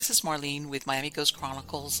is Marlene with Miami Ghost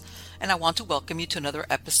Chronicles, and I want to welcome you to another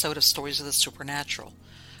episode of Stories of the Supernatural.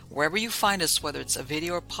 Wherever you find us, whether it's a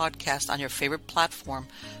video or podcast on your favorite platform,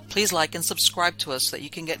 please like and subscribe to us so that you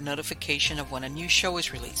can get notification of when a new show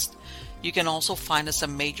is released. You can also find us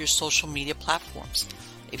on major social media platforms.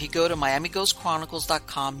 If you go to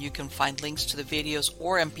MiamiGhostChronicles.com, you can find links to the videos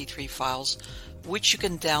or MP3 files, which you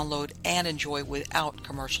can download and enjoy without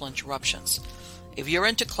commercial interruptions. If you're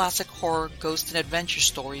into classic horror, ghost, and adventure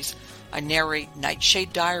stories, I narrate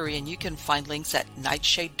Nightshade Diary, and you can find links at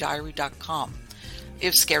nightshadediary.com.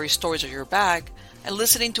 If scary stories are your bag, and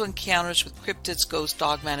listening to encounters with cryptids, ghosts,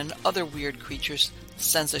 dogman, and other weird creatures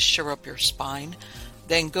sends a shiver up your spine,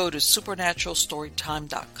 then go to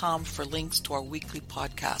supernaturalstorytime.com for links to our weekly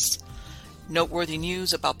podcasts. Noteworthy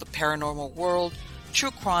news about the paranormal world,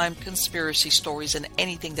 true crime, conspiracy stories, and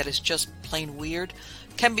anything that is just plain weird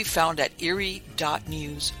can be found at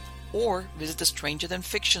eerie.news or visit the Stranger Than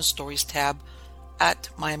Fiction Stories tab at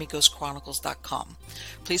miamighostchronicles.com.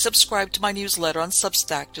 Please subscribe to my newsletter on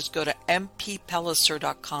Substack. Just go to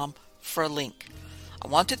mppelliser.com for a link. I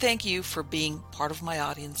want to thank you for being part of my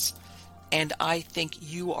audience, and I think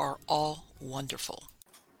you are all wonderful.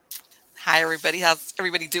 Hi, everybody. How's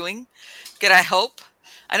everybody doing? Good, I hope.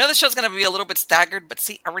 I know the show's going to be a little bit staggered, but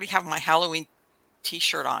see, I already have my Halloween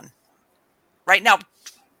t-shirt on. Right now,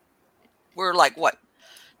 we're like, what?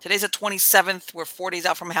 Today's the 27th. We're 4 days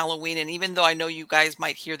out from Halloween. And even though I know you guys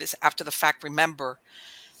might hear this after the fact, remember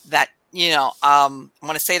that, I'm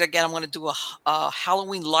going to say it again. I'm going to do a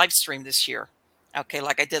Halloween live stream this year. Okay,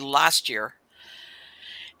 like I did last year.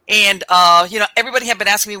 And, everybody had been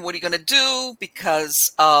asking me, what are you going to do?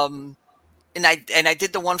 Because, and I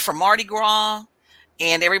did the one for Mardi Gras.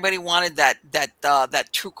 And everybody wanted that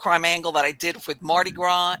true crime angle that I did with Mardi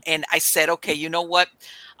Gras. And I said, okay, you know what?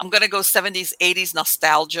 I'm going to go 70s, 80s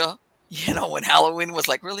nostalgia, when Halloween was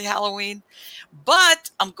like really Halloween. But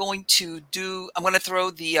I'm going to throw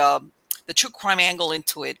the true crime angle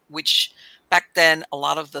into it, which back then a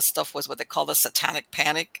lot of the stuff was what they call the satanic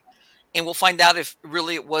panic. And we'll find out if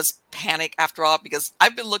really it was panic after all, because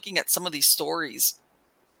I've been looking at some of these stories,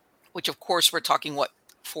 which of course we're talking,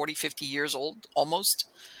 40, 50 years old, almost,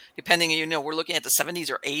 depending, we're looking at the 70s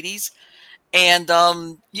or 80s. And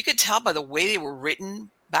you could tell by the way they were written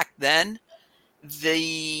back then,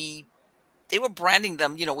 they were branding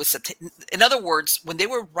them, with, in other words, when they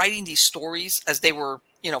were writing these stories as they were,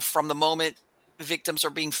 from the moment victims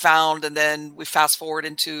are being found, and then we fast forward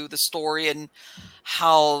into the story and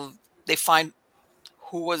how they find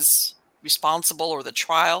who was responsible or the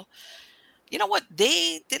trial. You know what?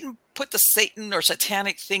 They didn't put the Satan or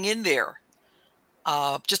satanic thing in there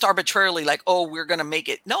just arbitrarily, like, oh, we're going to make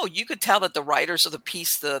it. No, you could tell that the writers of the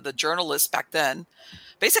piece, the journalists back then,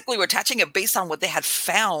 basically were attaching it based on what they had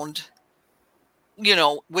found,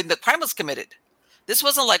 when the crime was committed. This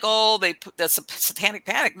wasn't like, oh, they put the satanic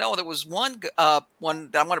panic. No, there was one that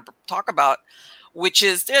I'm going to talk about, which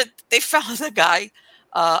is they found the guy,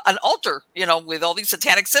 an altar, with all these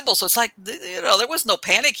satanic symbols. So it's like, there was no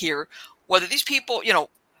panic here. Whether these people,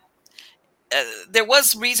 there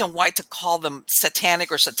was reason why to call them satanic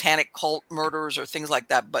or satanic cult murders or things like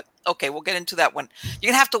that. But okay, we'll get into that one.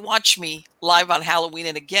 You're going to have to watch me live on Halloween.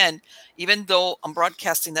 And again, even though I'm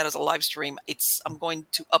broadcasting that as a live stream, I'm going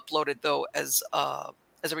to upload it though as a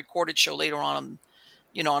recorded show later on,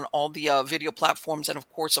 on all the video platforms, and of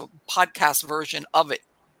course a podcast version of it.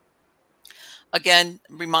 Again,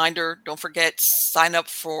 reminder, don't forget, sign up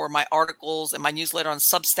for my articles and my newsletter on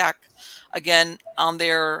Substack. Again, on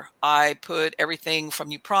there, I put everything from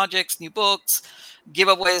new projects, new books,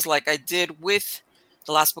 giveaways like I did with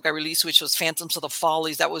the last book I released, which was Phantoms of the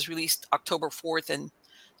Follies. That was released October 4th. And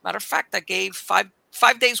matter of fact, I gave five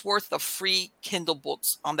days worth of free Kindle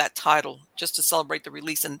books on that title just to celebrate the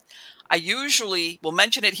release. And I usually will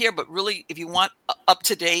mention it here, but really, if you want up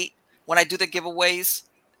to date, when I do the giveaways,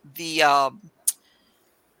 the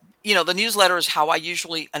newsletter is how I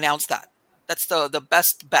usually announce that. That's the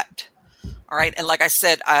best bet. All right. And like I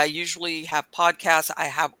said, I usually have podcasts. I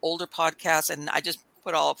have older podcasts, and I just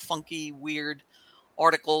put all funky, weird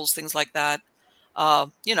articles, things like that.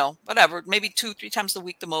 Whatever, maybe 2-3 times a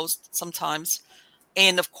week, the most sometimes.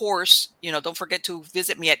 And of course, don't forget to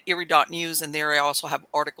visit me at eerie.news. And there I also have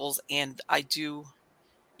articles. And I do,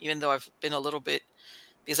 even though I've been a little bit,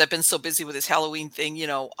 because I've been so busy with this Halloween thing,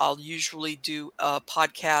 I'll usually do a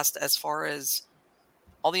podcast as far as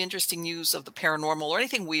all the interesting news of the paranormal or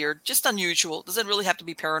anything weird, just unusual. Doesn't really have to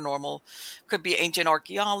be paranormal. Could be ancient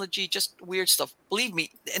archaeology, just weird stuff. Believe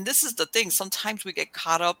me. And this is the thing. Sometimes we get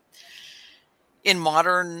caught up in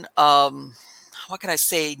modern, what can I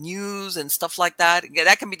say, news and stuff like that. Yeah,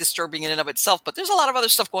 that can be disturbing in and of itself, but there's a lot of other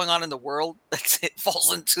stuff going on in the world that it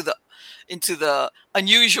falls into the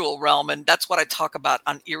unusual realm, and that's what I talk about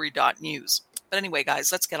on Erie.news. But anyway,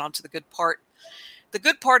 guys, let's get on to the good part. The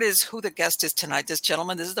good part is who the guest is tonight. This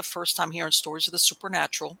gentleman, this is the first time here on Stories of the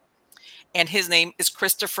Supernatural, and his name is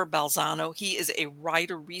Christopher Balzano. He is a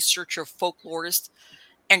writer, researcher, folklorist,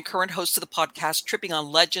 and current host of the podcast Tripping on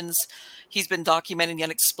Legends. He's been documenting the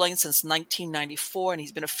unexplained since 1994, and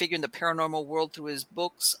he's been a figure in the paranormal world through his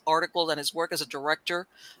books, articles, and his work as a director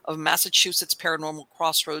of Massachusetts Paranormal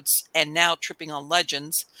Crossroads and now Tripping on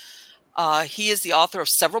Legends. He is the author of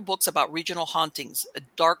several books about regional hauntings,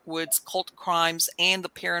 dark woods, cult crimes, and the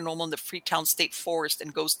paranormal in the Freetown State Forest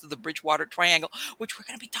and Ghosts of the Bridgewater Triangle, which we're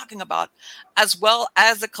going to be talking about, as well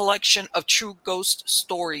as a collection of true ghost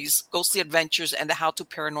stories, ghostly adventures, and the how-to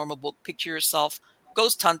paranormal book, Picture Yourself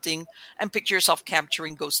Ghost Hunting and Picture Yourself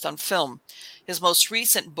Capturing Ghosts on Film. His most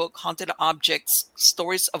recent book, Haunted Objects,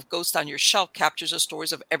 Stories of Ghosts on Your Shelf, captures the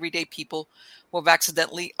stories of everyday people who have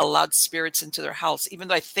accidentally allowed spirits into their house. Even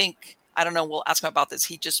though I don't know, we'll ask him about this.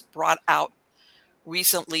 He just brought out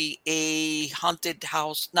recently a haunted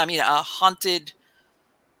house, a haunted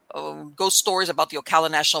ghost stories about the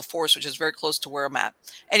Ocala National Forest, which is very close to where I'm at.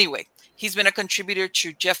 Anyway, he's been a contributor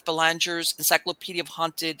to Jeff Belanger's Encyclopedia of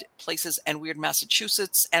Haunted Places and Weird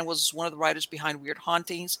Massachusetts and was one of the writers behind Weird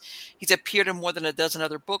Hauntings. He's appeared in more than a dozen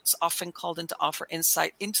other books, often called in to offer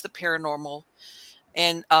insight into the paranormal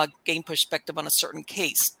and gain perspective on a certain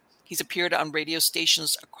case. He's appeared on radio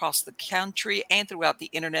stations across the country and throughout the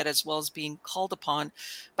internet, as well as being called upon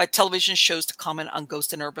by television shows to comment on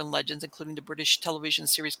ghost and urban legends, including the British television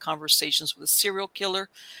series Conversations with a Serial Killer.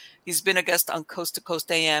 He's been a guest on Coast to Coast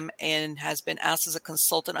AM and has been asked as a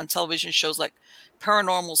consultant on television shows like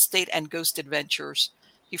Paranormal State and Ghost Adventures.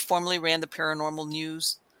 He formerly ran the Paranormal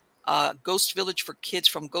News Ghost Village for Kids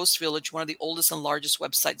from Ghost Village, one of the oldest and largest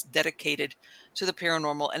websites dedicated to the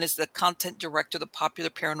paranormal, and is the content director of the popular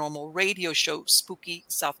paranormal radio show Spooky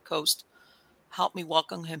South Coast. Help me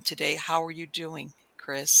welcome him today. How are you doing,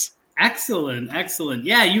 Chris? Excellent.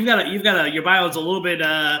 Yeah, your bio is a little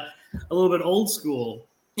bit old school.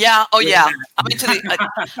 Yeah. Oh, yeah. I'm into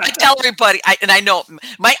I tell everybody, I know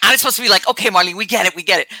I'm supposed to be like, okay, Marlene, we get it.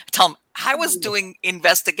 I tell them I was doing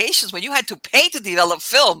investigations when you had to pay to develop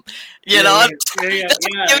film. You know, you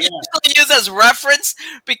use as reference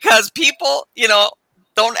because people,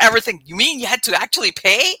 don't ever think. You mean you had to actually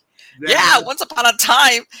pay? Yeah. Once upon a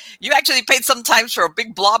time, you actually paid sometimes for a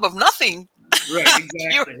big blob of nothing. Right,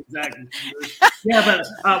 exactly. Yeah,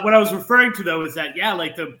 but what I was referring to though is that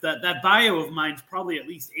like that bio of mine's probably at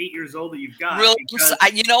least 8 years old that you've got. Really,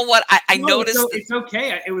 you know what? I noticed. It's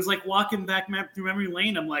okay. It was like walking back through memory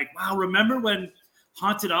lane. I'm like, wow, remember when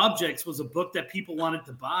Haunted Objects was a book that people wanted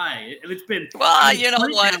to buy, and it's been you know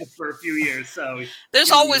what for a few years. So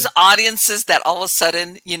there's always audiences that all of a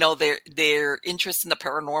sudden, their interest in the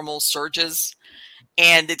paranormal surges.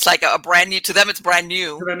 And it's like a brand new to them. It's brand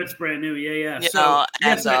new. To them, it's brand new. Yeah.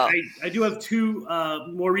 I do have two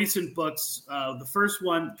more recent books. The first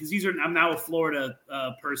one, because I'm now a Florida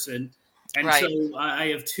person, and right. So I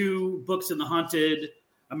have two books in the Haunted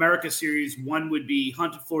America series. One would be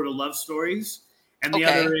Haunted Florida Love Stories, and the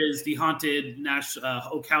other is the Haunted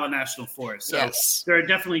Ocala National Forest. So yes. There are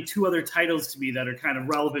definitely two other titles to me that are kind of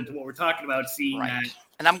relevant to what we're talking about. Seeing right. that,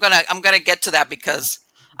 and I'm gonna get to that because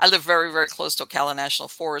I live very, very close to Ocala National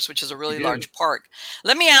Forest, which is a really large park.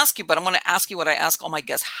 Let me ask you, but I'm going to ask you what I ask all my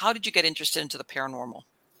guests. How did you get interested into the paranormal?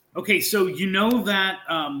 Okay, so that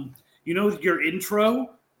your intro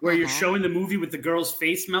where you're showing the movie with the girl's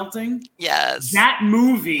face melting? Yes. That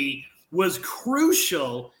movie was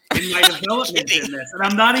crucial in my development in this. And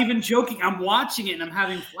I'm not even joking. I'm watching it and I'm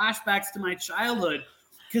having flashbacks to my childhood.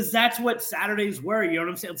 Because that's what Saturdays were, you know what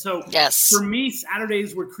I'm saying? So yes. For me,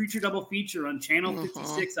 Saturdays were Creature Double Feature on Channel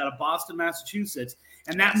 56 out of Boston, Massachusetts.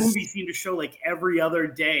 And that movie seemed to show like every other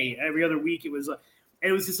day, every other week. It was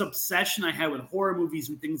this obsession I had with horror movies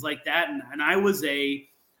and things like that. And I was a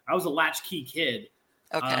latchkey kid.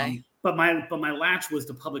 Okay. But my latch was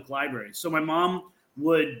the public library. So my mom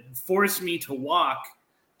would force me to walk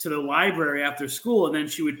to the library after school, and then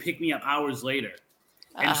she would pick me up hours later.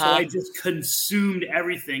 And so I just consumed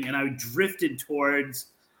everything, and I drifted towards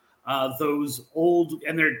those old,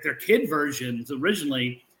 and they're kid versions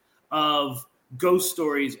originally of ghost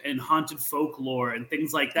stories and haunted folklore and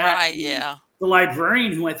things like that. Right, yeah. The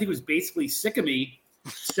librarian, who I think was basically sick of me,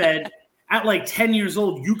 said, at like 10 years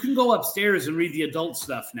old, you can go upstairs and read the adult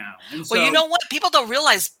stuff now. And so, well, you know what? People don't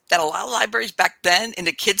realize that a lot of libraries back then in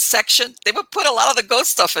the kids section, they would put a lot of the ghost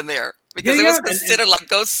stuff in there. Because it was considered like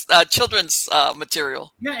ghost children's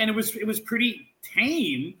material. Yeah, and it was pretty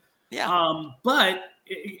tame. Yeah. But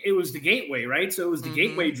it was the gateway, right? So it was the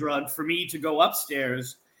gateway drug for me to go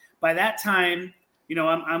upstairs. By that time, you know,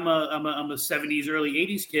 I'm a 70s, early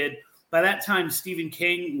 80s kid. By that time, Stephen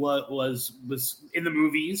King was in the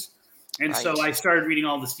movies. And so I started reading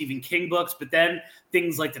all the Stephen King books, but then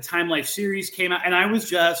things like the Time Life series came out, and I was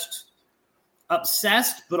just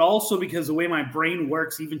obsessed, but also because the way my brain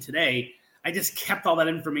works even today, I just kept all that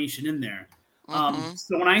information in there.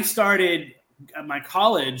 So when I started at my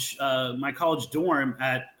college dorm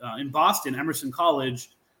in Boston, Emerson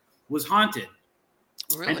College was haunted.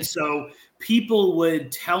 Really? And so people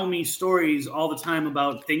would tell me stories all the time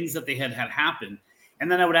about things that they had happened.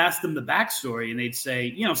 And then I would ask them the backstory, and they'd say,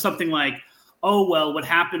 you know, something like, oh, well, what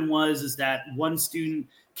happened is that one student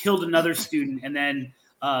killed another student, and then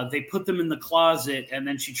they put them in the closet, and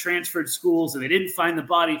then she transferred schools, and they didn't find the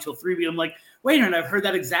body till 3 weeks. I'm like, wait a minute, I've heard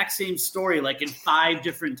that exact same story like in 5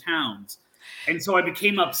 different towns. And so I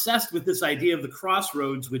became obsessed with this idea of the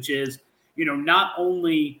crossroads, which is, you know, not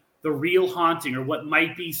only the real haunting or what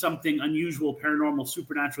might be something unusual, paranormal,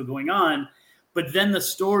 supernatural going on, but then the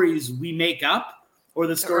stories we make up or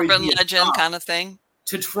the stories urban legend kind of thing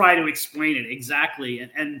to try to explain it. Exactly.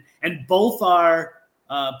 And both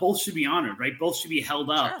should be honored, right? Both should be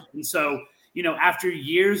held up. Sure. And so, you know, after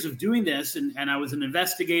years of doing this, and I was an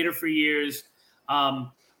investigator for years,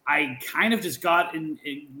 I kind of just got and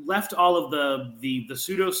left all of the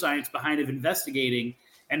pseudoscience behind of investigating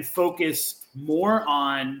and focused more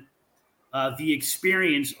on the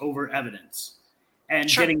experience over evidence, and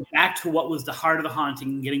getting back to what was the heart of the haunting,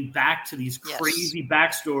 and getting back to these crazy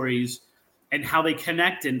backstories and how they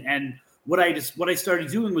connect. And what I started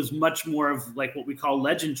doing was much more of like what we call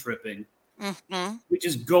legend tripping, which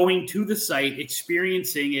is going to the site,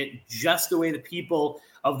 experiencing it just the way the people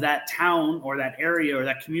of that town or that area or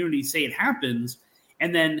that community say it happens,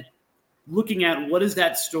 and then looking at what is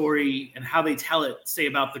that story and how they tell it say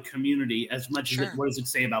about the community as much as what does it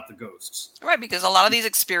say about the ghosts. Right, because a lot of these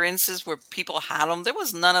experiences where people had them, there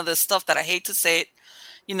was none of this stuff that I hate to say it.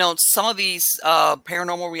 You know, some of these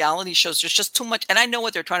paranormal reality shows, there's just too much. And I know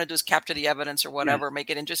what they're trying to do is capture the evidence or whatever,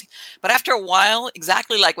 make it interesting. But after a while,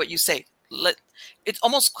 exactly like what you say, it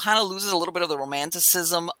almost kind of loses a little bit of the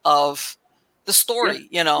romanticism of the story,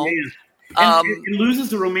 you know. And it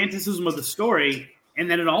loses the romanticism of the story. And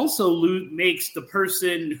then it also makes the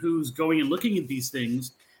person who's going and looking at these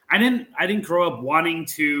things. I didn't grow up wanting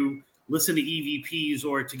to listen to EVPs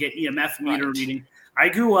or to get EMF meter reading. I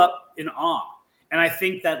grew up in awe. And I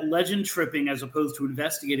think that legend tripping, as opposed to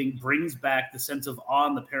investigating, brings back the sense of awe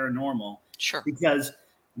and the paranormal. Sure. Because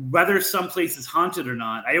whether some place is haunted or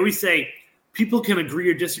not, I always say people can agree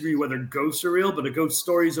or disagree whether ghosts are real, but a ghost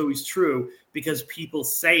story is always true because people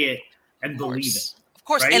say it and believe it. Of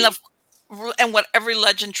course. Right? And what every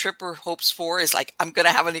legend tripper hopes for is like, I'm going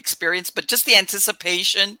to have an experience, but just the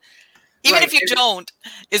anticipation, even if you don't,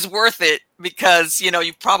 is worth it because, you know,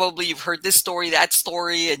 you've heard this story, that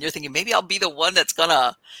story, and you're thinking maybe I'll be the one that's going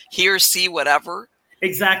to hear, see, whatever.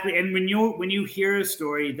 Exactly. And when you hear a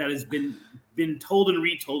story that has been told and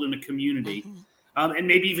retold in a community, and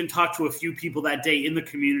maybe even talk to a few people that day in the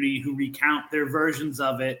community who recount their versions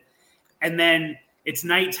of it, and then it's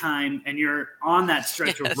nighttime and you're on that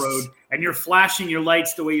stretch of road and you're flashing your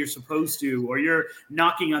lights the way you're supposed to, or you're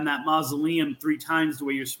knocking on that mausoleum 3 times the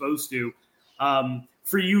way you're supposed to,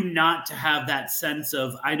 for you not to have that sense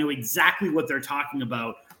of, I know exactly what they're talking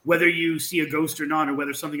about, whether you see a ghost or not, or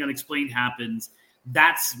whether something unexplained happens,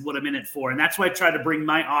 that's what I'm in it for. And that's why I try to bring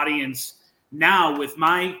my audience now with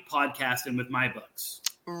my podcast and with my books.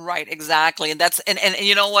 Right, exactly. And and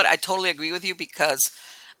you know what? I totally agree with you because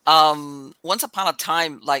once upon a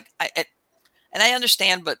time, like I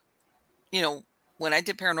understand, but you know, when I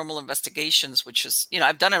did paranormal investigations, which is, you know,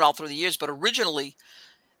 I've done it all through the years, but originally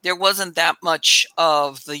there wasn't that much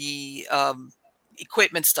of the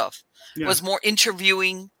equipment stuff. It was more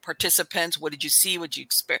interviewing participants. What did you see? What did you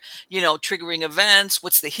experience? You know, triggering events.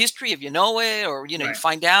 What's the history if you know it, or, you know, you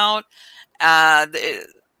find out.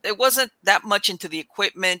 It wasn't that much into the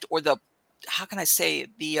equipment or the, how can I say,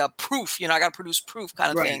 the proof, you know, I got to produce proof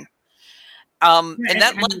kind of thing. And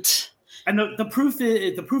the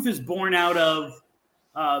proof is born out of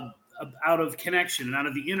connection and out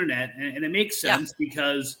of the internet. And it makes sense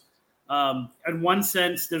because in one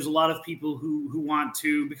sense, there's a lot of people who want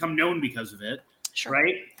to become known because of it. Sure.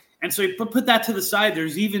 Right. And so you put that to the side.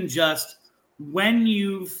 There's even just when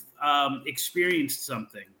you've experienced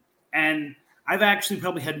something, and I've actually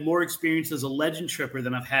probably had more experience as a legend tripper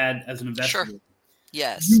than I've had as an investigator. Sure.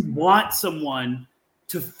 Yes. You want someone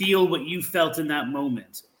to feel what you felt in that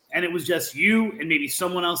moment. And it was just you and maybe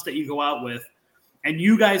someone else that you go out with. and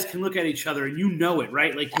you guys can look at each other and you know it,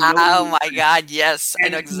 right? Like, you know, Oh my God, yes. I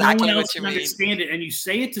and know no one exactly else what you can mean. understand it. And you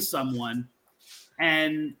say it to someone,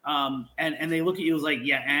 and they look at you as like,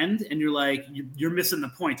 yeah, and you're like, you're missing the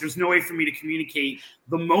point. There's no way for me to communicate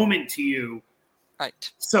the moment to you.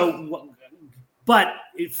 Right. So, but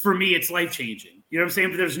for me, it's life changing. You know what I'm saying?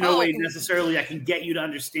 But there's no way necessarily I can get you to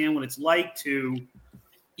understand what it's like to,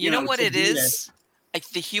 You know what to it do that. is? Like,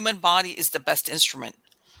 the human body is the best instrument.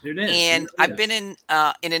 It is. And It I've is. been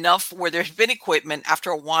in enough where there's been equipment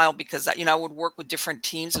after a while, because I would work with different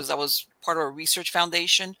teams because I was part of a research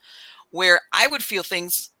foundation where I would feel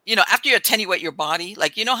things, after you attenuate your body,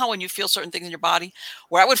 like, how when you feel certain things in your body,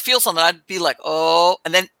 where I would feel something, I'd be like, oh,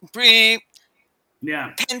 and then bring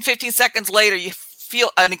Yeah. 10, 15 seconds later, you feel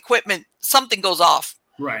an equipment, something goes off.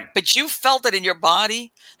 Right. But you felt it in your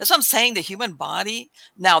body. That's what I'm saying, the human body.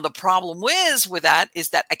 Now, the problem with that is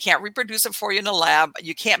that I can't reproduce it for you in a lab.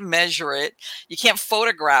 You can't measure it. You can't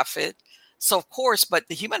photograph it. So, of course, but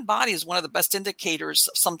the human body is one of the best indicators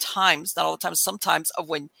sometimes, not all the time, sometimes, of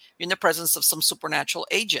when you're in the presence of some supernatural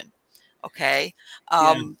agent. Okay.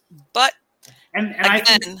 Yeah. But And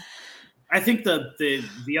again, I think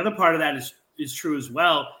the other part of that is true as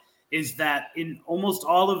well, is that in almost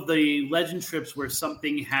all of the legend trips where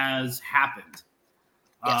something has happened,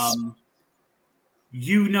 yes.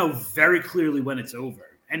 You know very clearly when it's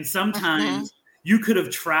over. And sometimes you could have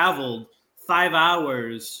traveled 5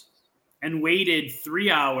 hours and waited 3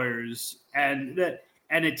 hours, and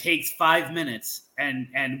it takes 5 minutes.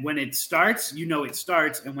 And when it starts, it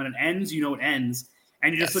starts, and when it ends, it ends.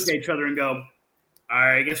 And you just look at each other and go,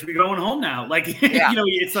 I guess we're going home now. Like, Yeah.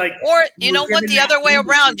 It's like, or you know what, the other way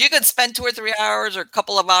around, you you could spend 2 or 3 hours or a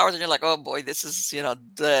couple of hours, and you're like, oh boy, this is,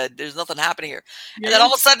 there's nothing happening here. Yeah. And then all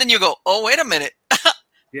of a sudden you go, oh, wait a minute.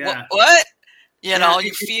 Yeah. What? Yeah,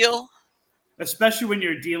 you feel. Especially when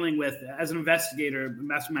you're dealing with, as an investigator,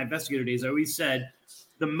 back in my investigator days, I always said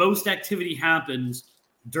the most activity happens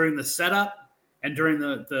during the setup and during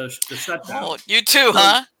the shutdown. Oh, you too,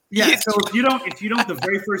 huh? Yeah. So if you don't, the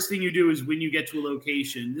very first thing you do is when you get to a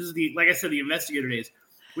location. This is like I said, the investigator days.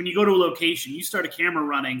 When you go to a location, you start a camera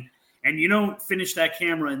running, and you don't finish that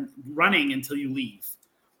camera running until you leave.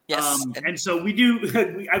 Yes. And so we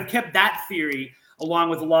do. I've kept that theory along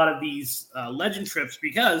with a lot of these legend trips,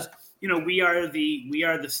 because we are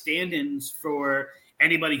the stand-ins for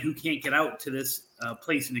anybody who can't get out to this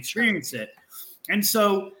place and experience it. And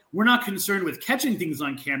so we're not concerned with catching things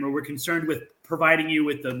on camera. We're concerned with providing you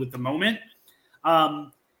with the moment.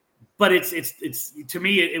 But it's to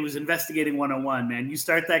me, it was investigating 101, man. You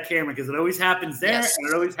start that camera because it always happens there, and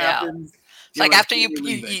it always happens. It's like after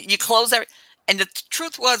you close every. And the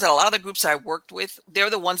truth was that a lot of the groups I worked with,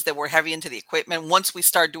 they're the ones that were heavy into the equipment. Once we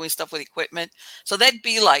started doing stuff with equipment, so they'd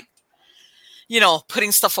be like,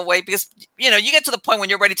 putting stuff away, because, you get to the point when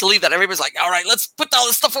you're ready to leave that everybody's like, all right, let's put all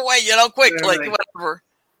this stuff away, quick, Right. like whatever.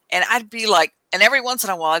 And I'd be like, and every once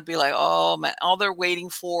in a while I'd be like, oh man, all they're waiting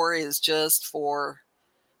for is just for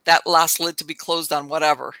that last lid to be closed on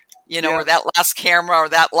whatever, or that last camera or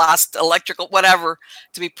that last electrical, whatever,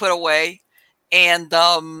 to be put away. And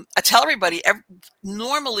I tell everybody,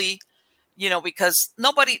 normally, because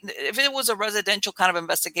nobody, if it was a residential kind of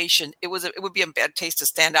investigation, it would be in bad taste to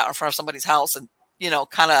stand out in front of somebody's house and,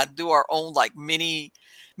 kind of do our own like mini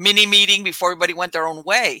meeting before everybody went their own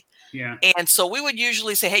way. Yeah. And so we would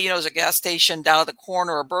usually say, hey, there's a gas station down at the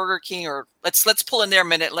corner, or a Burger King, or let's pull in there a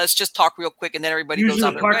minute. Let's just talk real quick. And then everybody goes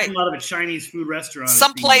on their way. Usually parking lot of a Chinese food restaurant.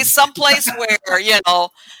 Someplace where,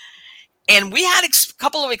 and we had a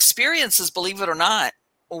couple of experiences, believe it or not,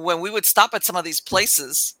 when we would stop at some of these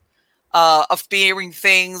places of hearing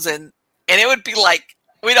things, and it would be like,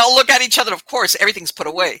 we'd all look at each other. Of course, everything's put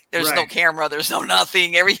away. There's no camera. There's no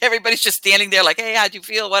nothing. Everybody's just standing there like, hey, how'd you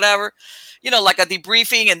feel? Whatever, like a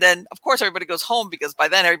debriefing. And then, of course, everybody goes home, because by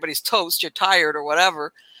then everybody's toast. You're tired or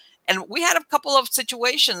whatever. And we had a couple of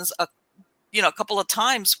situations, a couple of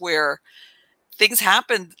times where things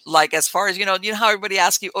happened, like as far as, how everybody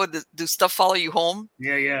asks you, oh, do stuff follow you home?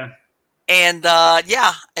 Yeah. And as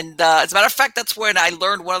a matter of fact, that's when I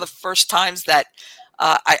learned one of the first times that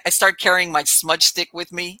I started carrying my smudge stick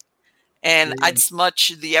with me, and I'd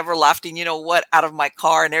smudge the everlasting, out of my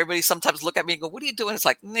car, and everybody sometimes look at me and go, what are you doing? It's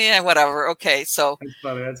like, nah, whatever. Okay. So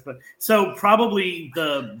that's funny. So probably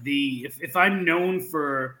if I'm known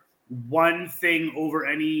for one thing over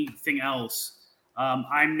anything else,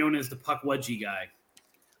 I'm known as the puck wedgie guy.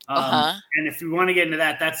 And if we want to get into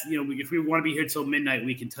that, that's, if we want to be here till midnight,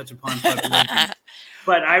 we can touch upon puck wedgie.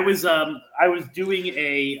 But I was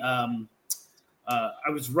doing I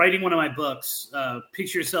was writing one of my books,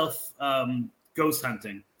 Picture Yourself Ghost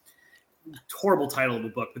Hunting. Horrible title of the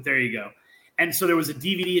book, but there you go. And so there was a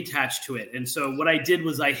DVD attached to it. And so what I did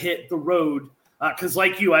was I hit the road because,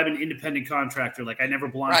 like you, I'm an independent contractor. Like I never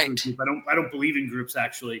belong to a group. I don't believe in groups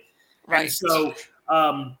actually. Right. And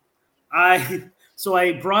so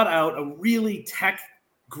I brought out a really tech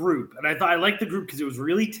group, and I thought I liked the group because it was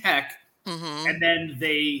really tech. Mm-hmm. And then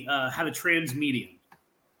they had a trans medium,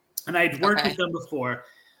 and I'd worked with them before.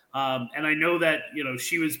 And I know that,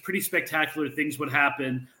 she was pretty spectacular. Things would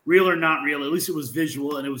happen, real or not real. At least it was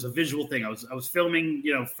visual, and it was a visual thing. I was filming,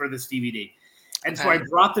 for this DVD. And so I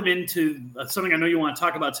brought them into something I know you want to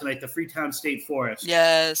talk about tonight, the Freetown State Forest.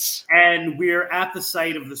 Yes. And we're at the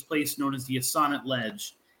site of this place known as the Assonet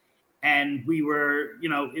Ledge. And we were,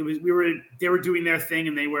 they were doing their thing,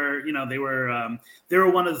 and they were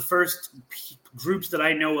one of the first groups that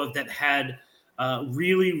I know of that had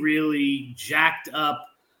really, really jacked up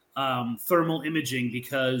thermal imaging,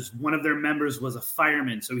 because one of their members was a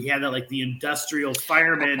fireman. So he had that, like, the industrial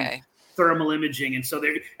fireman thermal imaging. And so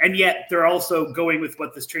yet they're also going with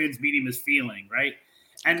what this trans medium is feeling. Right.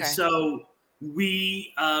 And so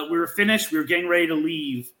we were finished. We were getting ready to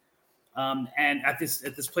leave. And at this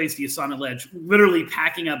place, the Assonet Ledge, literally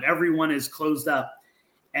packing up. Everyone is closed up.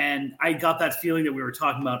 And I got that feeling that we were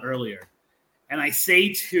talking about earlier. And I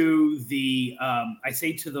say to the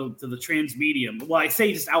trans medium, well, I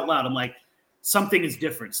say just out loud, I'm like, something is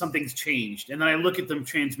different. Something's changed. And then I look at the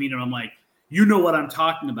trans medium, I'm like, you know what I'm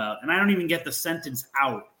talking about. And I don't even get the sentence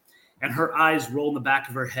out. And her eyes roll in the back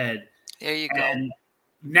of her head. There you go. And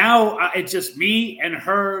now it's just me and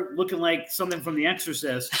her looking like something from The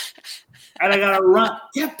Exorcist. And I got to run.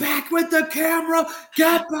 Get back with the camera.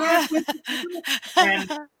 Get back with the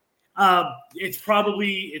camera. And it's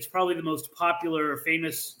probably the most popular or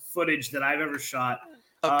famous footage that I've ever shot.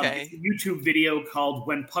 It's a YouTube video called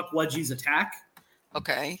When Puckwudgies Attack.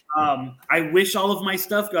 Okay. I wish all of my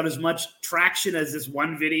stuff got as much traction as this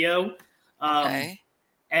one video. And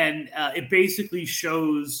it basically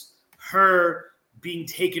shows her being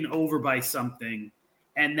taken over by something,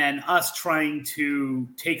 and then us trying to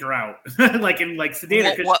take her out, sedate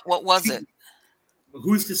her. What was it?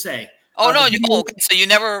 Who's to say? Oh no! So you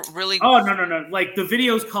never really? Oh no! Like, the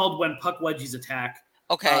video's called When Puckwudgies Attack.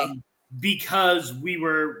 Okay. Because we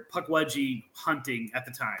were puckwudgie hunting at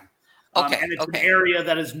the time. And it's an area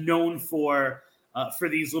that is known for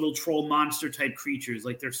these little troll monster type creatures.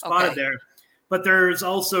 Like, they're spotted there, but there's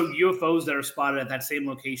also UFOs that are spotted at that same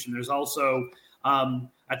location. There's also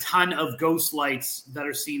a ton of ghost lights that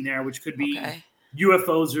are seen there, which could be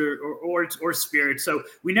UFOs or spirits. So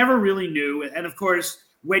we never really knew. And of course,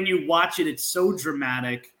 when you watch it, it's so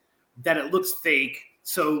dramatic that it looks fake.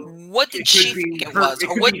 So what did she think it was?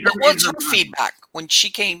 Or what was her feedback when she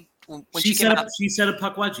came? She said a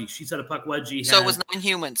puckwudgie. She said a puckwudgie. So it was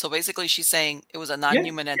non-human. So basically, she's saying it was a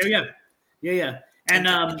non-human entity. Yeah. And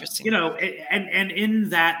and in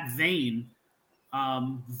that vein,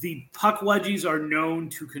 the puckwudgies are known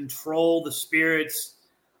to control the spirits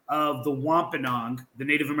of the Wampanoag, the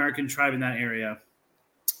Native American tribe in that area,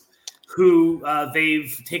 who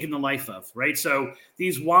they've taken the life of. Right. So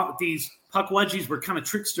these puckwudgies were kind of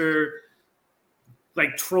trickster,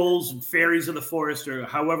 like trolls, fairies of the forest, or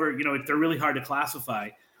however, they're really hard to classify.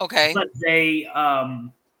 Okay. But they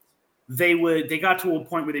got to a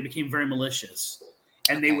point where they became very malicious,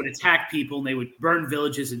 and they would attack people, and they would burn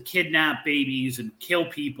villages and kidnap babies and kill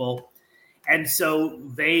people. And so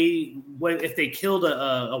if they killed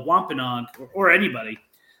a Wampanoag or anybody,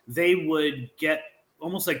 they would get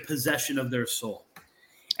almost like possession of their soul.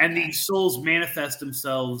 And these souls manifest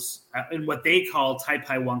themselves in what they call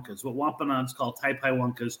Taipaiwunkas, what Wampanoags call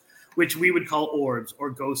Taipaiwunkas, which we would call orbs or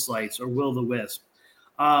ghost lights or will-o-the-wisp.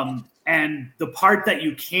 And the part that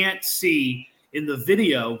you can't see in the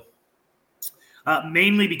video,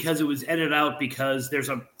 mainly because it was edited out, because there's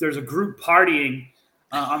a group partying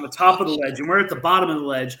on the top of the ledge, and we're at the bottom of the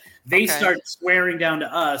ledge. They start swearing down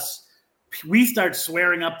to us. We start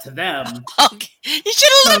swearing up to them. You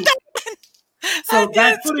should have left that. So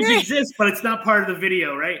that footage exists, but it's not part of the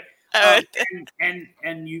video, right?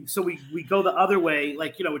 So we go the other way,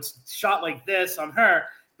 like, it's shot like this on her,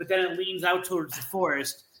 but then it leans out towards the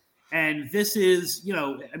forest. And this is,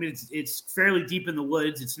 it's fairly deep in the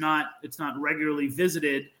woods. It's not regularly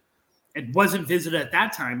visited. It wasn't visited at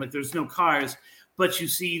that time. Like, there's no cars, but you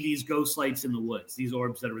see these ghost lights in the woods, these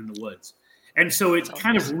orbs that are in the woods. And so it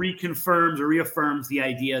kind of reconfirms or reaffirms the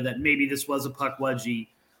idea that maybe this was a puckwudgie.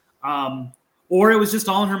 Or it was just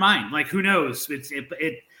all in her mind. Like, who knows?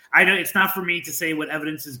 I know it's not for me to say what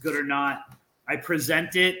evidence is good or not. I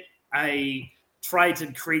present it. I try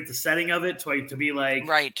to create the setting of it to be like,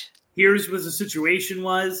 here's what the situation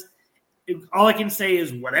was. All I can say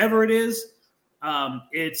is whatever it is,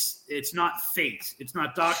 it's not fake. It's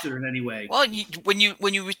not doctored in any way. Well, when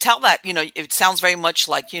you tell that, it sounds very much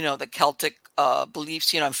like, the Celtic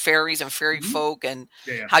beliefs, and fairies and fairy folk, and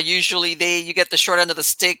Yeah. how usually you get the short end of the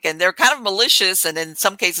stick, and they're kind of malicious and in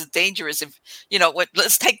some cases dangerous. If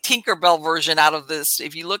let's take Tinkerbell version out of this.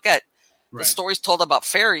 If you look at the stories told about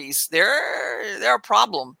fairies, they're a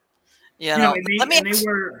problem. And they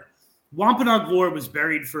were Wampanoag lore was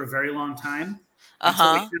buried for a very long time. And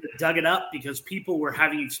so they kind of dug it up because people were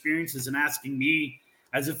having experiences and asking me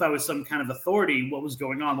as if I was some kind of authority what was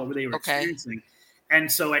going on, what they were experiencing. And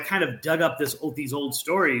so I kind of dug up these old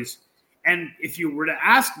stories. And if you were to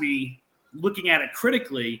ask me, looking at it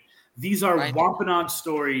critically, these are Wampanoag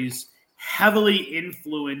stories heavily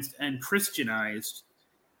influenced and Christianized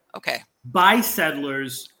by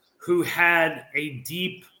settlers who had a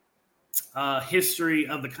deep history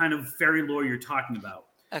of the kind of fairy lore you're talking about.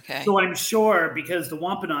 Okay. So I'm sure because the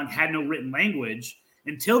Wampanoag had no written language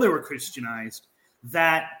until they were Christianized,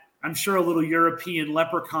 that I'm sure a little European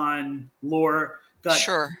leprechaun lore got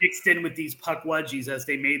mixed in with these Pukwudgies as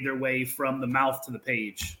they made their way from the mouth to the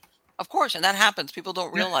page. Of course, and that happens. People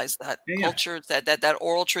don't realize that culture, that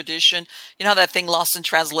oral tradition. You know, that thing lost in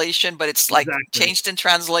translation, but it's like changed in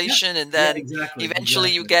translation, and then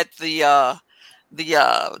eventually you get the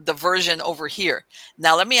version over here.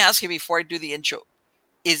 Now, let me ask you before I do the intro.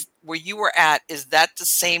 Is where you were at, is that the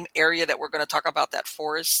same area that we're going to talk about, that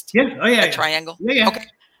forest? Yeah. Oh, yeah. That triangle? Yeah. Okay.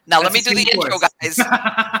 Now, let me do the intro, guys.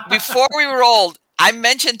 Before we rolled, I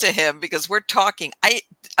mentioned to him, because we're talking,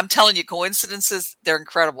 I'm telling you, coincidences, they're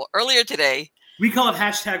incredible. Earlier today. We call it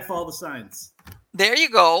hashtag follow the signs. There you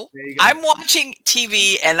go. I'm watching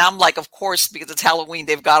TV, and I'm like, of course, because it's Halloween,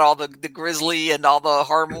 they've got all the Grizzly and all the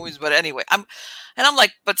horror movies. But anyway, I'm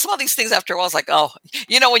like, but some of these things after a while, it's like, oh,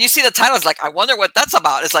 when you see the title, it's like, I wonder what that's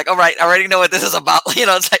about. It's like, all right, I already know what this is about.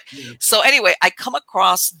 It's like, so anyway, I come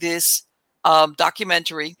across this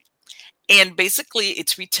documentary, and basically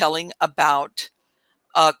it's retelling about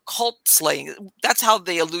cult slaying. That's how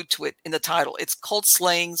they allude to it in the title. It's cult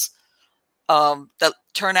slayings that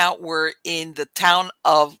turn out were in the town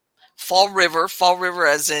of Fall River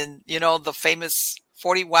as in, the famous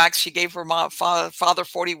 40 whacks. She gave her father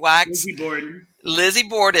 40 whacks. Lizzie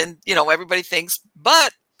Borden, everybody thinks.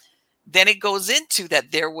 But then it goes into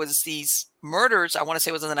that there was these murders, I want to say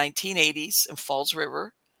it was in the 1980s in Falls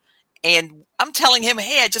River. And I'm telling him,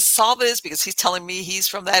 hey, I just saw this, because he's telling me he's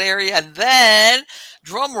from that area. And then,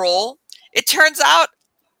 drum roll, it turns out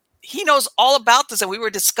he knows all about this. And we were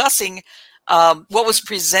discussing what was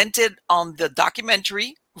presented on the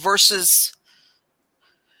documentary versus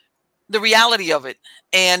the reality of it.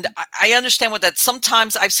 And I understand what that,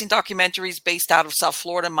 sometimes I've seen documentaries based out of South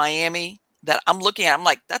Florida, Miami, that I'm looking at, I'm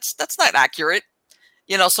like, that's not accurate.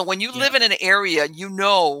 So when you live in an area,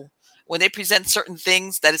 when they present certain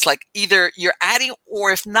things, that it's like either you're adding,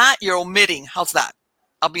 or if not, you're omitting. How's that?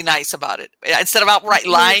 I'll be nice about it. Instead of outright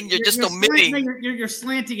lying, you're just omitting. You're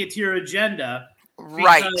slanting it to your agenda.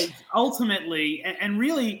 Right. Because ultimately, and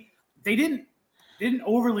really, they didn't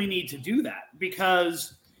overly need to do that,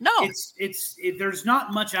 because there's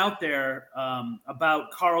not much out there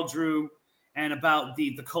about Carl Drew and about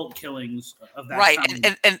the cult killings of that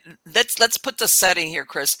time. And let's put the setting here,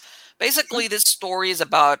 Chris. Basically, this story is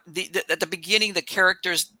about at the beginning, the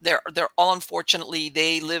characters, they're all, unfortunately,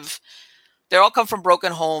 they all come from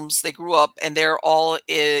broken homes. They grew up, and they're all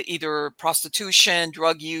either prostitution,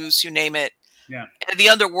 drug use, you name it. Yeah. The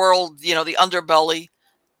underworld, the underbelly.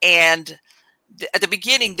 And at the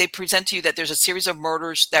beginning, they present to you that there's a series of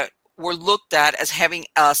murders that were looked at as having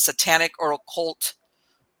a satanic or occult,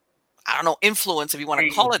 I don't know, influence, if you want to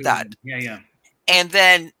call it that. Yeah. And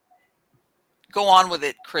then go on with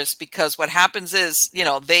it, Chris, because what happens is,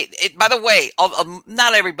 by the way,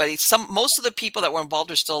 not everybody, most of the people that were involved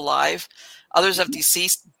are still alive. Others have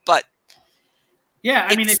deceased, but yeah,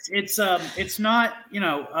 I mean, it's not,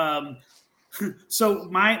 so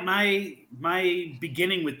my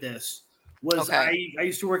beginning with this was I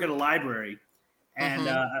used to work at a library,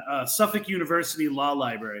 and Suffolk University Law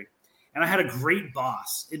Library, and I had a great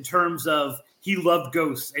boss in terms of he loved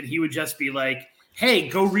ghosts, and he would just be like, hey,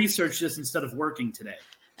 go research this instead of working today.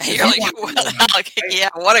 Yeah,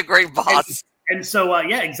 what a great boss. And so,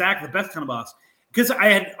 exactly, the best kind of boss. Because I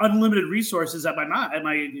had unlimited resources at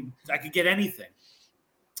I could get anything.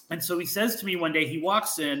 And so he says to me one day, he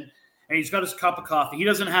walks in, and he's got his cup of coffee. He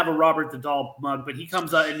doesn't have a Robert the Doll mug, but he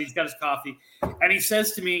comes out, and he's got his coffee. And he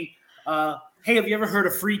says to me, hey, have you ever heard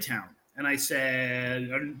of Freetown? And I said,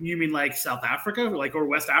 you mean like South Africa, or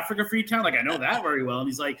West Africa Freetown? Like, I know that very well. And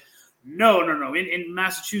he's like, no, in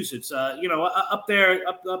Massachusetts, up there,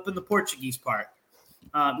 up in the Portuguese part.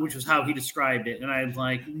 which was how he described it. And I'm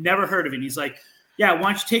like, never heard of it. And he's like, yeah,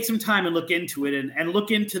 why don't you take some time and look into it and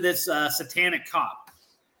look into this satanic cop.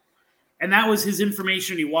 And that was his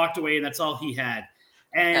information. He walked away, and that's all he had.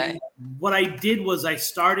 And what I did was I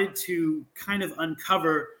started to kind of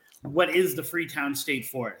uncover what is the Freetown State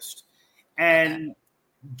Forest. And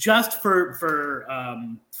just for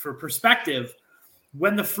perspective,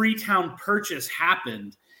 when the Freetown Purchase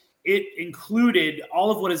happened, it included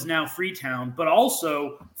all of what is now Freetown, but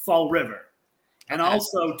also Fall River and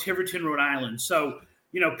also Tiverton, Rhode Island. So,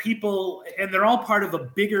 people, and they're all part of a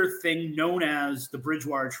bigger thing known as the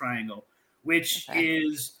Bridgewater Triangle, which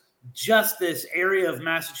is just this area of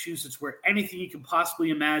Massachusetts where anything you can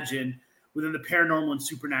possibly imagine within the paranormal and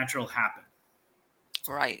supernatural happen.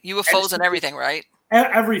 Right. UFOs and everything, right?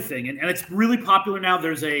 Everything. And it's really popular now.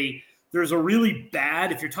 There's a really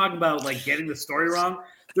bad, if you're talking about like getting the story wrong,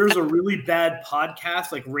 there's a really bad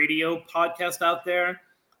podcast, like radio podcast out there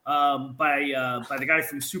by the guy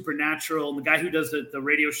from Supernatural, the guy who does the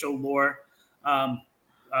radio show Lore, Aaron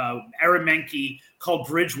Menke, called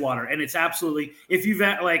Bridgewater. And it's absolutely, if you've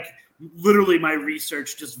literally my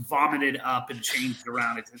research just vomited up and changed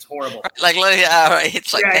around. It's horrible. Like, yeah, right.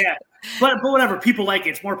 It's like, yeah. But whatever, people like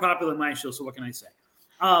it. It's more popular than my show, so what can I say?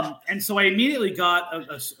 And so I immediately got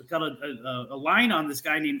a line on this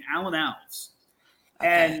guy named Alan Alves.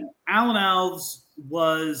 And Alan Alves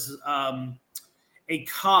was a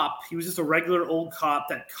cop. He was just a regular old cop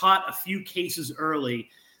that caught a few cases early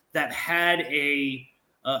that had a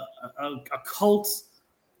cult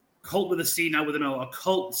with a C, not with an O, a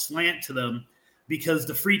cult slant to them, because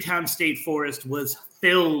the Freetown State Forest was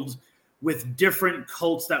filled with different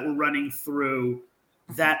cults that were running through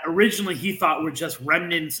that originally he thought were just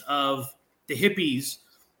remnants of the hippies,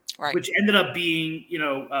 which ended up being,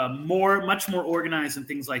 much more organized and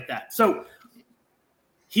things like that. So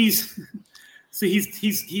he's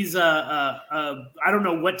I don't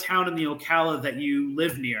know what town in the Ocala that you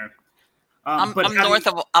live near. I'm north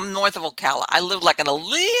of Ocala. I live like in a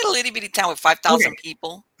little itty bitty town with 5,000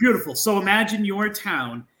 people. Beautiful. So imagine your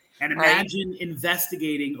town and imagine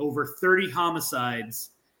investigating over 30 homicides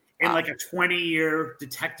in like a 20-year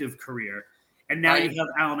detective career. And now you have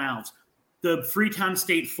Alan Alves. The Freetown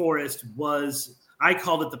State Forest was, I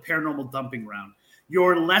called it the paranormal dumping ground.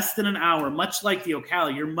 You're less than an hour, much like the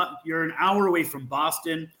Ocala. You're an hour away from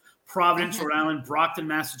Boston, Providence, Rhode Island, Brockton,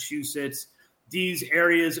 Massachusetts. These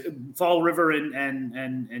areas, Fall River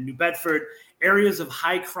and New Bedford, areas of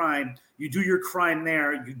high crime. You do your crime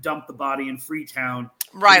there. You dump the body in Freetown.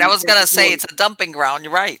 Right. I was going to say it's a dumping ground.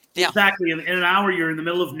 You're right. Yeah. Exactly. In an hour, you're in the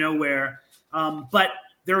middle of nowhere. But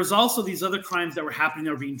there was also these other crimes that were happening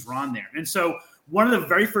that were being drawn there. And so one of the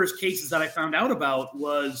very first cases that I found out about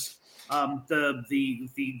was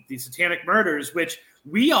the satanic murders, which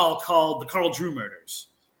we all called the Carl Drew murders.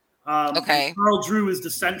 Carl Drew is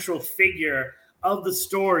the central figure of the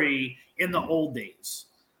story in the old days.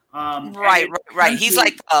 Right. He's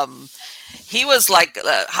like, he was like,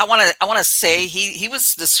 I want to say he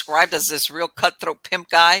was described as this real cutthroat pimp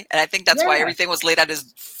guy, and I think that's why everything was laid at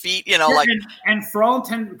his feet. And for all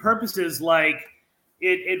intents and purposes, like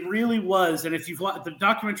it really was. And if you've watched the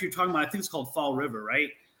documentary you're talking about, I think it's called Fall River, right?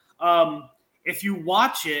 If you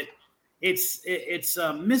watch it, it's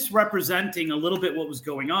misrepresenting a little bit what was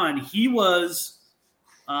going on. He was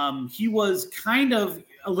kind of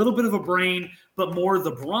a little bit of a brain, but more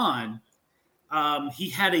the brawn. He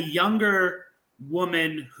had a younger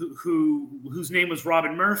woman whose name was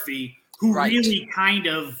Robin Murphy, who really kind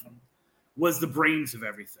of was the brains of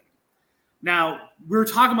everything. Now, we were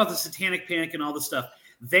talking about the Satanic Panic and all this stuff.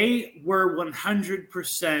 They were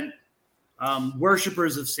 100%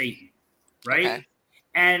 worshipers of Satan, right? Okay.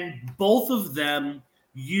 And both of them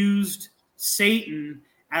used Satan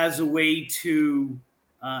as a way to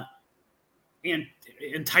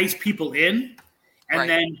entice people in and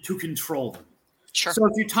then to control them. Sure. So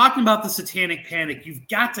if you're talking about the Satanic Panic, you've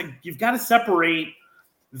got to separate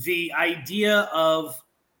the idea of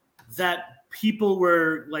that people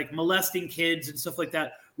were like molesting kids and stuff like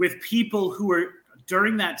that with people who were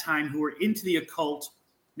during that time who were into the occult,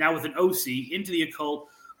 now with an OC, into the occult,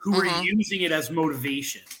 who were using it as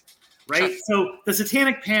motivation, right? Sure. So the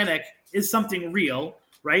Satanic Panic is something real,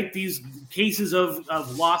 right? These cases of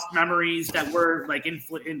lost memories that were like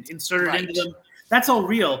inserted into them, that's all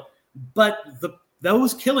real. But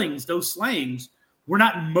those killings, those slayings, were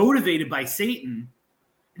not motivated by Satan,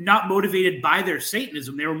 not motivated by their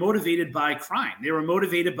Satanism. They were motivated by crime. They were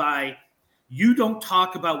motivated by, you don't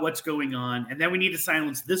talk about what's going on, and then we need to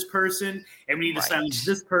silence this person, and we need to silence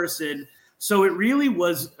this person. So it really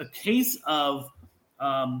was a case of,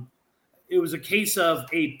 a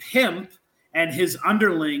pimp and his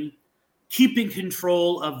underling keeping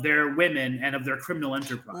control of their women and of their criminal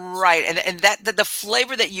enterprise. Right. And that the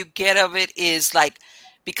flavor that you get of it is like,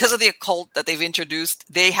 because of the occult that they've introduced,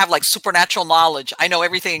 they have like supernatural knowledge. I know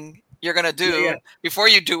everything you're going to do before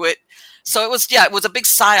you do it. So it was a big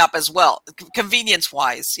psyop as well, convenience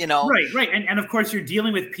wise, you know. Right. And of course, you're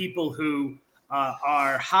dealing with people who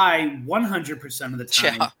are high 100% of the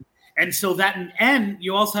time. Yeah. And so and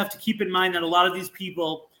you also have to keep in mind that a lot of these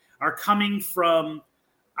people are coming from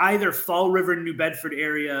either Fall River, New Bedford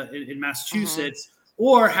area in Massachusetts,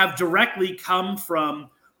 or have directly come from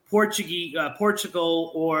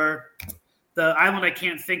Portugal, or the island I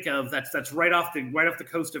can't think of that's right off the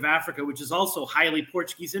coast of Africa, which is also highly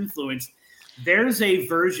Portuguese influenced. There's a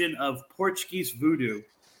version of Portuguese voodoo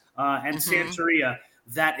and Santeria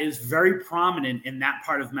that is very prominent in that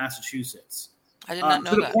part of Massachusetts. I did not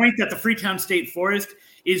know to the point that the Freetown State Forest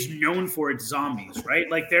is known for its zombies, right?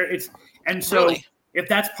 Like Really? If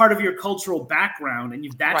that's part of your cultural background and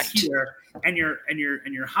that's here, and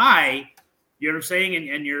you're high, you know what I'm saying,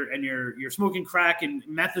 and you're smoking crack, and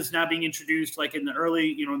meth is now being introduced, like in the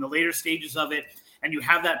early, in the later stages of it, and you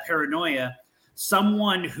have that paranoia.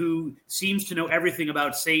 Someone who seems to know everything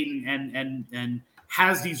about Satan and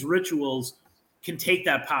has these rituals can take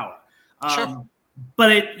that power. Sure.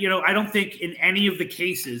 But I don't think in any of the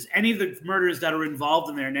cases, any of the murders that are involved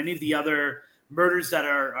in there, and any of the other murders that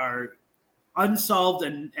are unsolved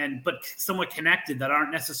but somewhat connected, that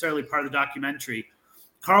aren't necessarily part of the documentary,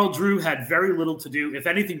 Carl Drew had very little to do, if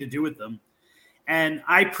anything, to do with them. And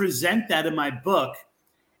I present that in my book.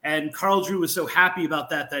 And Carl Drew was so happy about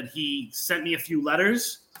that he sent me a few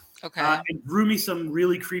letters, and drew me some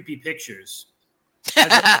really creepy pictures.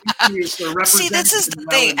 See, this is the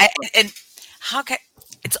thing, and how can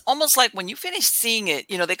it's almost like when you finish seeing it,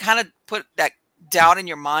 they kind of put that doubt in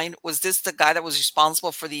your mind. Was this the guy that was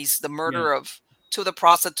responsible for the murder of two of the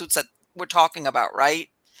prostitutes that we're talking about, right?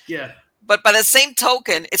 Yeah. But by the same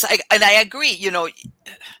token, it's like, and I agree,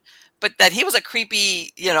 but that he was a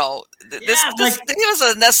creepy, he was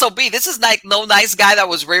an SOB. This is like no nice guy that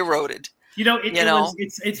was railroaded. He's not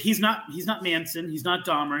Manson. He's not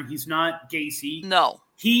Dahmer. He's not Gacy. No.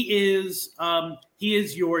 He is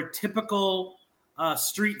your typical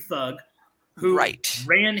street thug who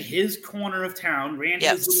ran his corner of town,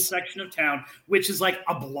 his little section of town, which is like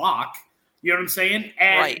a block. You know what I'm saying?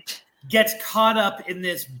 And gets caught up in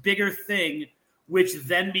this bigger thing, which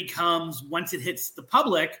then becomes, once it hits the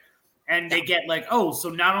public, and they get like, oh, so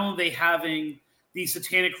not only are they having these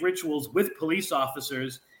satanic rituals with police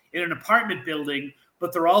officers in an apartment building,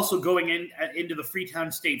 but they're also going into the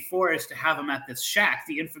Freetown State Forest to have them at this shack,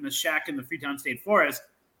 the infamous shack in the Freetown State Forest.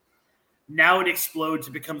 Now it explodes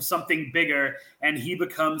to become something bigger, and he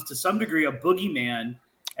becomes, to some degree, a boogeyman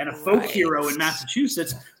and a folk hero in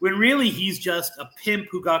Massachusetts, when really he's just a pimp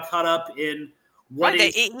who got caught up in what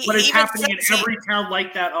is happening in every town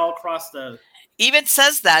like that all across the... Even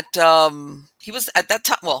says that he was at that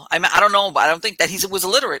time. Well, I don't know, but I don't think that he was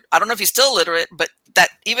illiterate. I don't know if he's still illiterate, but that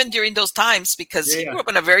even during those times, because he grew up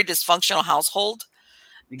in a very dysfunctional household,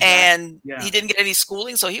 and he didn't get any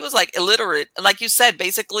schooling, so he was like illiterate. And like you said,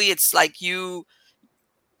 basically, it's like you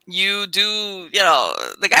do.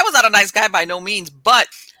 The guy was not a nice guy by no means, but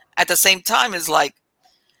at the same time, is like,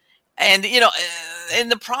 and in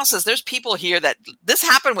the process, there's people here that this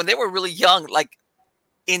happened when they were really young, like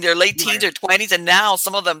in their late teens or 20s, and now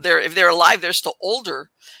some of them, if they're alive, they're still older.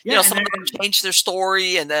 Some of them changed their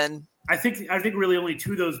story, and then I think really only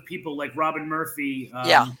two of those people, like Robin Murphy.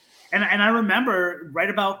 And I remember right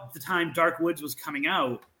about the time Dark Woods was coming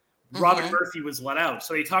out, Robin Murphy was let out.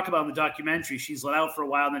 So they talk about in the documentary, she's let out for a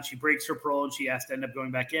while, and then she breaks her parole, and she has to end up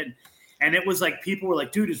going back in. And it was like, people were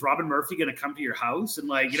like, dude, is Robin Murphy going to come to your house? And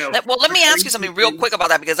like, Well, let me ask you something real quick about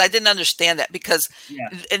that, because I didn't understand that.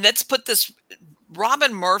 And let's put this,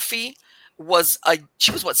 Robin Murphy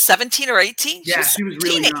she was what, 17 or 18? Yeah, she was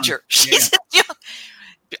really teenager. She's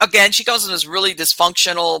again, she comes from this really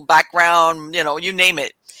dysfunctional background, you name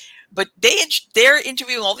it. But they're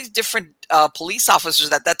interviewing all these different police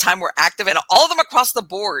officers at that time were active, and all of them across the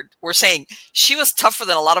board were saying she was tougher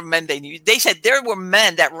than a lot of men they knew. They said there were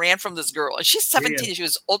men that ran from this girl, and she's 17. Yeah. She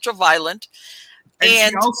was ultra violent,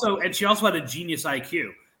 and she also had a genius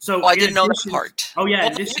IQ. So I didn't know that part. Oh yeah,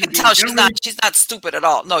 well, you can tell she's not stupid at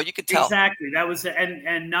all. No, you could tell exactly. That was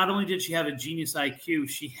and not only did she have a genius IQ,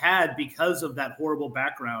 she had, because of that horrible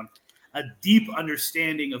background, a deep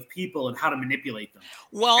understanding of people and how to manipulate them.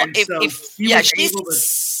 Well, she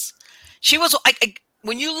was.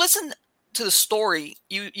 When you listen to the story,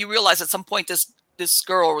 you realize at some point this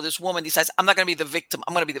girl or this woman decides, I'm not going to be the victim.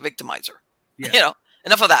 I'm going to be the victimizer. Yeah.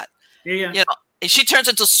 Enough of that. Yeah. And she turns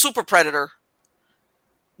into a super predator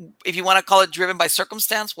if you want to call it driven by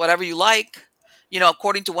circumstance, whatever you like.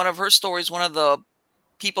 According to one of her stories, one of the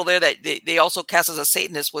people there that they also cast as a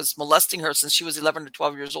Satanist was molesting her since she was 11 or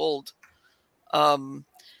 12 years old.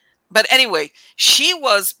 But anyway,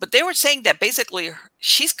 but they were saying that basically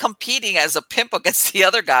she's competing as a pimp against the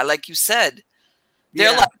other guy, like you said.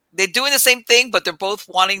 They're doing the same thing, but they're both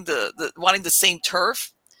wanting the same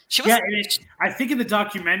turf. I think in the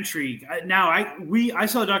documentary, I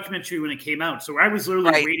saw the documentary when it came out, so I was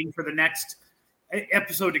literally waiting for the next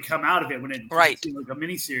episode to come out of it when it seemed like a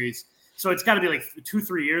miniseries. So it's got to be like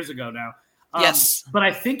 2-3 years ago now. Yes, but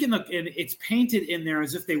I think it's painted in there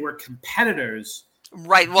as if they were competitors.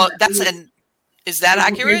 Right. Well, is that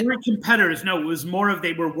accurate? They weren't competitors. No, it was more of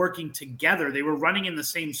they were working together. They were running in the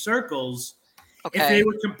same circles. Okay. If they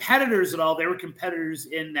were competitors at all, they were competitors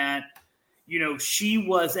in that, she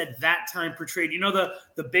was at that time portrayed.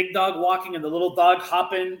 The big dog walking and the little dog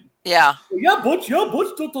hopping. Yeah. Yeah, butch.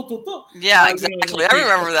 Yeah, exactly. I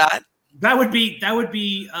remember that. That would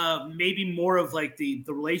be maybe more of like the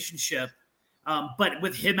relationship. But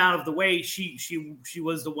with him out of the way, she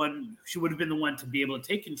was the one. She would have been the one to be able to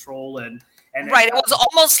take control and right. It was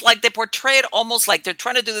almost like they portrayed almost like they're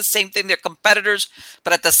trying to do the same thing. They're competitors,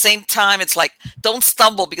 but at the same time, it's like don't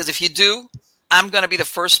stumble because if you do, I'm going to be the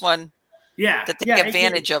first one. To take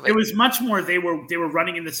advantage of it. It was much more they were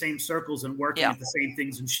running in the same circles and working at the same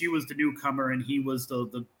things, and she was the newcomer and he was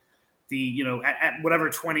the at whatever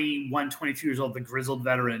 21, 22 years old, the grizzled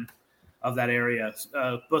veteran of that area.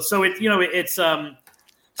 But so it it's so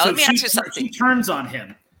let me ask you something. She turns on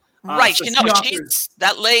him. Right. So she's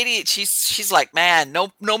that lady, she's like, man,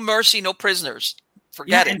 no mercy, no prisoners.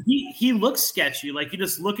 Forget it. And he looks sketchy. Like you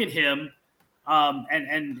just look at him.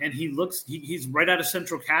 And he's right out of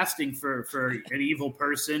central casting for an evil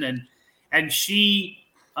person, and she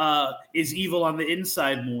is evil on the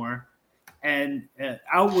inside more, and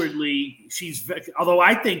outwardly although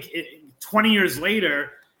I think 20 years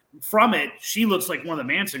later from it, she looks like one of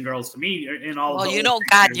the Manson girls to me in all. Well,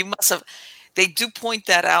 God, you must have. They do point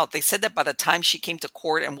that out. They said that by the time she came to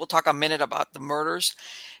court, and we'll talk a minute about the murders.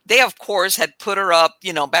 They, of course, had put her up,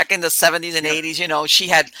 back in the 70s and 80s, she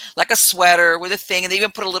had like a sweater with a thing, and they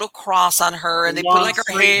even put a little cross on her, and they put like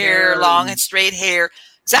her hair, long and straight hair.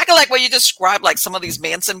 Exactly like what you described, like some of these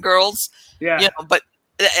Manson girls. Yeah. But,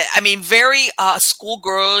 I mean, very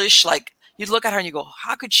schoolgirlish, like, you'd look at her and you go,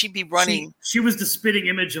 how could she be running? She was the spitting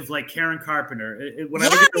image of like Karen Carpenter.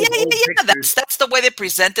 That's the way they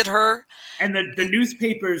presented her. And the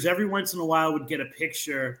newspapers every once in a while would get a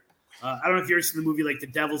picture. I don't know if you've ever seen the movie like The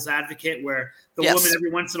Devil's Advocate, where the woman every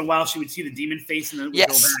once in a while she would see the demon face and then it would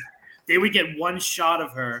go back. They would get one shot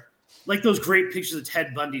of her, like those great pictures of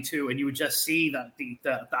Ted Bundy too, and you would just see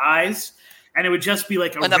the eyes. And it would just be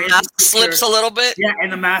like when the mask slips a little bit. Yeah,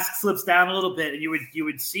 and the mask slips down a little bit, and you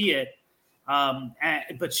would see it.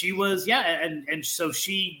 But she was, and so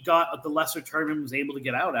she got the lesser term and was able to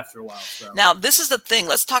get out after a while. So. Now, this is the thing.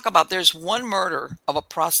 Let's talk about, there's one murder of a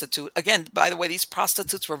prostitute. Again, by the way, these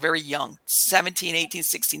prostitutes were very young, 17, 18,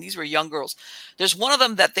 16. These were young girls. There's one of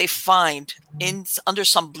them that they find under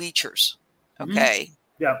some bleachers. Okay.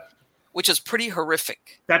 Mm-hmm. Yeah. Which is pretty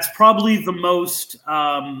horrific. That's probably the most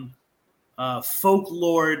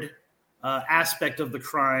folklore aspect of the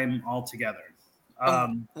crime altogether.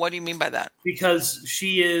 What do you mean by that? Because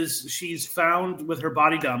she's found with her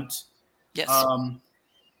body dumped. Yes.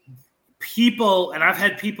 People, and I've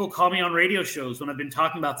had people call me on radio shows when I've been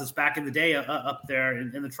talking about this back in the day up there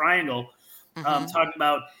in the Triangle, talking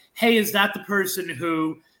about, hey, is that the person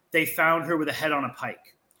who they found her with a head on a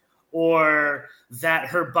pike? Or that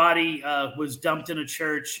her body was dumped in a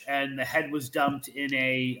church and the head was dumped in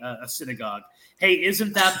a synagogue? Hey,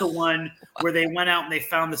 isn't that the one where they went out and they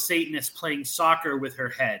found the Satanist playing soccer with her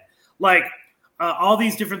head? Like all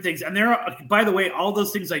these different things. And there are, by the way, all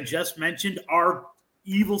those things I just mentioned are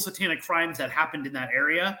evil satanic crimes that happened in that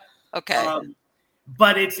area. Okay.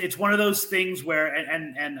 But it's one of those things where,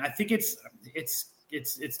 and I think it's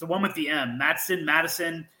the one with the M,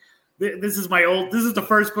 Madison. This is the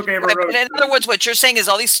first book I ever wrote. In other words, what you're saying is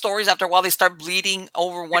all these stories, after a while, they start bleeding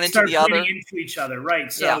over one into the other. Into each other,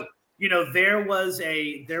 right? So, there was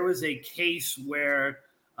a case where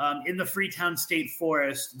in the Freetown State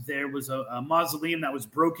Forest, there was a mausoleum that was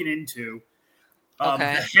broken into.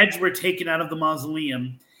 The heads were taken out of the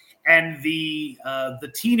mausoleum, and the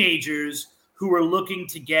teenagers who were looking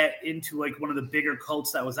to get into like one of the bigger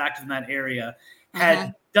cults that was active in that area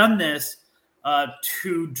had done this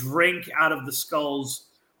to drink out of the skulls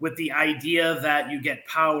with the idea that you get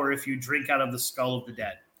power if you drink out of the skull of the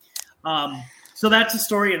dead. So that's a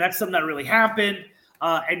story, and that's something that really happened.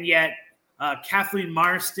 And yet Kathleen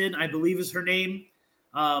Marston, I believe is her name,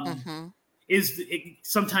 Mm-hmm.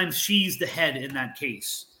 Sometimes she's the head in that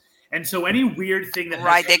case. And so any weird thing that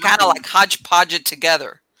Right, they kind of like hodgepodge it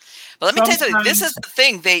together. But let me tell you something. This is the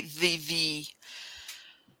thing. The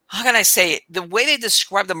how can I say it? The way they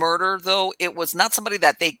described the murder, though, it was not somebody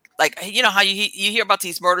that they like. You know how you hear about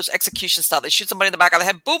these murders, execution style. They shoot somebody in the back of the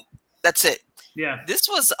head, boop, that's it. Yeah. This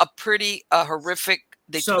was a pretty horrific.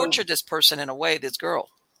 They tortured this person in a way. This girl.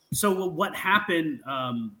 So what happened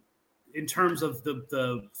in terms of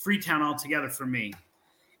the Freetown altogether for me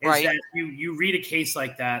is that you read a case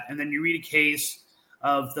like that, and then you read a case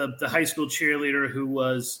of the high school cheerleader who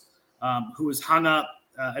was hung up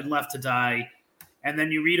and left to die. And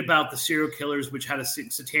then you read about the serial killers, which had a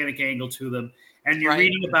satanic angle to them. And you're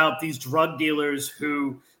reading about these drug dealers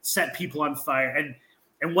who set people on fire.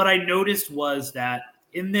 And what I noticed was that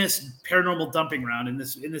in this paranormal dumping ground, in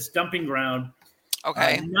this dumping ground,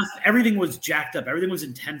 everything was jacked up. Everything was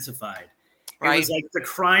intensified. It was like the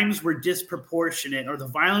crimes were disproportionate, or the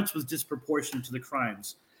violence was disproportionate to the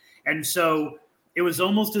crimes. And so it was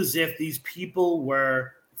almost as if these people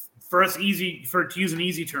were, to use an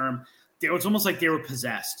easy term, it's almost like they were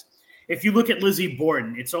possessed. If you look at Lizzie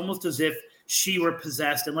Borden, it's almost as if she were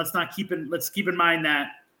possessed. And let's keep in mind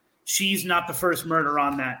that she's not the first murder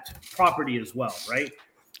on that property as well, right?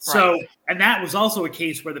 So, and that was also a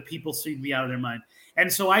case where the people seemed to be out of their mind.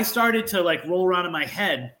 And so I started to like roll around in my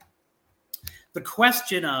head the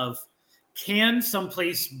question of, can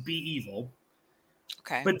someplace be evil?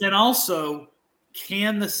 Okay. But then also,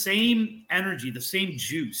 can the same energy, the same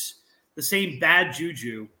juice, the same bad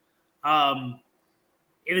juju,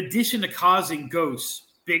 in addition to causing ghosts,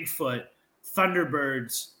 Bigfoot,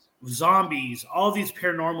 Thunderbirds, zombies, all these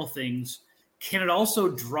paranormal things, can it also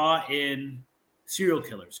draw in serial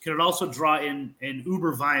killers? Can it also draw in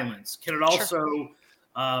uber violence? Can it also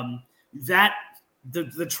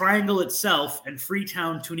the triangle itself and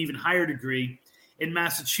Freetown to an even higher degree in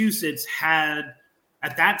Massachusetts had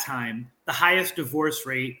at that time the highest divorce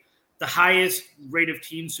rate, the highest rate of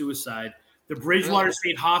teen suicide. The Bridgewater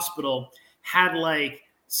State Hospital had like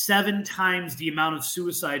 7 times the amount of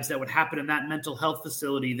suicides that would happen in that mental health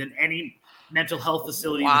facility than any mental health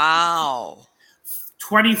facility. Wow.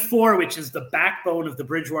 24, which is the backbone of the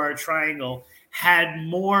Bridgewater Triangle, had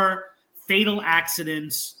more fatal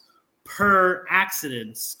accidents per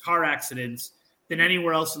car accidents than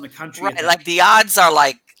anywhere else in the country. Right, like the odds are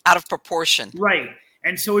like out of proportion. Right.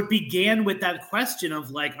 And so it began with that question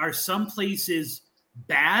of like, are some places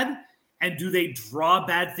bad? And do they draw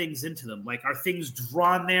bad things into them? Like, are things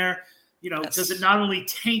drawn there? Does it not only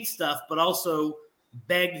taint stuff, but also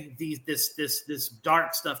beg this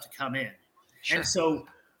dark stuff to come in? Sure. And so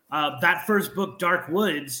that first book, Dark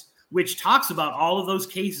Woods, which talks about all of those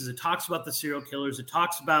cases, it talks about the serial killers, it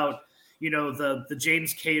talks about the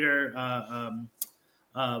James Cater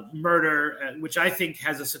murder, which I think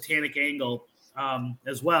has a satanic angle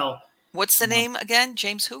as well. What's the name again?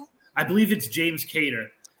 James who? I believe it's James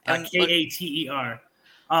Cater. Kater.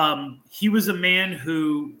 He was a man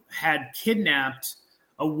who had kidnapped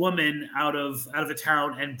a woman out of a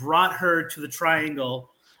town and brought her to the Triangle.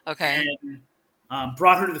 Okay. And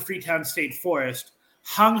brought her to the Freetown State Forest,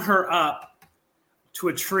 hung her up to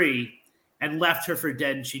a tree, and left her for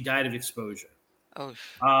dead. And she died of exposure. Oh.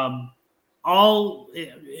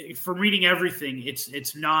 From reading everything,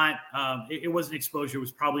 it's not. It wasn't exposure. It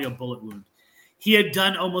was probably a bullet wound. He had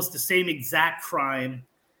done almost the same exact crime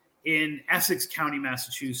in Essex County,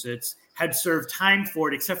 Massachusetts, had served time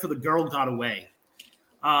for it, except for the girl got away.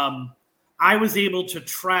 I was able to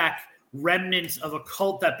track remnants of a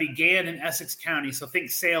cult that began in Essex County. So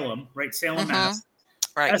think Salem, right? Salem, Mass.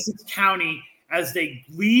 Right. Essex County, as they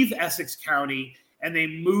leave Essex County and they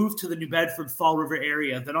move to the New Bedford Fall River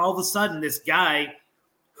area, then all of a sudden this guy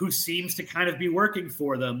who seems to kind of be working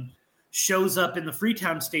for them shows up in the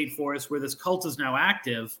Freetown State Forest where this cult is now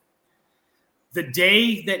active. The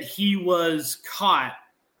day that he was caught,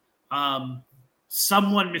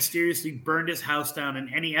 someone mysteriously burned his house down,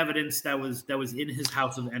 and any evidence that was in his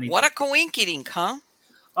house of anything. What a coinkydink, huh?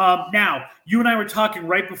 Now, you and I were talking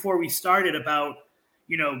right before we started about,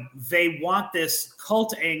 they want this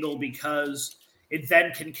cult angle because it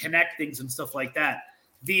then can connect things and stuff like that.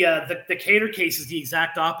 The Cater case is the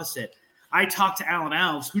exact opposite. I talked to Alan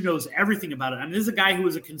Alves, who knows everything about it. I mean, this is a guy who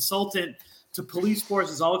was a consultant to police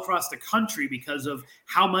forces all across the country because of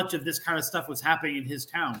how much of this kind of stuff was happening in his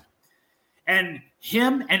town. And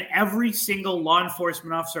him and every single law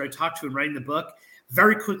enforcement officer I talked to in writing the book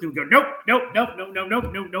very quickly would go, nope,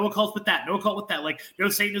 no occult with that, no occult with that, like no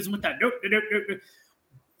Satanism with that, nope.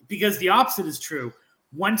 Because the opposite is true.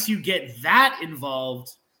 Once you get that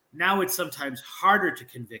involved, now it's sometimes harder to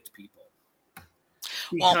convict people.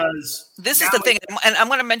 Well, because this now is the thing, and I'm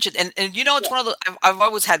going to mention, and it's yeah, one of the, I've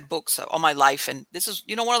always had books all my life, and this is,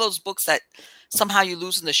 one of those books that somehow you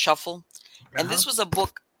lose in the shuffle. And uh-huh, this was a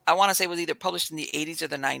book, I want to say, was either published in the 80s or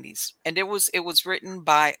the 90s. And it was written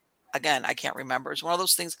by, again, I can't remember. It's one of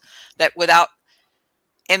those things that without,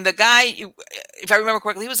 and the guy, if I remember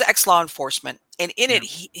correctly, he was ex-law enforcement. And in yeah,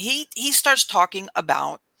 it, he starts talking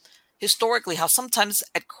about historically how sometimes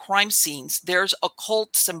at crime scenes there's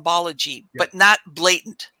occult symbology, yeah, but not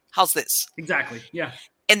blatant. How's this? exactly, yeah,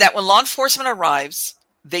 And that when law enforcement arrives,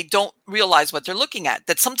 they don't realize what they're looking at.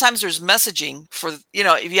 That sometimes there's messaging for,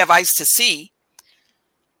 if you have eyes to see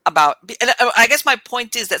about, and I guess my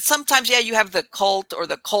point is that sometimes, yeah, you have the cult or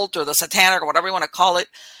the satanic or whatever you want to call it,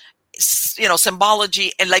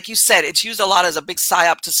 symbology. And like you said, it's used a lot as a big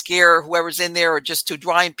psyop to scare whoever's in there or just to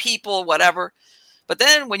draw in people, whatever. But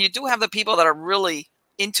then when you do have the people that are really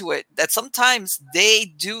into it, that sometimes they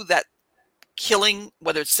do that killing,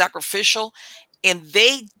 whether it's sacrificial, and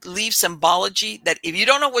they leave symbology that if you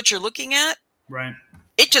don't know what you're looking at, right,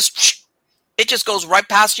 it just goes right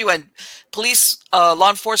past you. And police, law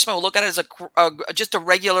enforcement will look at it as just a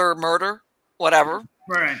regular murder, whatever.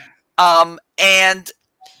 right. And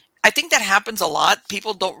I think that happens a lot.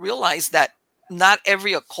 People don't realize that not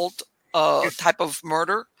every occult If type of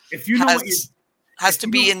murder if you know what you has if to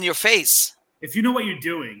you be know in your face. if you know what you're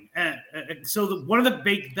doing, so one of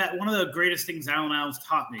the greatest things Alan Allen's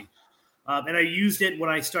taught me, and I used it when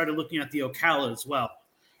I started looking at the Ocala as well,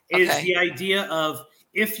 is Okay. the idea of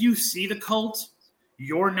if you see the cult,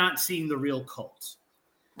 you're not seeing the real cult.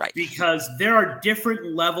 Right. Because there are different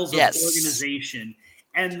levels of Yes. organization.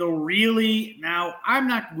 And now I'm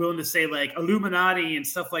not willing to say like Illuminati and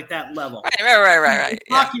stuff like that level. Right. We're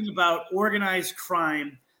talking about organized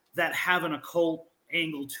crime that have an occult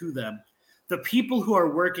angle to them. The people who are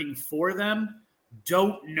working for them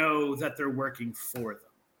don't know that they're working for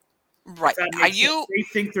them. Right. If that Are makes sense. you They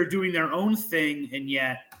think they're doing their own thing, and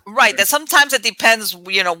yet right? That sometimes it depends,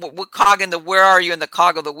 what cog in the, where are you in the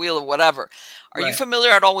cog of the wheel or whatever. Are you right. familiar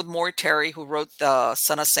at all with Maury Terry, who wrote the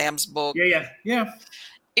Son of Sam's book? Yeah.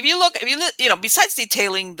 If you look, besides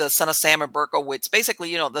detailing the Son of Sam and Berkowitz,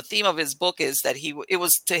 basically, the theme of his book is that it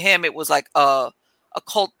was to him, it was like a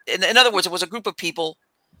cult. In other words, it was a group of people,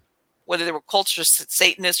 whether they were cults or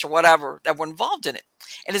Satanists or whatever, that were involved in it.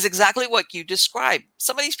 And it's exactly what you described.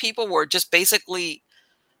 Some of these people were just basically,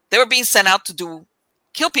 they were being sent out to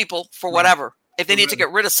kill people for Right. whatever, if they need to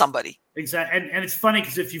get rid of somebody. Exactly. And it's funny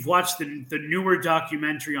because if you've watched the newer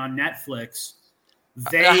documentary on Netflix,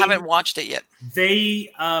 I haven't watched it yet.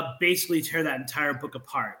 They basically tear that entire book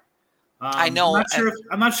apart. I know.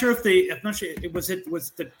 I'm not sure if it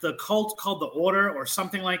was the cult called the Order or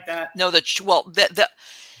something like that. No,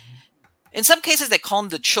 in some cases they call them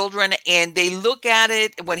the children, and they look at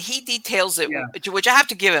it when he details it, Yeah. which I have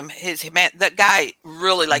to give him that guy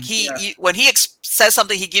really, like he when he says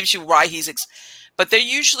something, he gives you why but they're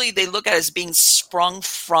usually, they look at it as being sprung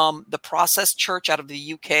from the Process Church out of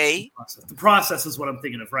the UK. The Process is what I'm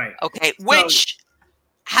thinking of, right? Okay, which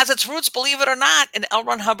has its roots, believe it or not, in L.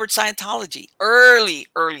 Ron Hubbard Scientology, early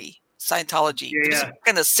Scientology. It was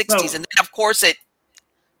in the 60s, and then of course it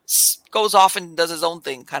goes off and does his own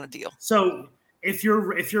thing, kind of deal. So if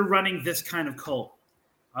you're running this kind of cult,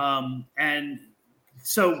 and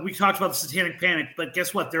so we talked about the Satanic Panic, but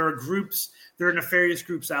guess what? There are nefarious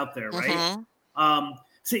groups out there, right? Mm-hmm.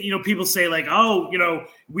 So people say like, oh,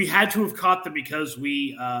 we had to have caught them because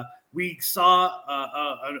we saw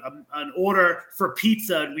an order for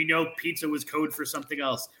pizza, and we know pizza was code for something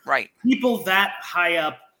else. Right. People that high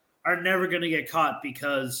up are never going to get caught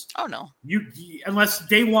because unless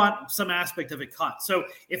they want some aspect of it caught. So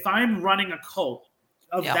if I'm running a cult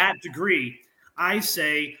of that degree, I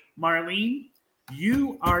say, Marlene,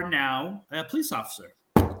 you are now a police officer,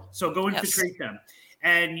 so go infiltrate them.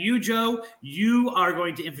 And you, Joe, you are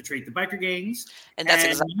going to infiltrate the biker gangs. And that's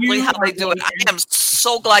exactly how they do it. I am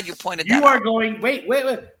so glad you pointed that out. You are going, wait.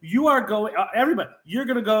 You are going, everybody, you're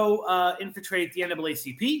going to go infiltrate the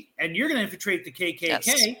NAACP, and you're going to infiltrate the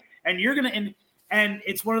KKK, and you're going to, and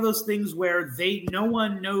it's one of those things where no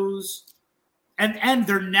one knows, and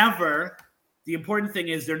they're never, the important thing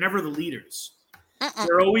is they're never the leaders.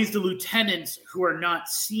 They're always the lieutenants who are not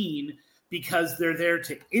seen because they're there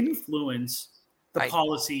to influence the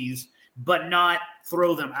policies, but not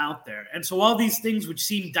throw them out there. And so all these things which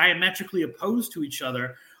seem diametrically opposed to each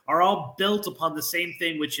other are all built upon the same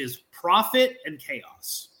thing, which is profit and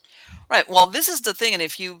chaos. Right. Well, this is the thing. And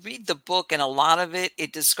if you read the book, and a lot of it,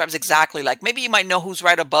 it describes exactly, like, maybe you might know who's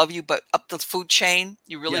right above you, but up the food chain,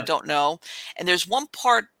 you really don't know. And there's one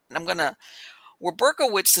part, and where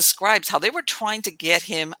Berkowitz describes how they were trying to get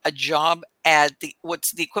him a job at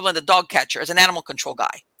what's the equivalent of dog catcher, as an animal control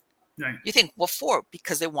guy. Right. You think, what for?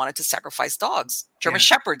 Because they wanted to sacrifice dogs, German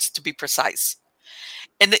Shepherds to be precise.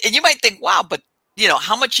 And you might think, wow, but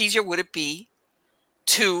how much easier would it be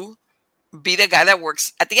to be the guy that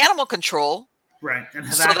works at the animal control? Right, and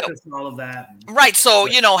have access to all of that. Right, so,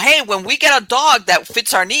 hey, when we get a dog that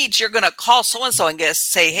fits our needs, you're going to call so-and-so and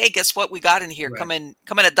say, hey, guess what we got in here? Right.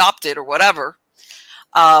 Come and adopt it or whatever.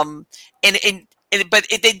 But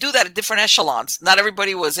they do that at different echelons. Not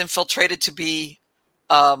everybody was infiltrated to be,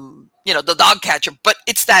 the dog catcher, but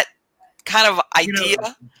it's that kind of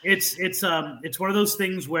idea. It's one of those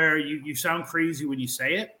things where you sound crazy when you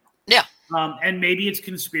say it. Yeah. And maybe it's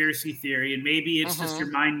conspiracy theory, and maybe it's just your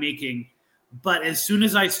mind making. But as soon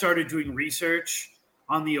as I started doing research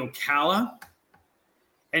on the Ocala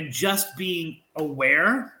and just being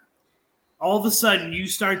aware, all of a sudden you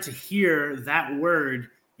start to hear that word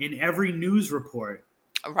in every news report.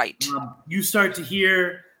 Right. You start to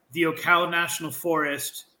hear the Ocala National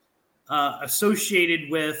Forest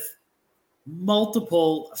associated with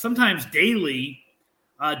multiple, sometimes daily,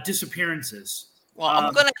 disappearances.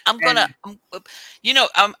 Well,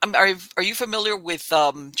 are you familiar with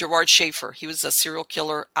Gerard Schaefer? He was a serial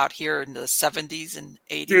killer out here in the 70s and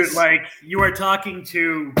 80s. Dude, you are talking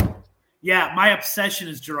to, my obsession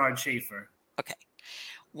is Gerard Schaefer. Okay.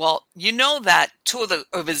 Well, that two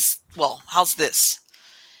of his, how's this?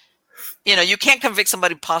 You can't convict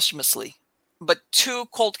somebody posthumously, but 2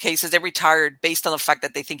 cold cases, they retired based on the fact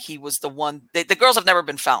that they think he was the one. The girls have never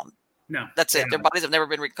been found. No, that's it. Their bodies have never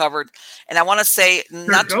been recovered. And I want to say,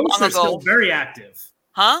 not too long ago, still very active.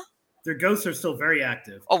 Huh? Their ghosts are still very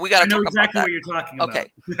active. Oh, we got to talk exactly about that. What you're talking about.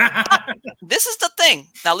 Okay. This is the thing.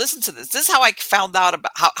 Now listen to this. This is how I found out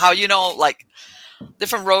about how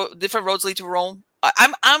different roads lead to Rome.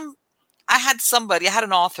 I had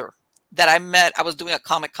an author that I met. I was doing a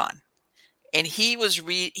Comic-Con, and he was a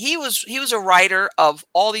writer of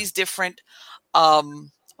all these different. Oh,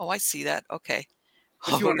 I see that. Okay.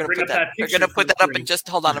 We're going to put that up and just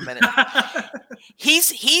hold on a minute.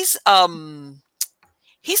 He's talking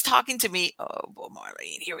to me. Oh,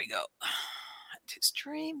 Marlene, here we go. To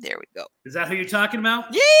stream, there we go. Is that who you're talking about?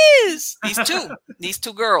 Yes, these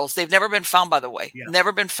two girls. They've never been found, by the way. Yeah.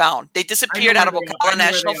 Never been found. They disappeared out of Ocala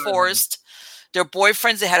National Forest. Their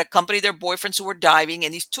boyfriends, they had accompanied their boyfriends who were diving,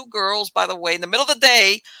 and these 2 girls, by the way, in the middle of the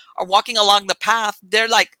day, are walking along the path. They're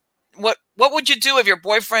like, What would you do if your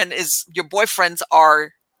boyfriends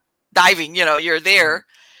are diving? You're there.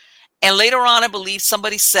 And later on, I believe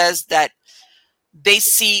somebody says that they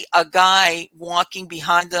see a guy walking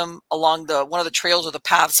behind them along one of the trails or the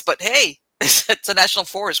paths. But hey, it's a national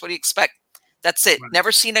forest. What do you expect? That's it. Right.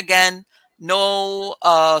 Never seen again. No,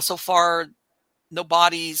 so far, no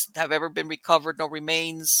bodies have ever been recovered. No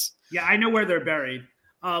remains. Yeah, I know where they're buried.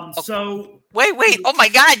 Okay. So wait. Oh my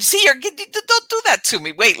God. See, don't do that to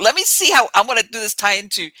me. Wait, let me see how I'm going to do this tie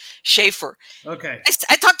into Schaefer. Okay.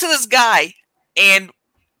 I talked to this guy, and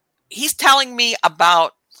he's telling me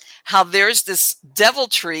about how there's this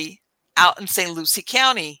deviltry out in St. Lucie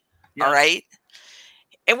County. Yeah. All right.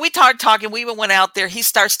 And we started talking. We even went out there. He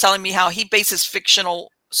starts telling me how he bases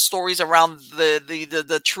fictional stories around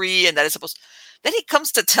the tree, and that is supposed. Then he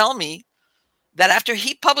comes to tell me that after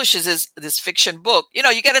he publishes this fiction book,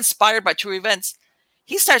 you get inspired by true events.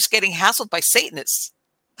 He starts getting hassled by Satanists.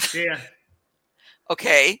 Yeah.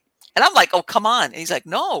 Okay. And I'm like, oh, come on. And he's like,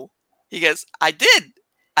 no. He goes, I did.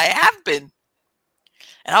 I have been.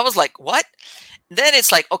 And I was like, what? And then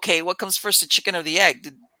it's like, okay, what comes first, the chicken or the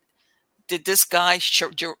egg? Did this guy,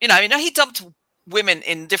 he dumped women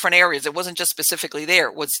in different areas. It wasn't just specifically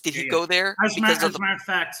there. Did he go there? As a matter of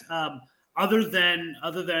fact, other than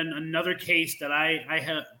another case that I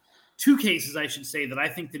have, 2 cases I should say that I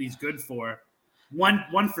think that he's good for.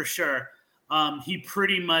 One for sure. He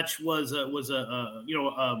pretty much was a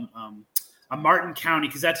Martin County,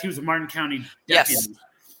 because he was a Martin County deputy.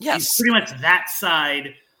 Yes. He's pretty much that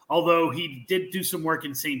side. Although he did do some work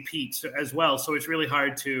in St. Pete as well, so it's really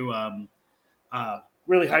hard to nail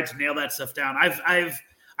that stuff down.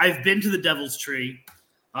 I've been to the Devil's Tree.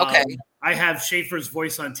 Okay. I have Schaefer's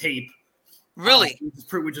voice on tape. Really?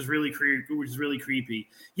 Which is really creepy.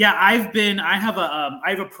 Yeah, I have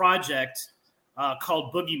a project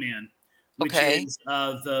called Boogeyman, which is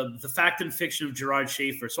the fact and fiction of Gerard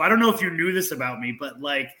Schaefer. So I don't know if you knew this about me, but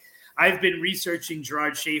I've been researching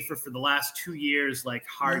Gerard Schaefer for the last 2 years,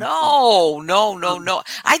 hard. No.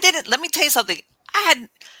 I didn't. Let me tell you something.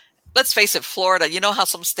 Let's face it, Florida. You know how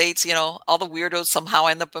some states, all the weirdos somehow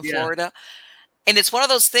end up in Florida. And it's one of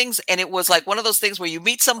those things, and it was like one of those things where you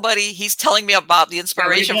meet somebody, he's telling me about the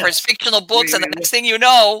inspiration for his fictional books, and the next thing you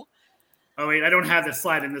know... Oh, wait, I don't have the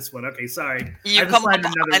slide in this one. Okay, sorry. I You have the come slide up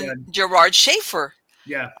in another on one. Gerard Schaefer.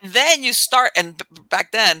 Yeah. Then you start, and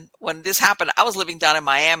back then, when this happened, I was living down in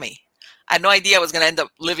Miami. I had no idea I was going to end up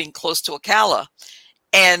living close to Ocala.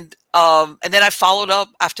 And then I followed up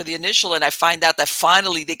after the initial, and I find out that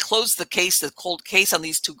finally they closed the case, the cold case on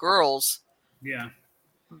these two girls. Yeah.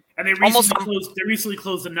 And they recently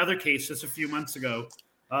closed another case just a few months ago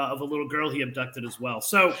of a little girl he abducted as well.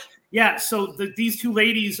 So, yeah, so these two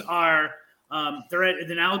ladies are, they're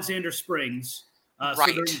in Alexander Springs.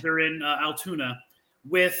 Right. So they're in Altoona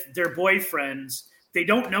with their boyfriends. They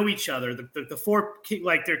don't know each other. The four,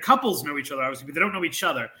 like, their couples know each other, obviously, but they don't know each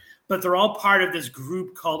other. But they're all part of this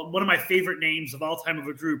group called, one of my favorite names of all time of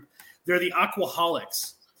a group. They're the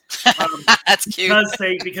Aquaholics. That's cute.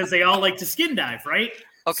 Because they all like to skin dive, right?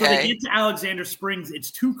 Okay. So they get to Alexander Springs.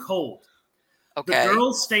 It's too cold. Okay. The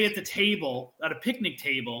girls stay at the table, at a picnic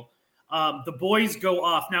table. The boys go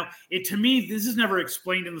off. Now, to me, this is never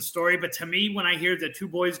explained in the story, but to me, when I hear the two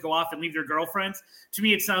boys go off and leave their girlfriends, to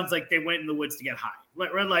me, it sounds like they went in the woods to get high,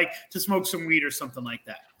 like to smoke some weed or something like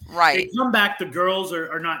that. Right. They come back, the girls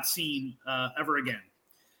are not seen ever again.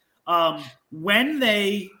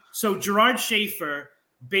 So Gerard Schaefer,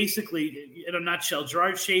 basically, in a nutshell,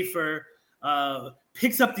 Gerard Schaefer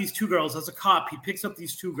picks up these two girls as a cop. He picks up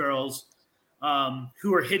these two girls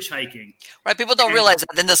who are hitchhiking. Right. People don't realize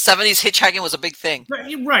that in the 70s, hitchhiking was a big thing.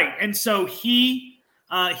 Right. And so he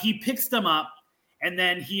picks them up, and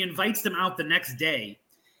then he invites them out the next day.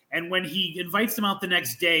 And when he invites them out the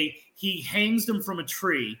next day, he hangs them from a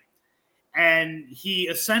tree, and he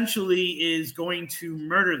essentially is going to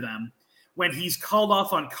murder them when he's called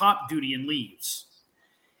off on cop duty and leaves.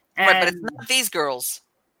 Right, but it's not these girls.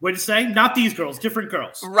 What did you say? Not these girls, different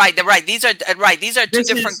girls. Right. These are two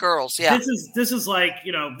different girls. Yeah. This is like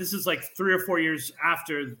 3 or 4 years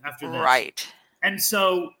after this. Right. And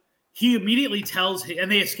so he immediately tells,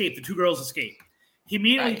 and they escape. The two girls escape. He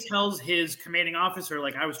immediately tells his commanding officer,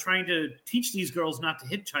 like, I was trying to teach these girls not to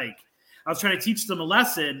hitchhike. I was trying to teach them a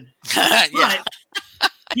lesson. But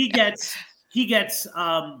he gets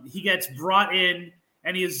brought in,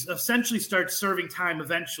 and he essentially starts serving time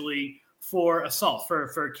eventually for assault,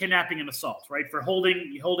 for kidnapping and assault, right? For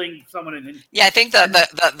holding someone in. Yeah, I think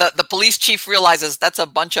the police chief realizes that's a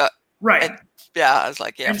bunch of right. And, yeah, I was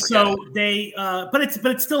like, yeah. And so they, but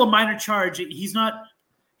it's still a minor charge. He's not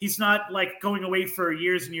like going away for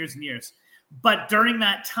years and years and years. But during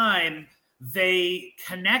that time, they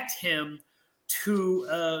connect him to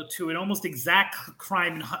an almost exact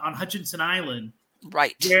crime on Hutchinson Island,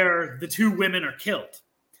 right, where the two women are killed.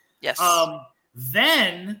 Yes.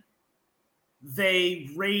 Then they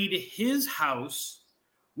raid his house,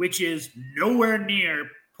 which is nowhere near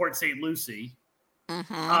Port St. Lucie.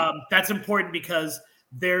 Mm-hmm. That's important because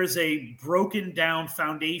there's a broken down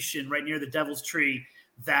foundation right near the Devil's Tree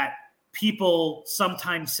that people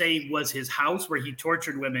sometimes say was his house where he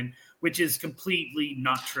tortured women, which is completely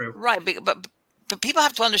not true. Right, but people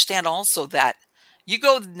have to understand also that you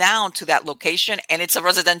go now to that location and it's a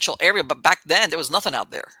residential area, but back then there was nothing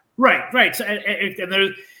out there. Right. So,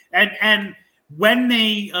 and when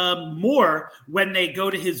they when they go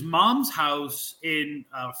to his mom's house in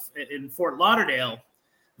Fort Lauderdale,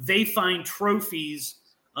 they find trophies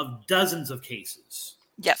of dozens of cases.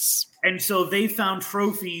 Yes. And so they found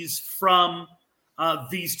trophies from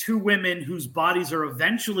these two women whose bodies are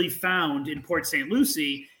eventually found in Port St.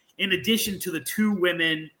 Lucie, in addition to the two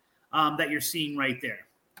women that you're seeing right there.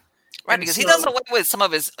 Right, because he does away with some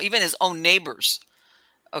of even his own neighbors.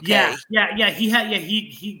 Okay. Yeah.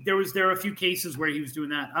 There were a few cases where he was doing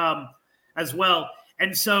that as well,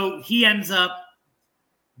 and so he ends up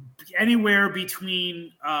anywhere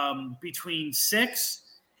between 6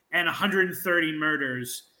 and 130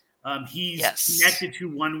 murders. He's connected to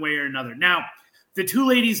one way or another. Now, the two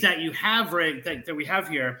ladies that you have that we have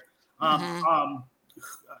here, I'm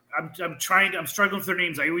struggling with their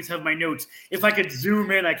names. I always have my notes. If I could zoom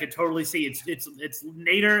in, I could totally see it's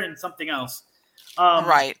Nader and something else.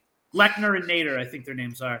 Right. Lechner and Nader, I think their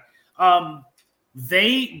names are.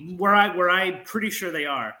 Where I'm pretty sure they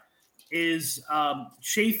are is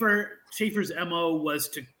Schaefer's MO was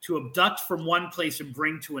to abduct from one place and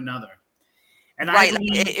bring to another. And right.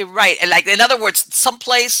 And like, in other words,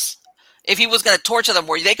 someplace, if he was going to torture them,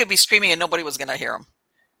 where they could be screaming and nobody was going to hear him.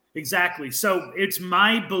 Exactly. So it's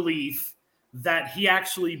my belief that he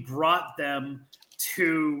actually brought them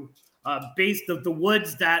to the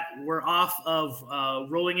woods that were off of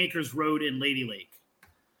Rolling Acres Road in Lady Lake.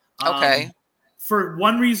 Okay. for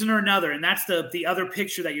one reason or another, and that's the other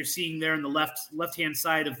picture that you're seeing there in the left hand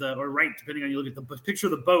side of the, or right, depending on you look at the picture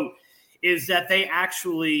of the boat, is that they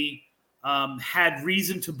actually had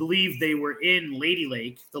reason to believe they were in Lady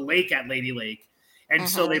Lake, the lake at Lady Lake, and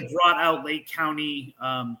so they brought out Lake County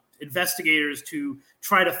investigators to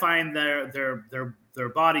try to find their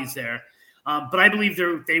bodies there. But I believe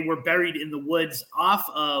they were buried in the woods off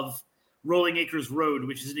of Rolling Acres Road,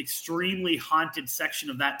 which is an extremely haunted section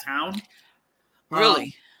of that town.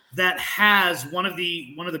 Really? That has one of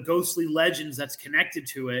the ghostly legends that's connected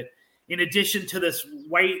to it. In addition to this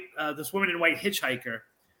woman in white hitchhiker.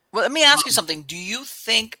 Well, let me ask you something. Do you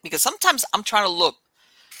think, because sometimes I'm trying to look,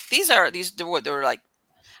 they were like,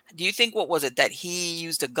 do you think, what was it, that he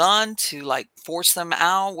used a gun to like force them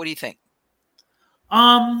out? What do you think?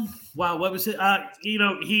 Wow, what was it?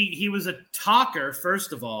 He was a talker,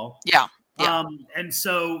 first of all. Yeah. And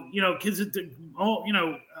so, because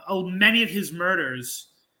many of his murders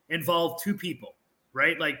involve two people,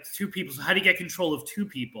 right? Like two people. So how do you get control of two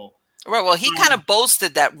people? Right. Well, he kind of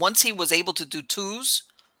boasted that once he was able to do twos,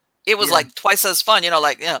 it was like twice as fun.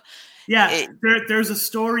 Yeah. There's a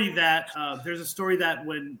story that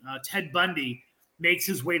when Ted Bundy makes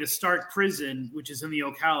his way to Stark Prison, which is in the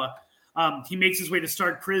Ocala, he makes his way to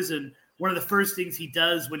Stark Prison. One of the first things he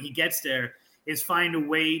does when he gets there is find a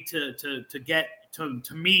way to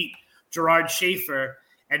meet Gerard Schaefer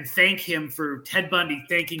and thank him for Ted Bundy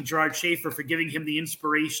thanking Gerard Schaefer for giving him the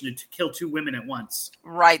inspiration to kill two women at once.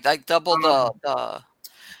 Right, like double the.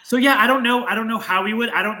 So yeah, I don't know how he would.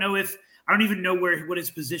 I don't even know what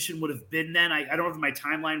his position would have been then. I don't have my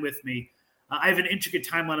timeline with me. I have an intricate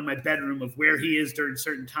timeline in my bedroom of where he is during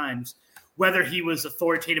certain times, whether he was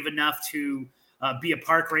authoritative enough to be a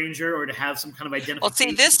park ranger or to have some kind of identification. Well,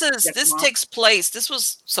 see, this takes place. This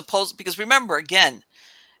was supposed, because remember, again,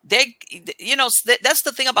 that's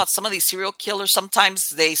the thing about some of these serial killers. Sometimes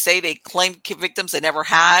they say they claim victims they never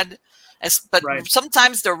had, but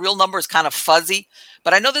sometimes their real number is kind of fuzzy.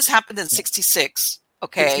 But I know this happened in 66.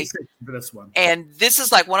 Okay. 66 for this one. And this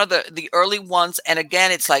is like one of the early ones. And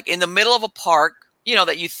again, it's like in the middle of a park,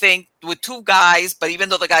 that you think with two guys, but even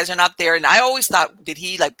though the guys are not there. And I always thought, did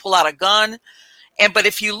he like pull out a gun? But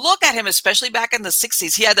if you look at him, especially back in the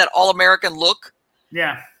 60s, he had that all-American look.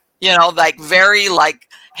 Yeah. Like very like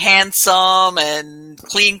handsome and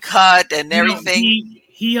clean cut and everything.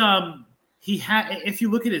 He had, if you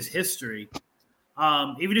look at his history,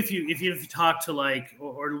 even if you talk to like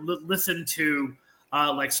or listen to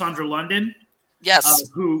like Sandra London, yes,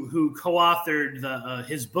 who co-authored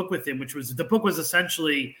his book with him, the book was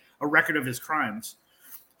essentially a record of his crimes.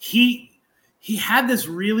 He had this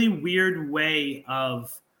really weird way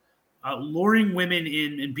of luring women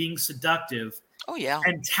in and being seductive. Oh yeah,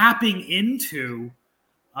 and tapping into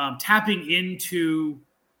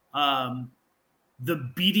the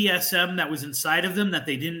BDSM that was inside of them that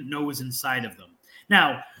they didn't know was inside of them.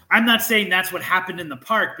 Now, I'm not saying that's what happened in the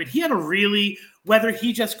park, but he had whether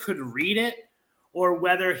he just could read it or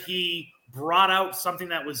whether he brought out something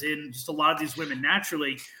that was in just a lot of these women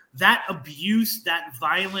naturally, that abuse, that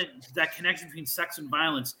connection between sex and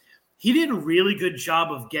violence, he did a really good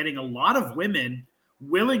job of getting a lot of women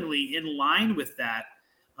willingly in line with that,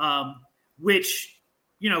 which,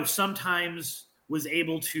 sometimes was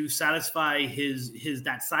able to satisfy his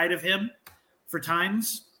that side of him for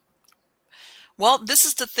times. Well, this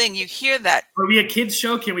is the thing. You hear that. Are we a kids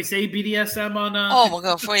show? Can we say BDSM on? Oh, we'll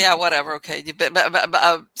go for whatever. Okay,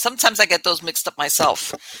 but sometimes I get those mixed up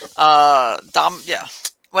myself. Yeah.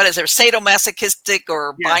 What is there? Sadomasochistic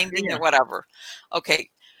or binding or whatever. Okay,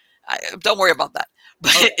 don't worry about that.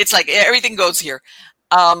 But it's like everything goes here.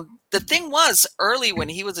 The thing was, early when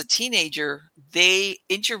he was a teenager, they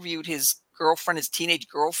interviewed his teenage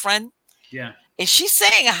girlfriend. Yeah, and she's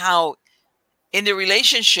saying how in the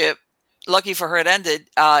relationship, lucky for her, it ended.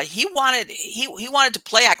 He wanted to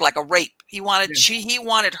play act like a rape. He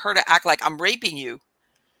wanted her to act like, I'm raping you,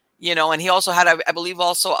 And he also had, I believe,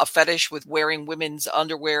 also a fetish with wearing women's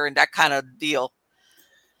underwear and that kind of deal.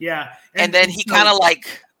 Yeah, and then he kind of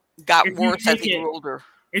like got worse as he grew older.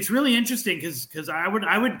 It's really interesting because I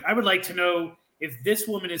would like to know if this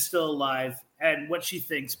woman is still alive and what she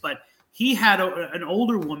thinks. But he had an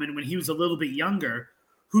older woman when he was a little bit younger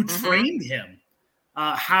who trained him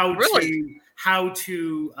how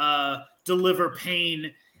to deliver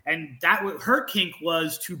pain, and that her kink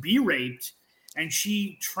was to be raped, and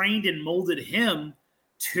she trained and molded him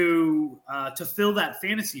to fill that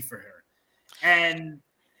fantasy for her. And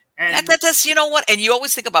that's what, and you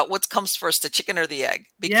always think about what comes first, the chicken or the egg,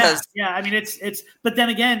 because I mean it's but then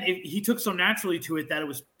again he took so naturally to it that it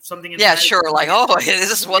was something sure, like, oh,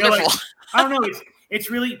 this is wonderful. I don't know, It's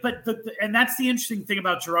really, but and that's the interesting thing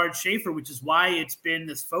about Gerard Schaefer, which is why it's been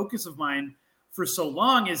this focus of mine for so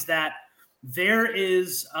long, is that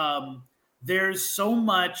there's so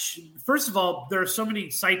much. First of all, there are so many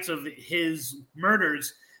sites of his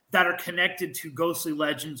murders that are connected to ghostly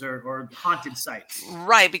legends or haunted sites.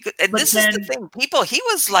 Right. Because, and this is the thing. He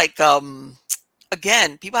was like,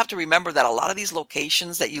 again, people have to remember that a lot of these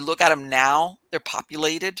locations that you look at them now, they're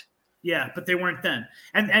populated. Yeah, but they weren't then.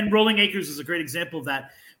 And Rolling Acres is a great example of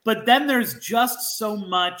that. But then there's just so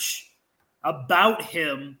much about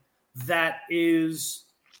him that is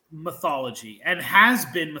mythology and has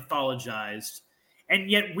been mythologized. And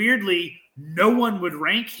yet, weirdly, no one would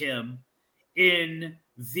rank him in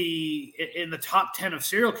the top 10 of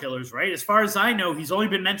serial killers, right? As far as I know, he's only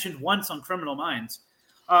been mentioned once on Criminal Minds,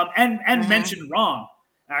 and mentioned wrong,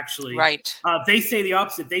 actually. Right. They say the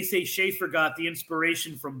opposite. They say Schaefer got the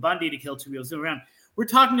inspiration from Bundy to kill 2 wheels around. We're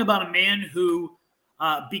talking about a man who,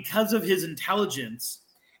 because of his intelligence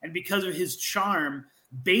and because of his charm,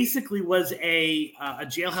 basically was a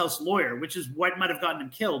jailhouse lawyer, which is what might have gotten him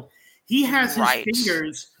killed. He has his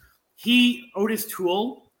fingers. Otis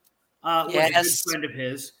Toole was a good friend of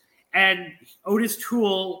his, and Otis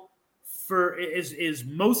Toole is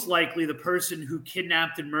most likely the person who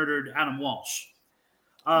kidnapped and murdered Adam Walsh.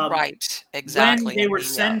 Right, exactly. When they were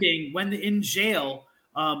in jail,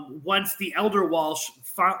 once the elder Walsh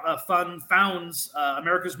founds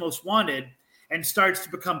America's Most Wanted and starts to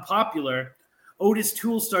become popular, Otis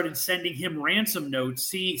Toole started sending him ransom notes,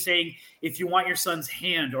 saying, if you want your son's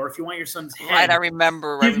hand or if you want your son's head, right, I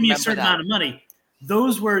remember. Give me a certain amount of money.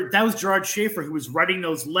 That was Gerard Schaefer who was writing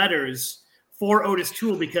those letters for Otis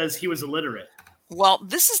Toole because he was illiterate. Well,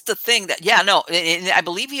 this is the thing that, I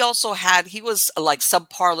believe he was like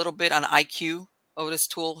subpar a little bit on IQ. Otis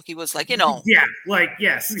Toole, he was like,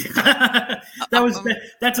 yes.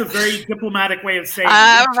 That's a very diplomatic way of saying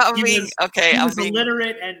he was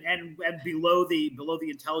illiterate and below the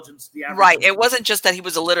intelligence of the average. Right. It wasn't just that he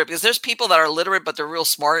was illiterate, because there's people that are illiterate but they're real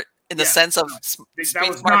smart in the sense of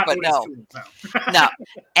being smart, but no.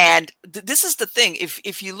 And this is the thing.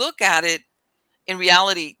 If you look at it, in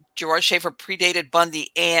reality, Gerard Schaefer predated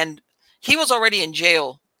Bundy, and he was already in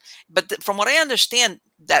jail. But from what I understand,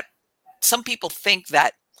 that some people think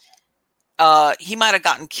that he might have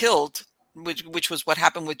gotten killed, which was what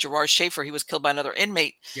happened with Gerard Schaefer. He was killed by another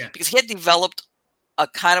inmate because he had developed a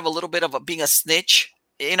kind of a little bit of being a snitch.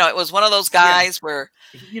 It was one of those guys where,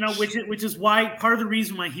 which is why part of the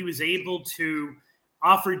reason why he was able to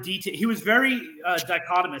offer detail. He was very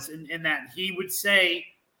dichotomous in that he would say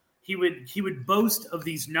he would boast of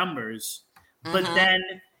these numbers, but then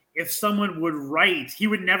if someone would write, he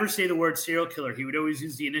would never say the word serial killer. He would always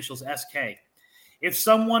use the initials SK. If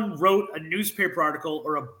someone wrote a newspaper article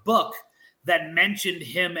or a book that mentioned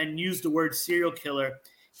him and used the word serial killer,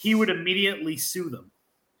 he would immediately sue them,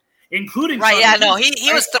 including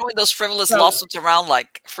he was throwing those frivolous lawsuits around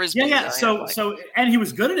like frisbee. So and he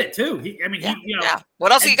was good at it too.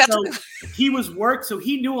 What else he got to do? He was worked, so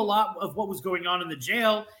he knew a lot of what was going on in the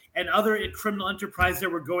jail and other criminal enterprise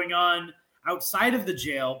that were going on outside of the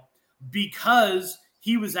jail, because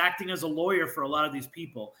he was acting as a lawyer for a lot of these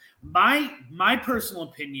people. My personal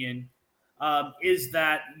opinion is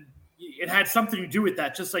that it had something to do with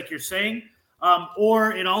that, just like you're saying,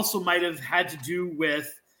 or it also might have had to do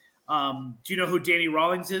with. Do you know who Danny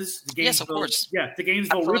Rawlings is? Yes, of course. Yeah, the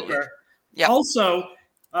Gainesville Ripper. Yep. Also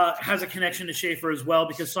has a connection to Schaefer as well,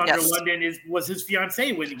 because Sandra London was his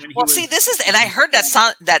fiancée when he was. Well, see, this is, and I heard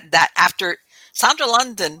that after Sandra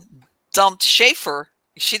London dumped Schaefer,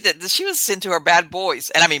 she was into her bad boys,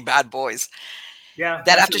 and I mean bad boys. Yeah.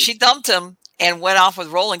 That after she dumped him and went off with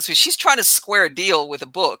Rawlings, so she's trying to square a deal with a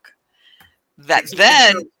book. That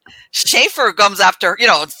then Schaefer comes after,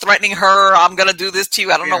 threatening her. I'm going to do this to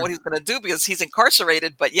you. I don't know what he's going to do because he's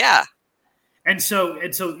incarcerated. But yeah. And so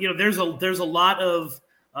there's a lot of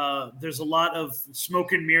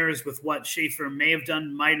smoke and mirrors with what Schaefer may have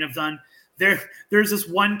done, might have done. There's this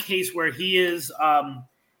one case where he's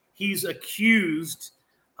accused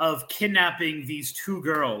of kidnapping these 2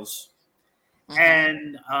 girls,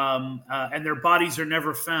 and their bodies are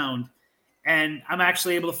never found. And I'm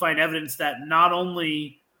actually able to find evidence that not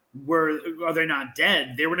only are they not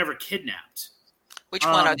dead, they were never kidnapped. Which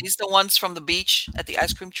one? Are these the ones from the beach at the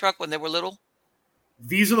ice cream truck when they were little?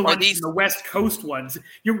 These are the ones from the West Coast ones.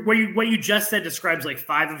 What you just said describes like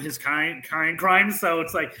 5 of his kind crimes. So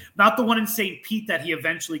it's like not the one in St. Pete that he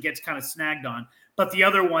eventually gets kind of snagged on, but the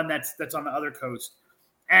other one that's on the other coast.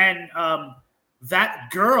 And that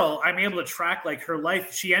girl, I'm able to track like her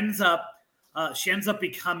life. She ends up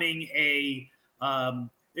becoming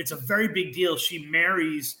it's a very big deal. She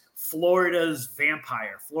marries Florida's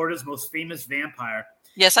vampire, Florida's most famous vampire.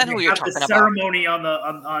 Yes, I know who you're talking about. The ceremony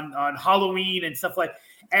on Halloween and stuff like.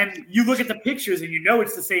 And you look at the pictures and you know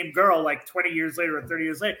it's the same girl like 20 years later or 30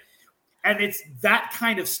 years later. And it's that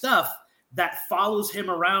kind of stuff that follows him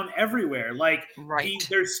around everywhere. Like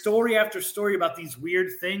there's story after story about these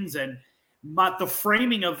weird things. And the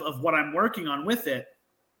framing of what I'm working on with it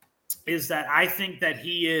is that I think that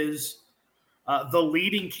he is the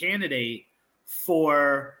leading candidate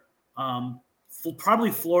for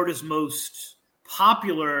probably Florida's most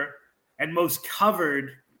popular and most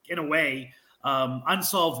covered, in a way,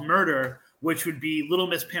 unsolved murder, which would be Little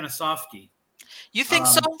Miss Panosofsky. You think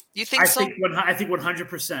so? You think so? I think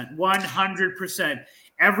 100%. 100%.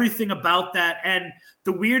 Everything about that. And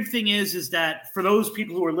the weird thing is that for those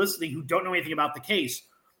people who are listening who don't know anything about the case,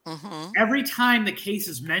 every time the case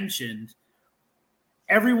is mentioned,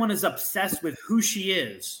 everyone is obsessed with who she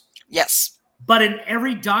is. Yes. But in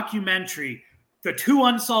every documentary, the 2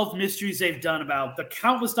 unsolved mysteries they've done about, the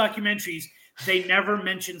countless documentaries, they never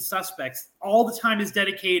mention suspects. All the time is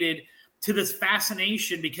dedicated to this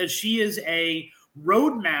fascination because she is a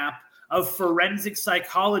roadmap of forensic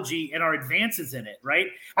psychology and our advances in it, right?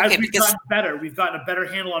 As we've gotten better, we've gotten a better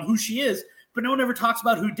handle on who she is, but no one ever talks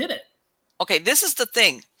about who did it. Okay, this is the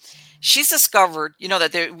thing. She's discovered,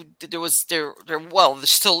 that there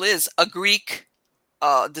still is a Greek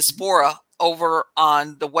diaspora over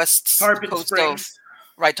on the west coast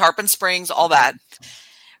of Tarpon Springs, all that.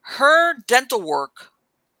 Her dental work,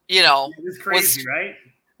 it's crazy, right?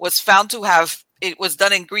 Was found to have, it was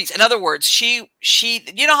done in Greece. In other words, she,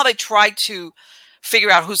 how they try to figure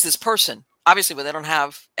out who's this person, obviously, but they don't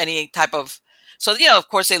have any type of, so, of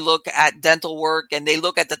course they look at dental work and they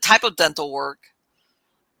look at the type of dental work.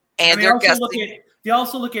 And they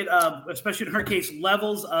also look at, especially in her case,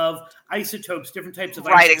 levels of isotopes, different types of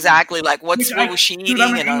isotopes. Right, exactly. Like what was she eating?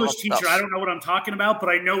 I'm an English teacher. I don't know what I'm talking about, but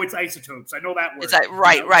I know it's isotopes. I know that word. It's like,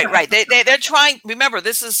 right. They're trying. Remember,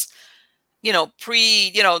 this is,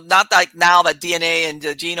 not like now that DNA and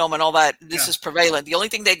the genome and all that. This is prevalent. The only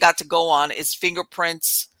thing they got to go on is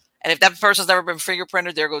fingerprints, and if that person's never been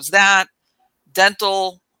fingerprinted, there goes that.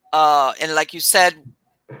 Dental, and like you said,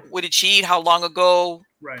 what did she eat? How long ago?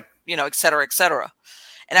 Right. Et cetera, et cetera.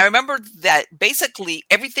 And I remember that basically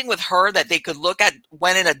everything with her that they could look at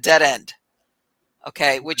went in a dead end.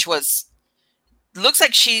 Okay, which was, looks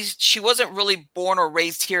like she wasn't really born or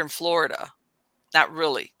raised here in Florida. Not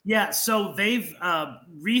really. Yeah, so they've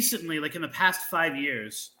recently, like in the past 5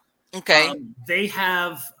 years, they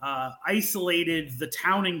have isolated the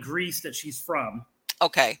town in Greece that she's from.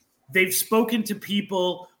 Okay. They've spoken to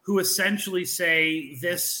people who essentially say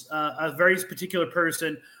this, a very particular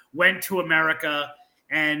person went to America,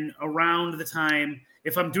 and around the time,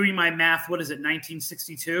 if I'm doing my math, what is it,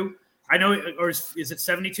 1962? I know, or is it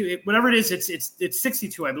 72? Whatever it is, it's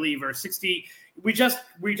 62, I believe, or 60. We just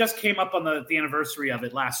came up on the anniversary of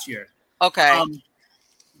it last year. Okay.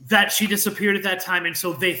 That she disappeared at that time, and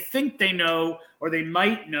so they think they know, or they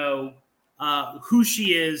might know, who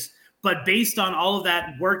she is. But based on all of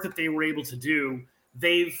that work that they were able to do,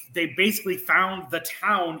 they basically found the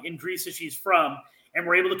town in Greece that she's from, and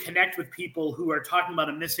were able to connect with people who are talking about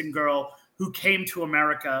a missing girl who came to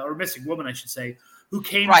America, or missing woman, I should say, who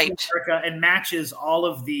came to America and matches all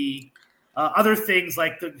of the other things,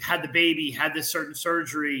 like had the baby, had this certain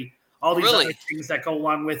surgery, all these other things that go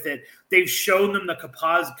along with it. They've shown them the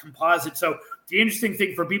composite. So the interesting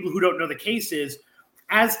thing for people who don't know the case is,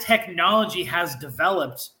 as technology has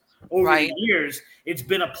developed over the years, it's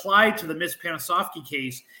been applied to the Miss Panosofsky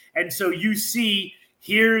case. And so you see,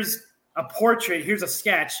 here's a portrait, here's a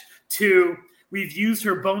sketch, to we've used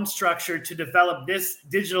her bone structure to develop this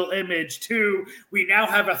digital image, to we now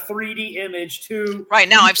have a 3D image, to right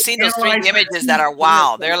now I've seen those 3D images that are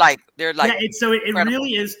wow. They're like so it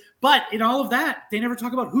really is. But in all of that, they never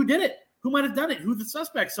talk about who did it, who might have done it, who the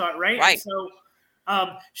suspects are, right? And so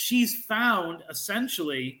she's found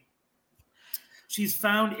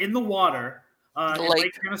in the water in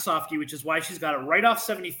Lake Panosofsky, which is why she's got it right off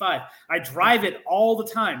 75. I drive it all the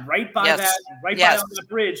time, right by by on that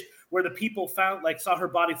bridge where the people saw her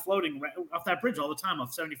body floating right off that bridge all the time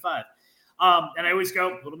off 75. And I always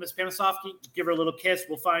go, little Miss Panosofsky, give her a little kiss,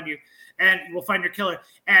 we'll find you, and we'll find your killer.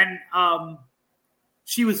 And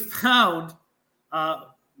she was found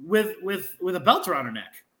with a belt around her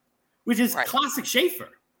neck, which is classic Schaefer,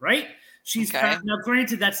 right? She's found, now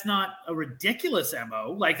granted, that's not a ridiculous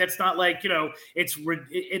MO. Like, that's not like,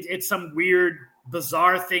 it's some weird,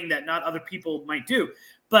 bizarre thing that not other people might do.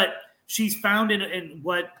 But she's found in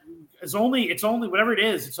what is only whatever it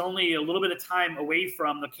is, it's only a little bit of time away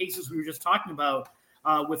from the cases we were just talking about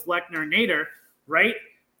with Lechner and Nader, right?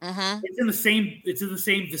 Mm-hmm. It's in the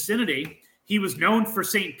same vicinity. He was known for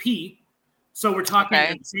St. Pete. So we're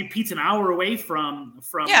talking St. Pete's an hour away from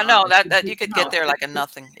Yeah, no, that you could get there like a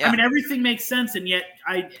nothing. Yeah. I mean, everything makes sense, and yet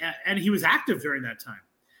and he was active during that time.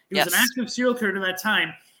 He was an active serial killer during that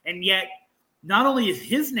time, and yet not only is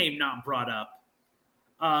his name not brought up,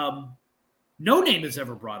 no name is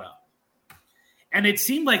ever brought up. And it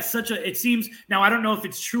seemed like now I don't know if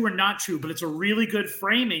it's true or not true, but it's a really good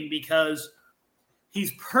framing because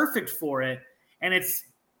he's perfect for it. And it's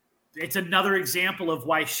another example of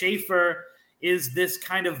why Schaefer is this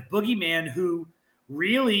kind of boogeyman who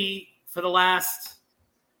really, for the last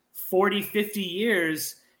 40, 50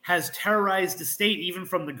 years, has terrorized the state even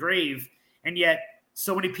from the grave. And yet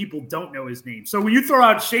so many people don't know his name. So when you throw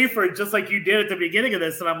out Schaefer, just like you did at the beginning of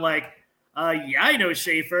this, and I'm like, yeah, I know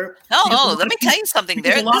Schaefer. No, let me tell you something.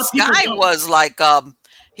 This guy was like,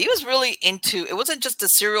 he was really into, it wasn't just the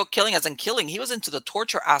serial killing as in killing. He was into the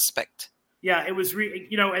torture aspect. Yeah, it was,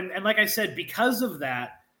 and like I said, because of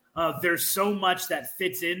that, there's so much that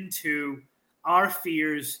fits into our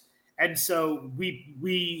fears. And so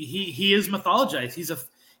he is mythologized.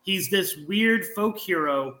 He's this weird folk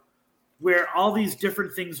hero where all these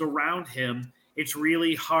different things around him, it's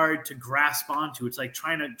really hard to grasp onto. It's like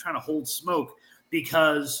trying to hold smoke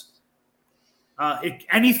because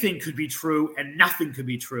anything could be true and nothing could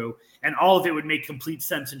be true, and all of it would make complete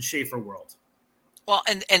sense in Schaefer world. Well,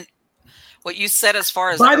 and what you said as far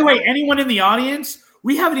as, by the way, anyone in the audience,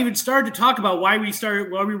 we haven't even started to talk about why we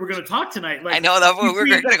were going to talk tonight. Like, I know that we're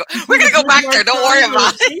going to go back there. Don't worry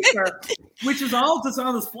about it. Which is all just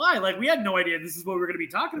on the fly. Like, we had no idea this is what we were going to be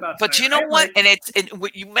talking about tonight, but you know what? Like, and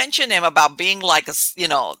what you mentioned him about being like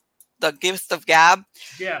the gift of gab.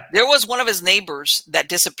 Yeah. There was one of his neighbors that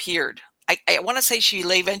disappeared. I want to say she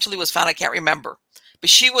eventually was found. I can't remember, but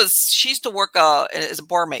she used to work as a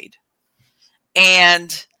barmaid,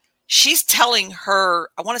 and she's telling her,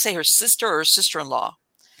 I want to say her sister or sister-in-law,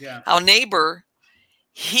 our neighbor,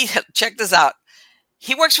 check this out.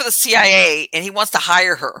 He works for the CIA and he wants to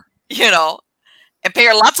hire her, and pay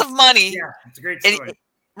her lots of money. Yeah, it's a great story.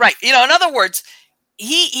 Right. In other words,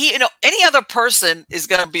 he any other person is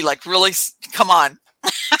going to be like, really, come on.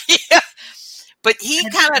 Yeah. But he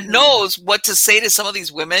kind of knows what to say to some of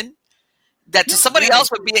these women that to somebody else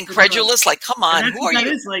would be incredulous. Like, come on, who are you?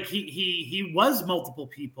 Is like he was multiple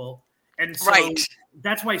people, and so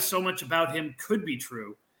that's why so much about him could be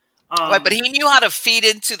true. Right, but he knew how to feed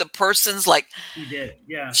into the person's, like, he did.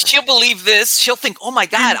 Yeah, she'll believe this. She'll think, oh my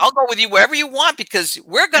God, I'll go with you wherever you want because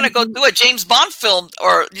we're gonna go do a James Bond film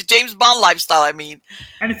or James Bond lifestyle. I mean,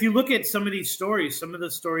 and if you look at some of these stories, some of the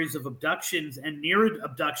stories of abductions and near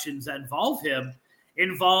abductions that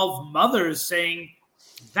involve mothers saying,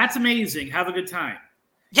 "That's amazing. Have a good time."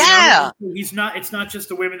 Yeah, it's not just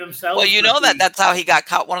the women themselves. Well, you know that's how he got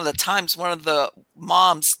caught. One of the times, one of the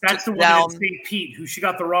moms. That's the one in St. Pete who she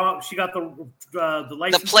got the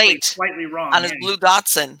license plate slightly wrong on his blue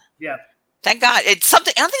Datsun. Yeah. Thank God. It's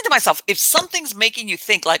something. I'm thinking to myself, if something's making you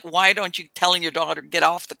think, like, why don't you telling your daughter get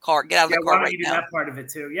off the car, get out of the car right now? Why don't you do that part of it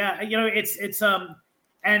too? Yeah,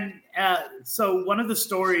 so one of the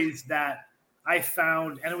stories that I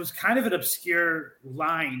found, and it was kind of an obscure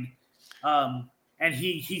line. And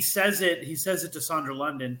he says it to Sandra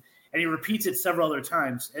London, and he repeats it several other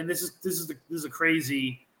times. And this is a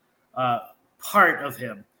crazy part of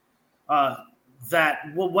him.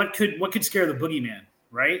 What could scare the boogeyman,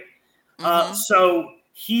 right? Mm-hmm. So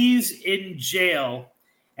he's in jail,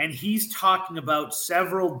 and he's talking about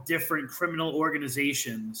several different criminal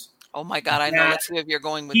organizations. Oh my God, I know. Let's see if you're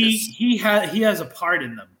going with this. He has a part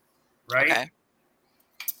in them, right? Okay.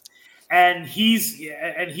 And he's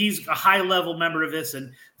a high level member of this,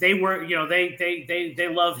 and they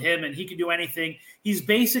love him, and he can do anything. He's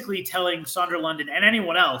basically telling Sandra London and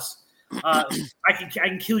anyone else, I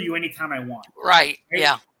can kill you anytime I want. Right.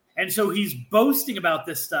 Yeah. And so he's boasting about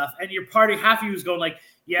this stuff, and half of you is going like,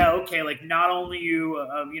 yeah, okay, like not only you,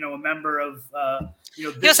 a member of, he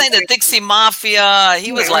was saying the Dixie Mafia.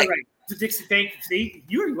 He was like, right. The Dixie. See,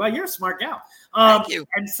 you're a smart gal. Thank you.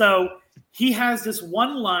 And so he has this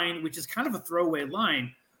one line, which is kind of a throwaway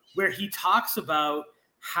line, where he talks about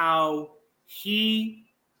how he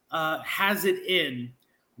has it in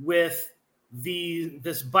with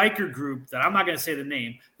this biker group that I'm not going to say the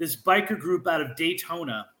name. This biker group out of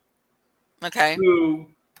Daytona, okay, who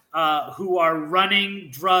are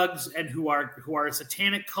running drugs and who are a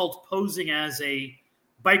satanic cult posing as a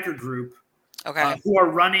biker group, okay, who are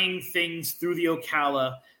running things through the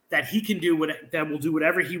Ocala. That he can do that will do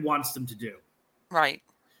whatever he wants them to do. Right.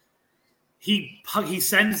 He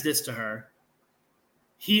sends this to her.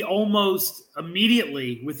 He almost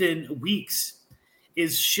immediately, within weeks,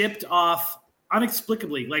 is shipped off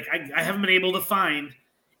inexplicably. Like I haven't been able to find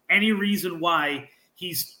any reason why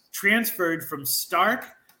he's transferred from Stark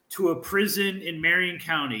to a prison in Marion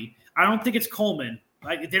County. I don't think it's Coleman.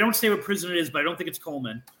 They don't say what prison it is, but I don't think it's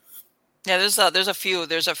Coleman. Yeah, there's a few out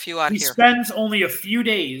he here. He spends only a few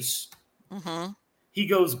days. Mm-hmm. He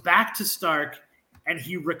goes back to Stark and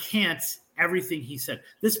he recants everything he said.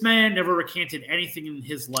 This man never recanted anything in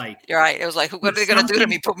his life. You're right. It was like, what are they going to do to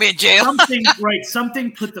me? Put me in jail?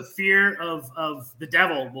 Something put the fear of the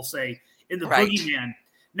devil, we'll say, in the boogeyman.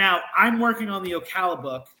 Now, I'm working on the Ocala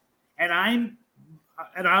book, and I'm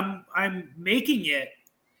making it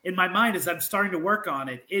in my mind as I'm starting to work on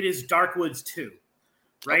it. It is Darkwoods 2,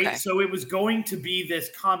 right? Okay. So it was going to be this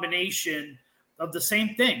combination of the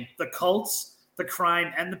same thing: the cults, the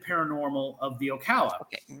crime, and the paranormal of the Ocala.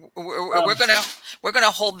 Okay, we're gonna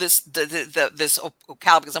hold this this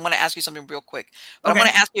Ocala because I'm going to ask you something real quick. But okay. I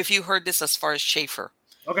want to ask you if you heard this as far as Schaefer.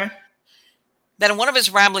 Okay. Then in one of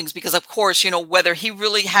his ramblings, because of course, whether he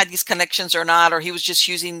really had these connections or not, or he was just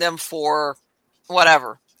using them for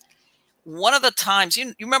whatever. One of the times,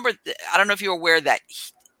 you remember, I don't know if you're aware that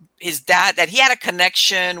his dad, that he had a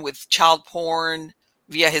connection with child porn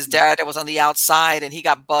via his dad that was on the outside, and he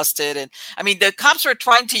got busted. And I mean, the cops were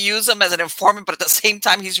trying to use him as an informant, but at the same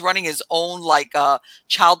time, he's running his own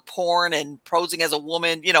child porn and posing as a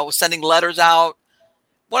woman, sending letters out.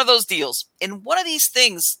 One of those deals. In one of these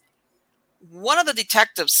things, one of the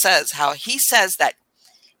detectives says that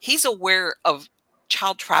he's aware of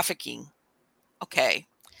child trafficking. Okay.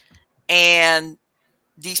 And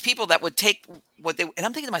these people that would take and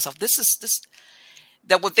I'm thinking to myself,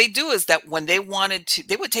 that what they do is that when they wanted to,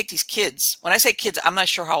 they would take these kids. When I say kids, I'm not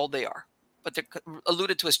sure how old they are, but they're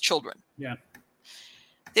alluded to as children. Yeah.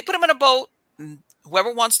 They put them in a boat, and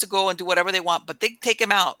whoever wants to go and do whatever they want, but they take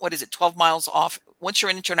them out. 12 miles off? Once you're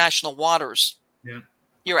in international waters,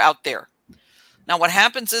 you're out there. Now, what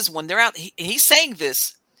happens is when they're out, he's saying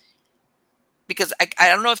this because I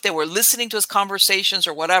don't know if they were listening to his conversations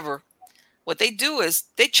or whatever. What they do is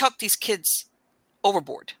they chuck these kids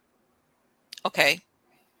overboard. Okay.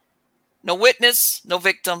 No witness, no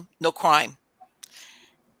victim, no crime.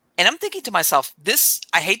 And I'm thinking to myself,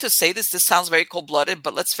 I hate to say this sounds very cold-blooded,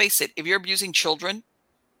 but let's face it, if you're abusing children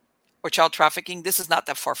or child trafficking, this is not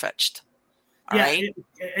that far-fetched. All right?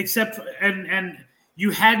 Except, and you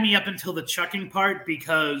had me up until the chucking part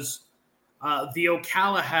because the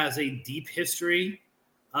Ocala has a deep history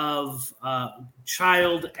of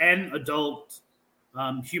child and adult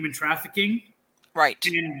human trafficking. Right.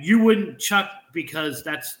 And you wouldn't chuck because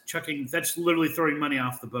that's chucking. That's literally throwing money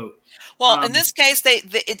off the boat. Well, in this case,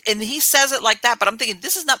 and he says it like that, but I'm thinking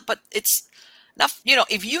this is not, but it's not,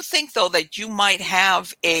 if you think though that you might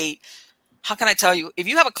have how can I tell you, if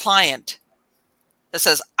you have a client that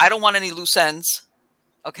says, I don't want any loose ends.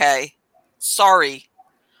 Okay. Sorry.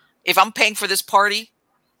 If I'm paying for this party,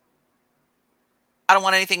 I don't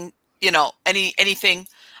want anything, anything.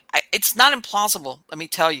 It's not implausible. Let me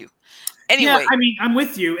tell you. Anyway, yeah, I mean, I'm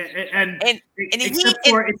with you, I'm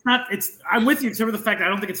with you except for the fact that I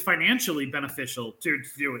don't think it's financially beneficial to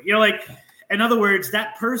do it. In other words,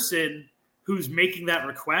 that person who's making that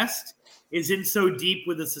request is in so deep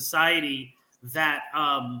with the society that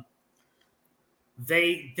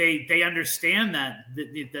they understand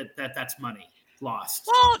that's money lost.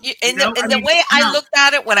 Well, the way I looked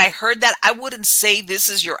at it when I heard that, I wouldn't say this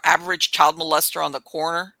is your average child molester on the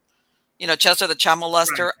corner. Chester the child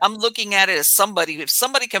molester. Right. I'm looking at it as if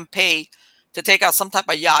somebody can pay to take out some type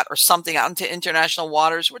of yacht or something out into international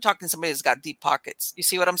waters, we're talking somebody that's got deep pockets. You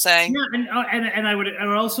see what I'm saying? Yeah, and I would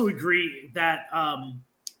also agree that I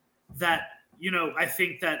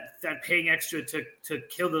think that paying extra to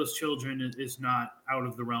kill those children is not out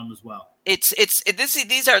of the realm as well. This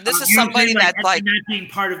is somebody that's like not being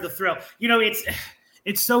part of the thrill.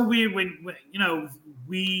 It's so weird when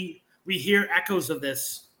we hear echoes of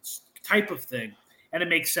this type of thing, and it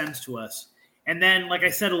makes sense to us. And then, like I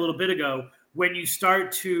said a little bit ago, when you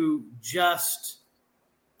start to just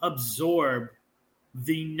absorb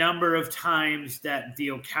the number of times that the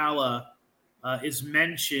Ocala is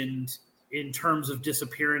mentioned in terms of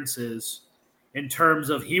disappearances, in terms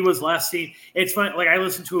of he was last seen. It's funny, like I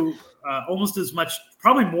listen to almost as much,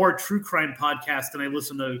 probably more true crime podcasts than I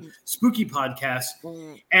listen to spooky podcasts.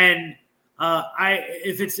 And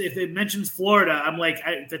if it mentions Florida, I'm like,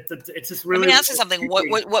 it's just really. Let me ask you something.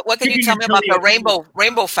 What can you tell me about the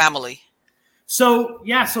Rainbow family? So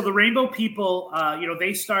the Rainbow people,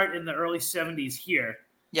 they start in the early 70s here.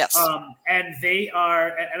 Yes. And they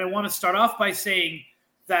are, and I want to start off by saying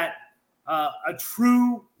that a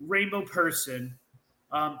true Rainbow person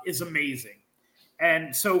is amazing.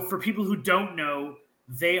 And so for people who don't know,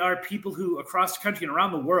 they are people who across the country and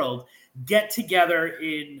around the world get together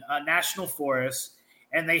in national forests,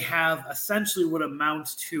 and they have essentially what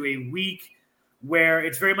amounts to a week where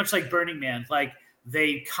it's very much like Burning Man. Like,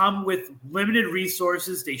 they come with limited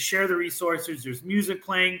resources, they share the resources, there's music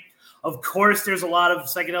playing. Of course, there's a lot of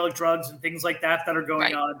psychedelic drugs and things like that are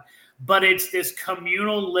going on, but it's this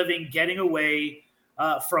communal living, getting away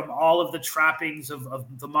from all of the trappings of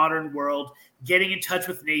the modern world, getting in touch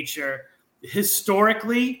with nature.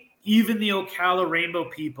 Historically, even the Ocala Rainbow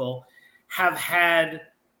people have had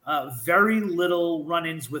very little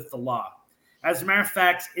run-ins with the law. As a matter of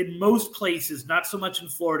fact, in most places, not so much in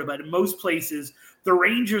Florida, but in most places, the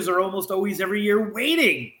rangers are almost always every year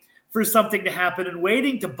waiting for something to happen and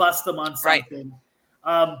waiting to bust them on something.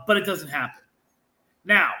 But it doesn't happen.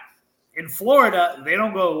 Now, in Florida, they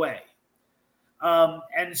don't go away.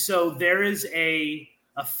 And so there is a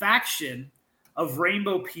faction of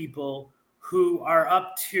rainbow people who are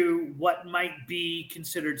up to what might be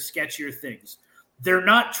considered sketchier things. They're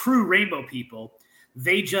not true rainbow people.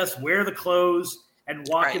 They just wear the clothes and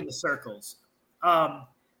walk in the circles.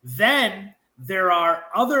 Then there are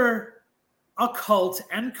other occult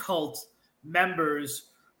and cult members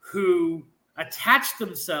who attach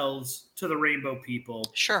themselves to the rainbow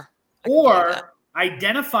people. Sure. Or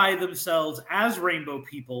identify themselves as rainbow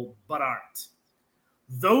people but aren't.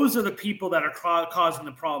 Those are the people that are causing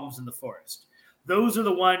the problems in the forest. Those are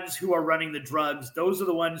the ones who are running the drugs. Those are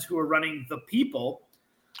the ones who are running the people.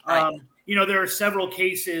 There are several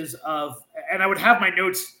cases of, and I would have my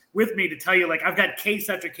notes with me to tell you, like, I've got case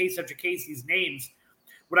after case after case, these names.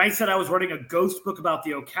 When I said I was writing a ghost book about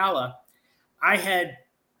the Ocala, I had,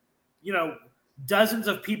 dozens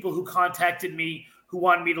of people who contacted me who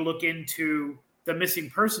wanted me to look into the missing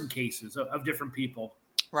person cases of different people.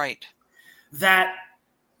 Right. That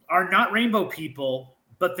are not rainbow people,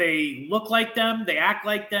 but they look like them, they act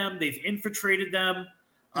like them, they've infiltrated them.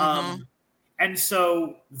 And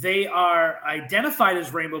so they are identified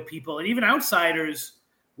as rainbow people, and even outsiders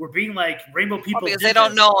were being like, rainbow people. Because they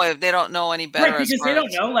don't know if they don't know any better. Right, because they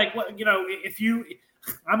don't know. Like, what,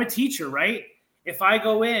 I'm a teacher, right? If I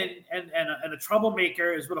go in and a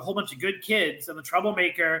troublemaker is with a whole bunch of good kids, and the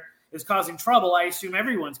troublemaker is causing trouble, I assume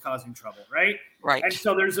everyone's causing trouble, right? Right. And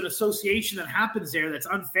so there's an association that happens there that's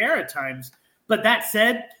unfair at times. But that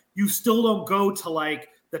said, you still don't go to like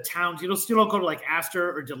the towns. You still don't go to like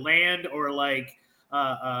Astor or DeLand or like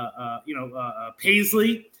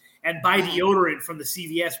Paisley and buy deodorant from the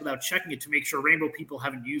CVS without checking it to make sure rainbow people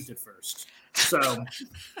haven't used it first. So.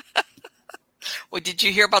 Well, did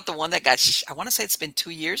you hear about the one that got? I want to say it's been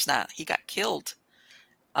 2 years now. He got killed.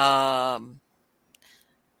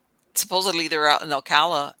 Supposedly they're out in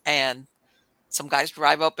Ocala, and some guys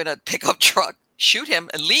drive up in a pickup truck, shoot him,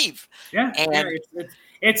 and leave. Yeah,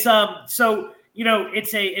 it's an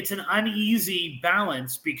uneasy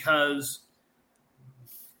balance because.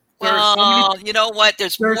 Well, you know what?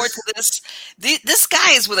 There's more to this. This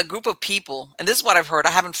guy is with a group of people, and this is what I've heard.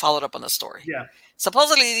 I haven't followed up on the story. Yeah.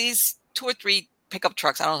 Supposedly these 2 or 3 pickup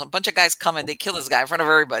trucks, I don't know, a bunch of guys come and they kill this guy in front of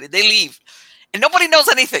everybody. They leave, and nobody knows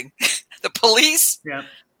anything. The police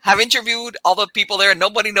have interviewed all the people there, and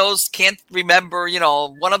nobody knows, can't remember,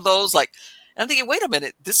 one of those. Like, and I'm thinking, wait a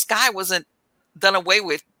minute, this guy wasn't done away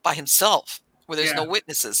with by himself, where there's no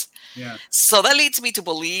witnesses. Yeah. So that leads me to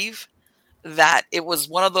believe that it was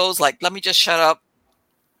one of those, like, let me just shut up.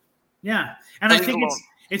 Yeah. And I think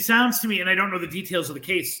it sounds to me, and I don't know the details of the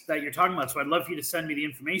case that you're talking about, so I'd love for you to send me the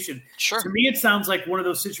information. Sure. To me, it sounds like one of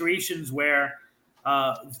those situations where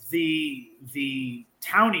the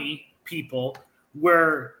townie people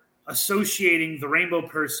were associating the rainbow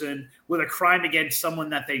person with a crime against someone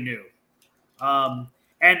that they knew. And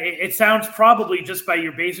it sounds probably, just by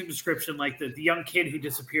your basic description, like the young kid who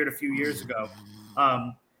disappeared a few years ago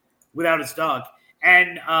without his dog.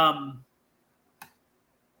 And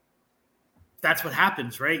that's what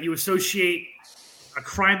happens, right? You associate a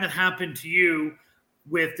crime that happened to you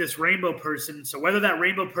with this rainbow person. So whether that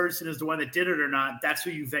rainbow person is the one that did it or not, that's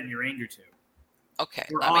who you vent your anger to. Okay.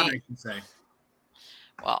 I should say.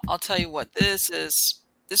 Well, I'll tell you what, this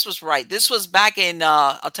was right. This was back in,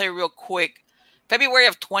 I'll tell you real quick, February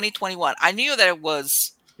of 2021. I knew that it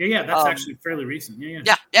was. Yeah. That's actually fairly recent.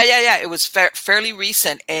 Yeah. It was fairly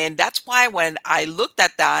recent. And that's why when I looked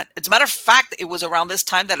at that, as a matter of fact, it was around this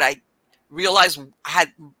time that I realized I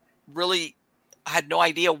had no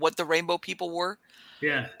idea what the rainbow people were.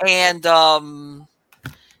 Yeah. And there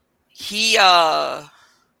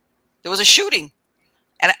was a shooting.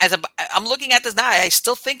 And I'm looking at this now, I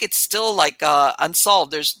still think it's still like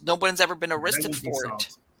unsolved. No one's ever been arrested for it.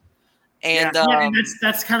 And and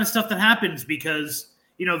that's kind of stuff that happens because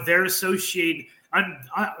they're associated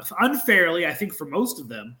unfairly. I think for most of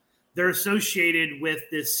them, they're associated with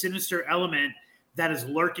this sinister element that is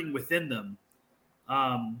lurking within them.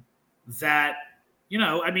 That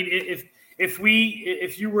I mean,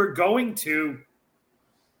 if you were going to,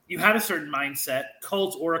 you had a certain mindset,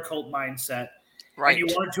 cult or occult mindset, right, and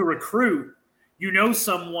you wanted to recruit,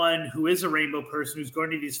 someone who is a rainbow person who's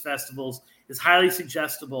going to these festivals, is highly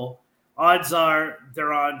suggestible. Odds are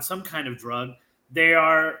they're on some kind of drug. They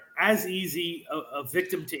are as easy a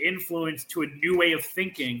victim to influence to a new way of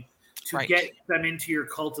thinking to right. get them into your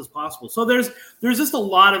cult as possible. So there's just a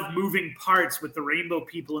lot of moving parts with the rainbow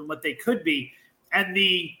people and what they could be. And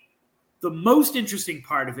the most interesting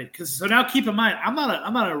part of it, so now keep in mind, I'm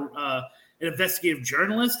not an investigative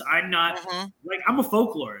journalist. I'm not I'm a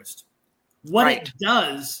folklorist. What it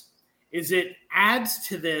does is it adds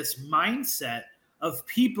to this mindset of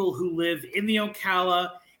people who live in the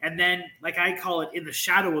Ocala, and then, like I call it, in the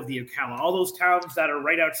shadow of the Ocala, all those towns that are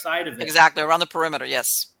right outside of it. Exactly, around the perimeter,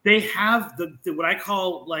 yes. They have the what I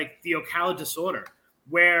call like the Ocala disorder,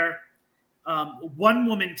 where one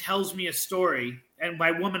woman tells me a story, and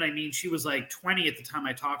by woman I mean she was like 20 at the time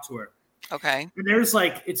I talked to her. Okay. And there's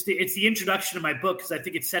it's the introduction to my book because I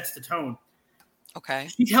think it sets the tone. Okay.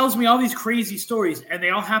 She tells me all these crazy stories, and they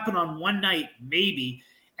all happen on one night, maybe.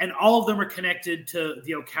 And all of them are connected to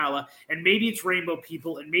the Ocala. And maybe it's rainbow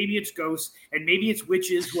people, and maybe it's ghosts, and maybe it's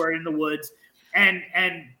witches who are in the woods. And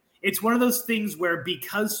it's one of those things where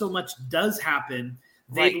because so much does happen,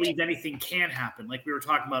 they believe anything can happen, like we were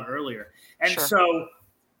talking about earlier. And so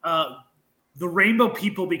the rainbow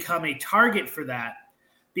people become a target for that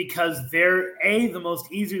because they're, the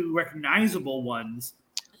most easily recognizable ones,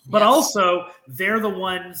 but also they're the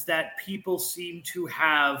ones that people seem to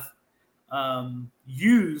have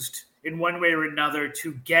used in one way or another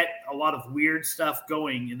to get a lot of weird stuff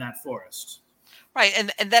going in that forest. Right.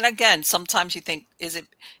 And then again, sometimes you think, is it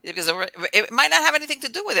because it might not have anything to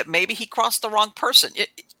do with it. Maybe he crossed the wrong person.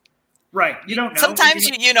 Right. You don't know. Sometimes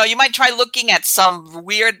you might try looking at some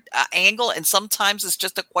weird angle, and sometimes it's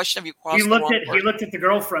just a question of you crossed the wrong person. He looked at the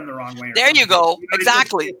girlgirlfriend the wrong way. There you go.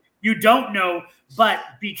 Exactly. You don't know, but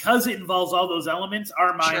because it involves all those elements,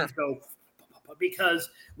 our minds go, because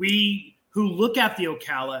we who look at the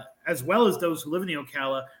Ocala, as well as those who live in the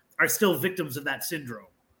Ocala, are still victims of that syndrome.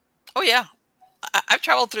 Oh, yeah. I've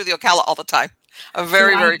traveled through the Ocala all the time. I'm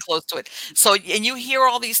very, very close to it. So, and you hear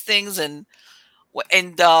all these things, and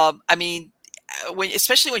I mean,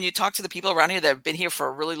 especially when you talk to the people around here that have been here for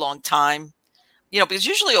a really long time, because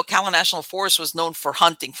usually Ocala National Forest was known for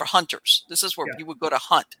hunting, for hunters. This is where you would go to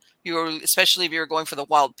hunt. Especially if you were going for the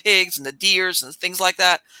wild pigs and the deers and things like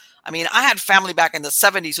that. I mean, I had family back in the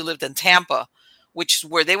 70s who lived in Tampa, which is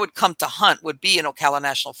where they would come to hunt, would be in Ocala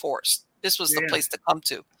National Forest. This was the place to come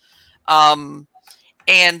to.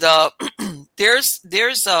 And there's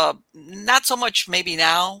not so much maybe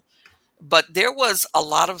now, but there was a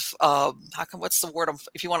lot of what's the word?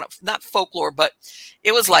 If you want to, not folklore, but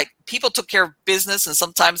it was like people took care of business, and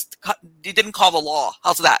sometimes you didn't call the law.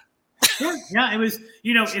 How's that? Sure. Yeah, it was.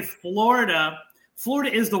 If Florida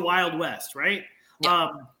is the Wild West, right?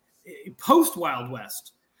 Yeah. Post Wild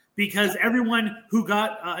West, because everyone who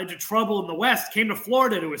got into trouble in the West came to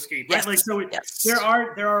Florida to escape, right? There's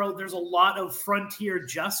a lot of frontier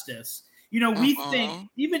justice. We think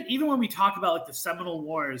even when we talk about like the Seminole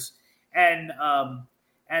Wars and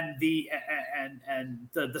the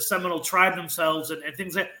Seminole tribe themselves and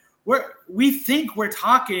things like that, we think we're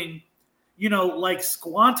talking, like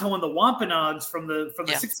Squanto and the Wampanoags from the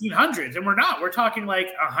 1600s, and we're not. We're talking like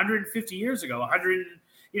 150 years ago,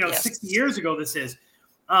 60 years ago. This is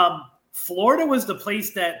Florida was the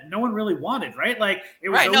place that no one really wanted, right? Like it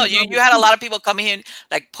was right. No, you had a lot of people coming in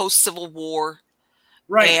like post Civil War,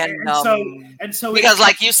 right? And so because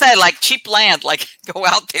like you said, like cheap land, like go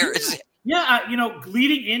out there.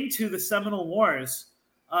 Leading into the Seminole Wars,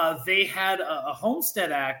 they had a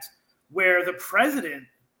Homestead Act where the president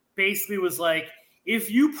basically was like,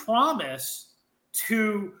 if you promise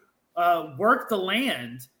to work the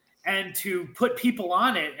land and to put people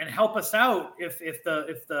on it and help us out if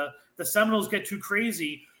the Seminoles get too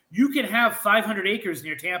crazy, you can have 500 acres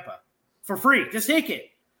near Tampa for free. Just take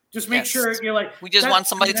it. Just make sure you're like, we just want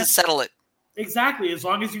somebody to settle it. Exactly. As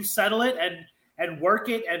long as you settle it and work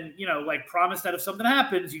it and, like promise that if something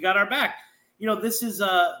happens, you got our back. This is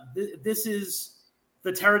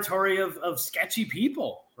the territory of sketchy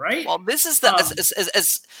people, right? Well, this is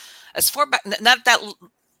as far back, not that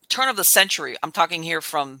turn of the century. I'm talking here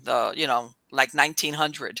from the, like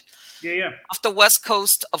 1900. Yeah. Off the west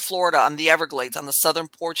coast of Florida on the Everglades, on the southern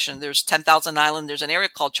portion, there's 10,000 Island. There's an area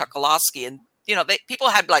called Chokoloskee. And, people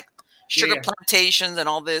had like sugar plantations and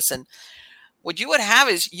all this. And what you would have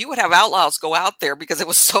is you would have outlaws go out there because it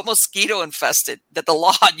was so mosquito infested that the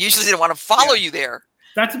law usually didn't want to follow you there.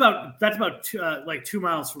 That's about 2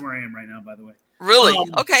 miles from where I am right now, by the way. Really?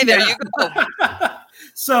 Okay, there you go.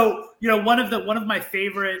 So, one of my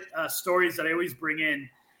favorite stories that I always bring in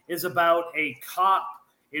is about a cop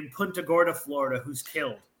in Punta Gorda, Florida, who's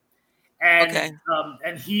killed. And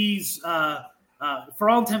and he's for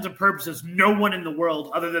all intents and purposes, no one in the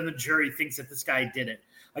world other than the jury thinks that this guy did it.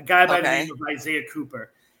 A guy by the name of Isaiah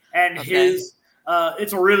Cooper. And his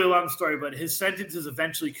it's a really long story, but his sentence is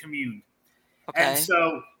eventually commuted. Okay. And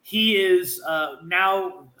so he is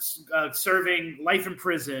now serving life in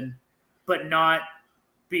prison, but not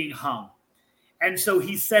being hung. And so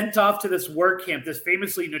he's sent off to this work camp, this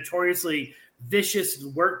famously, notoriously vicious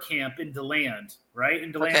work camp in DeLand, right?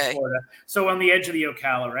 In DeLand, Florida. So on the edge of the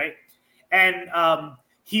Ocala, right? And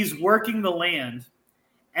he's working the land,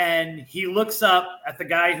 and he looks up at the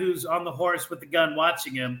guy who's on the horse with the gun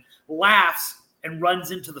watching him, laughs, and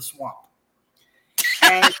runs into the swamp.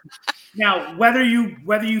 And now, whether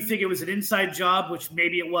you think it was an inside job, which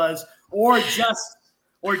maybe it was, or just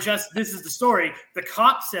this is the story. The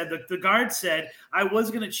cop said, the guard said, I was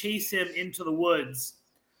going to chase him into the woods,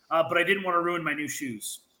 but I didn't want to ruin my new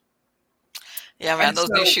shoes. Yeah, man, those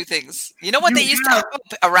new shoe things. You know what they used to have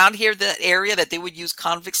around here, the area that they would use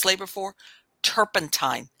convicts labor for?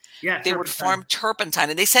 Turpentine. Yeah, they would farm turpentine,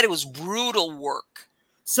 and they said it was brutal work.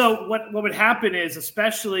 So what would happen is,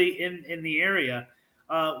 especially in the area,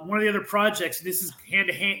 one of the other projects, this is hand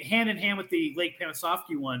in hand with the Lake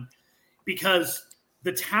Panasoffkee one, because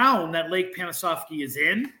the town that Lake Panasoffkee is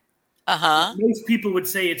in, most people would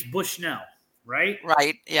say it's Bushnell, right?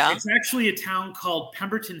 Right, yeah. It's actually a town called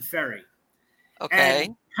Pemberton Ferry. Okay.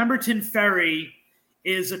 And Pemberton Ferry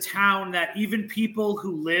is a town that even people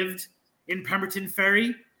who lived in Pemberton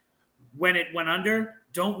Ferry, when it went under,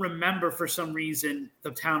 don't remember for some reason the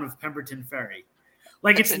town of Pemberton Ferry.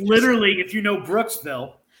 Like, it's literally, if you know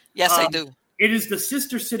Brooksville. Yes, I do. It is the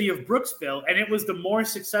sister city of Brooksville, and it was the more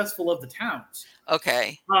successful of the towns.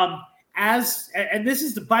 Okay. And this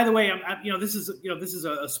is by the way, this is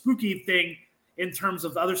a spooky thing in terms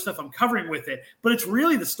of the other stuff I'm covering with it, but it's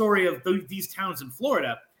really the story of these towns in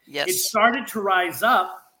Florida. Yes. It started to rise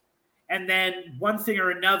up, and then one thing or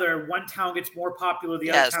another, one town gets more popular, the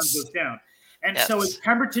other town goes down. And so it's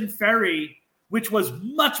Pemberton Ferry, which was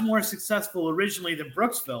much more successful originally than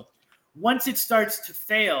Brooksville. Once it starts to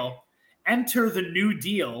fail, enter the New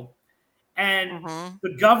Deal, and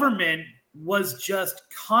the government was just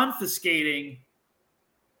confiscating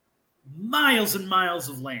miles and miles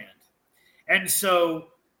of land. And so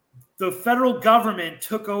the federal government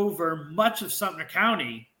took over much of Sumter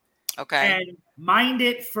County and mined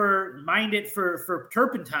it for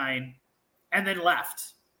turpentine, and then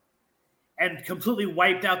left and completely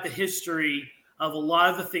wiped out the history of a lot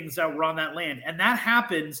of the things that were on that land. And that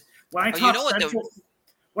happens when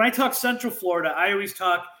I talk Central Florida, I always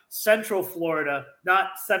talk Central Florida,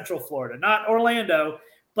 not Central Florida, not Orlando,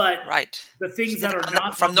 but the things that are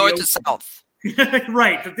not from north to south.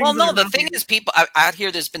 Right. The thing is, people out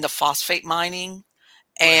here, there's been the phosphate mining.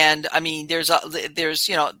 And I mean, there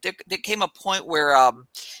came a point where,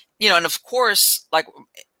 and of course, like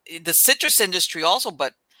the citrus industry also,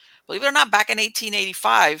 but believe it or not, back in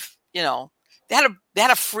 1885, they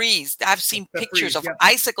had a freeze. I've seen pictures of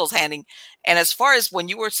icicles handing. And as far as when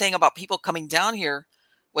you were saying about people coming down here,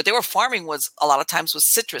 what they were farming was a lot of times was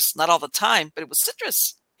citrus, not all the time, but it was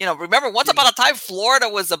citrus. Remember once upon a time, Florida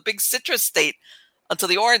was a big citrus state until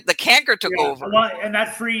the canker took over. Well, and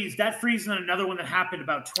that freeze and another one that happened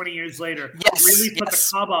about 20 years later really put the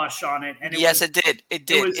kibosh on it. And it did. It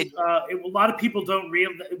did. A lot of people don't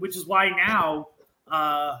realize, which is why now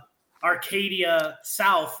Arcadia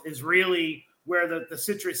South is really where the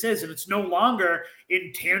citrus is, and it's no longer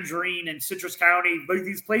in Tangerine and Citrus County, like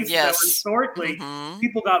these places that were historically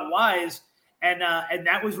people got wise, and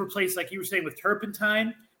that was replaced, like you were saying, with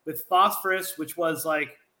turpentine, with phosphorus, which was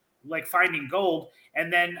like finding gold,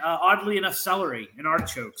 and then oddly enough, celery and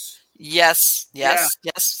artichokes. Yes.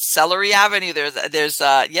 Celery Avenue. There's it's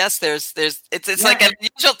like an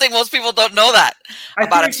unusual thing. Most people don't know that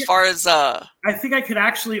about as far as. I think I could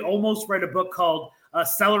actually almost write a book called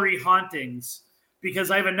Celery Hauntings, because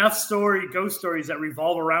I have enough ghost stories that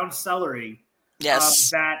revolve around celery. Yes.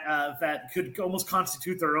 That could almost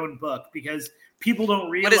constitute their own book, because people don't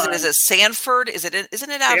realize. What is it? Is it Sanford? Isn't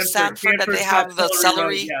it out of Sanford that they have the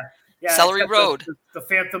celery? Yeah, Celery except Road. The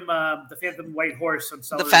Phantom White Horse on The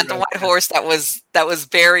Celery Phantom Road. White Horse that was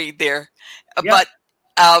buried there. Yep.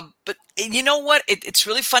 But you know what? It's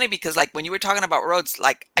really funny because like when you were talking about roads,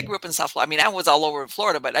 like I grew up in South Florida. I mean, I was all over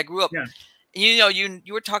Florida, but I grew up. Yeah.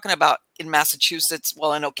 You were talking about in Massachusetts,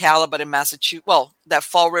 well, in Ocala, but in Massachusetts, well, that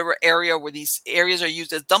Fall River area where these areas are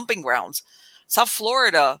used as dumping grounds. South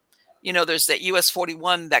Florida, there's that US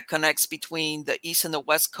 41 that connects between the east and the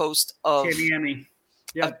west coast Miami. of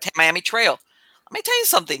Yep. Miami Trail. Let me tell you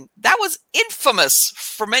something. That was infamous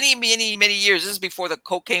for many, many, many years. This is before the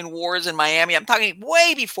cocaine wars in Miami. I'm talking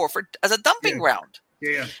way before as a dumping Yeah. ground.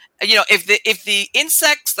 Yeah. If the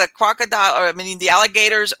insects, the crocodile, or I mean the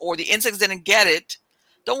alligators or the insects didn't get it,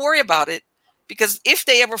 don't worry about it, because if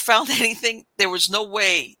they ever found anything, there was no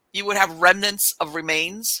way you would have remnants of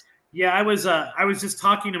remains. Yeah, I was just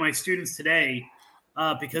talking to my students today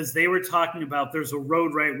because they were talking about there's a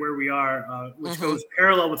road right where we are which goes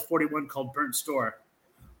parallel with 41 called Burnt Store.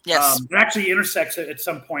 Yes. It actually intersects at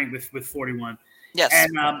some point with 41. Yes.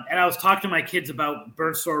 And I was talking to my kids about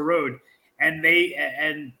Burnt Store Road, and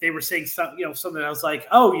they were saying something I was like,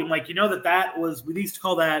 oh, you're like, that was, we used to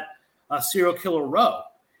call that Serial Killer Row.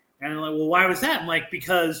 And I'm like, well, why was that? I'm like,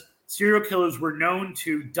 because serial killers were known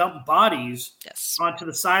to dump bodies onto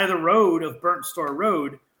the side of the road of Burnt Store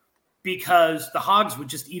Road because the hogs would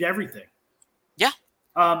just eat everything. Yeah.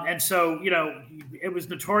 And so, it was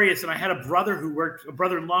notorious. And I had a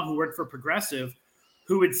brother-in-law who worked for Progressive,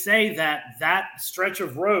 who would say that stretch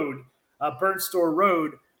of road, Burnt Store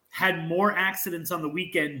Road, had more accidents on the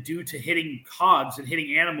weekend due to hitting hogs and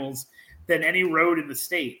hitting animals than any road in the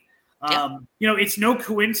state. Yeah. It's no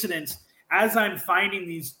coincidence. As I'm finding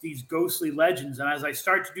these ghostly legends, and as I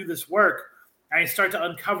start to do this work, I start to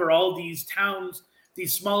uncover all these towns,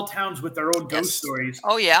 these small towns with their own ghost stories.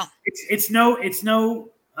 Oh yeah, it's no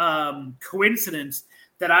coincidence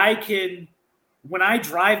that I can, when I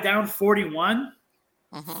drive down 41,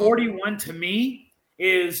 41 to me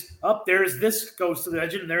is there's this ghostly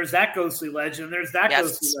legend, and there's that ghostly legend, and there's that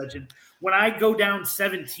ghostly legend. When I go down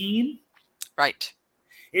 17, right,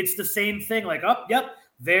 it's the same thing. Like, yep.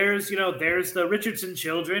 There's the Richardson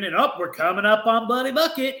children, and we're coming up on Bloody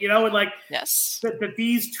Bucket, and like that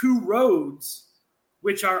these two roads,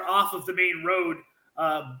 which are off of the main road,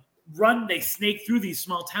 they snake through these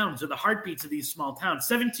small towns, or the heartbeats of these small towns.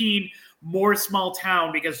 17 more small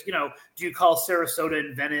town because do you call Sarasota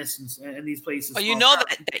and Venice and these places? Well,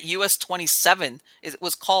 that US 27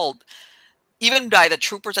 was called, even by the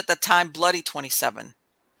troopers at the time, Bloody 27.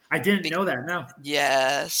 I didn't know that. No.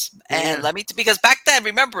 Yes. And because back then,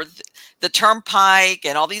 remember the turnpike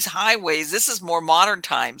and all these highways, this is more modern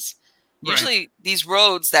times. Right. Usually these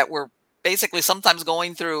roads that were basically sometimes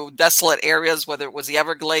going through desolate areas, whether it was the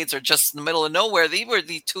Everglades or just in the middle of nowhere, these were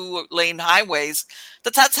the 2-lane highways.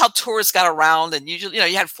 That's how tourists got around. And usually,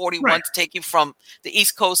 you had 41 to take you from the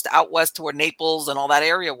East Coast out west to where Naples and all that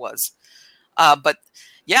area was. But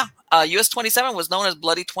yeah, US 27 was known as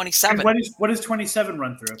Bloody 27. And what does 27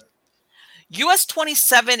 run through? US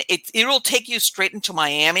 27, it will take you straight into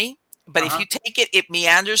Miami. But if you take it, it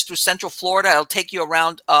meanders through Central Florida. It'll take you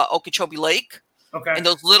around Okeechobee Lake. Okay. And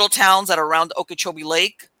those little towns that are around Okeechobee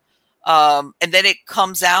Lake. And then it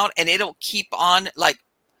comes out and it'll keep on like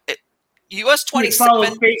US 27. It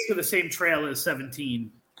follows basically the same trail as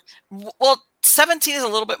 17. Well, 17 is a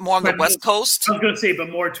little bit more on the West Coast. I was going to say, but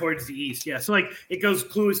more towards the east. Yeah. So like it goes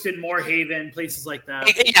Clewiston, Moorhaven, places like that.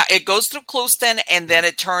 It goes through Clewiston and then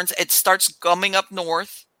it starts gumming up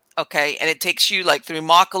north. Okay. And it takes you like through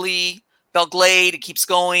Immokalee, Belglade. It keeps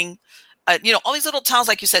going. All these little towns,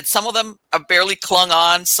 like you said, some of them are barely clung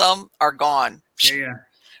on. Some are gone. Yeah.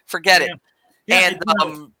 Forget it. Yeah, and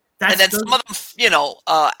then some of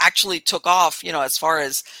them, actually took off, as far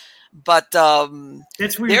as, but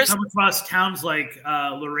that's where you come across towns like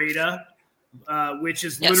Laredo, which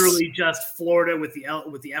is literally just Florida with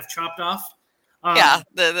the F chopped off.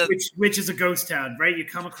 Which is a ghost town, right? You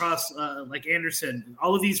come across like Anderson,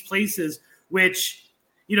 all of these places, which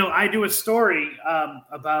I do a story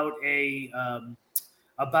about a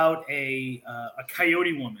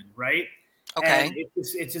coyote woman, right? Okay. And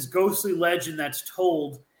it's this ghostly legend that's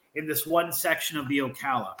told in this one section of the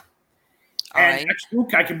Ocala. Actually,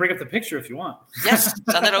 I can bring up the picture if you want. Yes,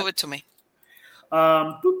 send it over to me.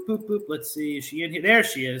 Boop, boop, boop. Let's see. Is she in here? There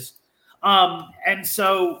she is. And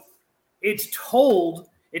so it's told,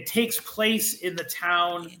 it takes place in the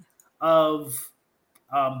town of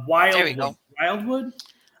Wildwood. Wildwood,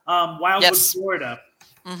 Florida.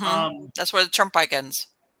 Mm-hmm. That's where the turnpike ends.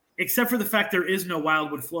 Except for the fact there is no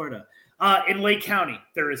Wildwood, Florida. In Lake County,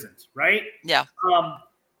 there isn't, right? Yeah.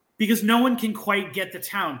 because no one can quite get the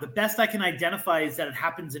town. The best I can identify is that it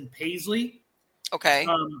happens in Paisley. Okay.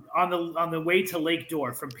 On the way to Lake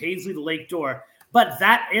Dorr, from Paisley to Lake Dorr. But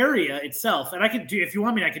that area itself, and I could do, if you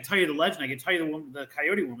want me, I could tell you the legend. I could tell you the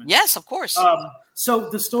coyote woman. Yes, of course.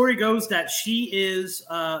 So the story goes that she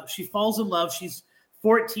falls in love. She's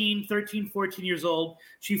 13, 14 years old.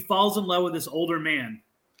 She falls in love with this older man.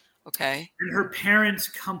 Okay. And her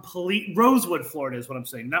parents Rosewood, Florida is what I'm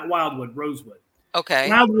saying. Not Wildwood, Rosewood. Okay.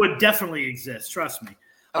 Wildwood definitely exists. Trust me.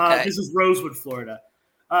 Okay. This is Rosewood, Florida.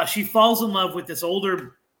 She falls in love with this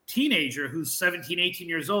older teenager who's 17, 18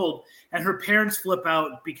 years old, and her parents flip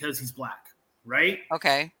out because he's black, right?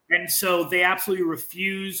 Okay. And so they absolutely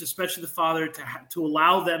refuse, especially the father, to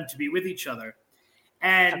allow them to be with each other.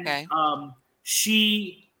 And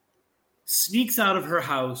she sneaks out of her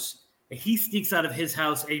house, and he sneaks out of his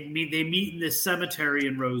house, and they meet in this cemetery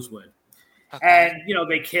in Rosewood. Okay. And,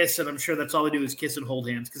 they kiss, and I'm sure that's all they do is kiss and hold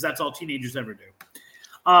hands, because that's all teenagers ever do.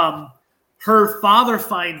 Her father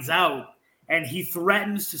finds out, and he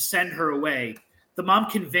threatens to send her away. The mom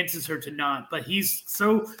convinces her to not, but there's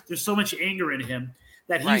so much anger in him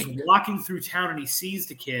that he's walking through town and he sees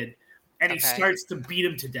the kid and he starts to beat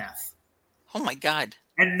him to death. Oh my God.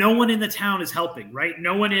 And no one in the town is helping, right?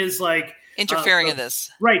 No one is like interfering in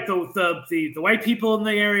this. Right. The white people in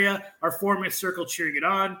the area are forming a circle cheering it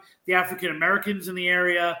on. The African Americans in the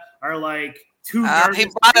area are like too nervous. He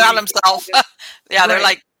brought it on himself. Yeah, they're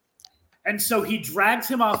like. And so he drags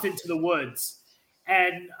him off into the woods,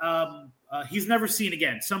 and he's never seen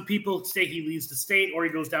again. Some people say he leaves the state or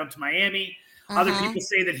he goes down to Miami. Mm-hmm. Other people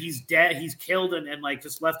say that he's dead, he's killed and like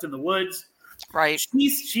just left in the woods. Right.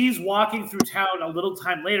 She's walking through town a little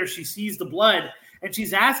time later. She sees the blood, and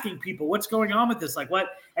she's asking people, what's going on with this? Like, what?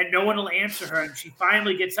 And no one will answer her. And she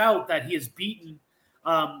finally gets out that he has beaten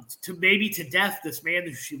to death this man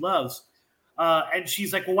who she loves. And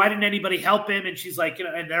she's like, well, why didn't anybody help him? And she's like,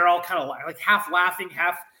 and they're all kind of like half laughing,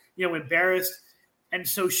 half, embarrassed. And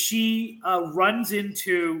so she runs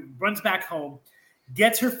back home,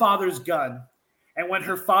 gets her father's gun. And when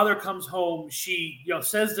her father comes home, she,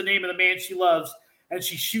 says the name of the man she loves, and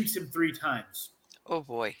she shoots him 3 times. Oh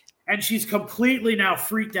boy. And she's completely now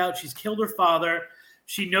freaked out. She's killed her father.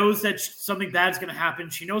 She knows that something bad's going to happen.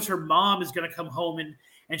 She knows her mom is going to come home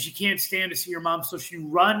and she can't stand to see her mom. So she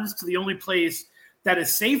runs to the only place that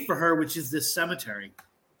is safe for her, which is this cemetery.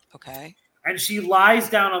 Okay. And she lies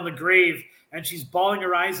down on the grave and she's bawling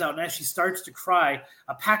her eyes out. And as she starts to cry,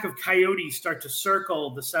 a pack of coyotes start to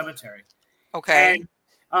circle the cemetery. Okay.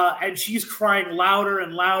 And she's crying louder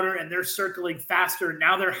and louder, and they're circling faster.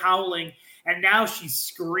 Now they're howling, and now she's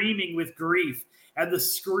screaming with grief. And the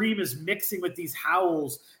scream is mixing with these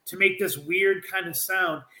howls to make this weird kind of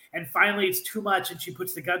sound. And finally, it's too much, and she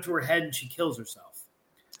puts the gun to her head and she kills herself.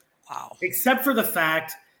 Wow. Except for the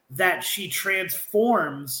fact that she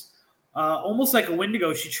transforms, almost like a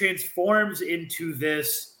Wendigo, she transforms into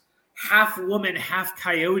this half woman, half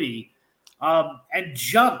coyote, and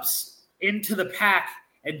jumps into the pack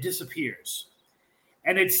and disappears.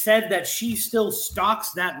 And it's said that she still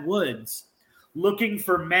stalks that woods looking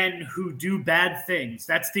for men who do bad things.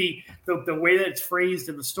 That's the way that it's phrased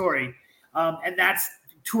in the story. And that's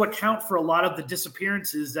to account for a lot of the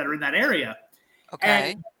disappearances that are in that area.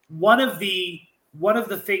 Okay. And one of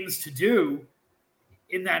the things to do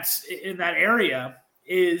in that area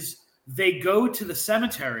is they go to the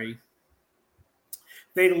cemetery,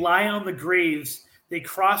 they lie on the graves, they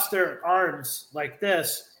cross their arms like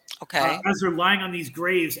this, as they're lying on these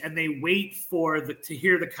graves, and they wait to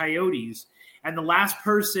hear the coyotes. And the last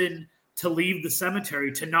person to leave the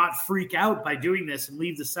cemetery, to not freak out by doing this and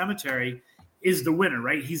leave the cemetery, is the winner,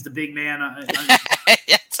 right? He's the big man.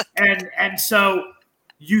 Yes. And so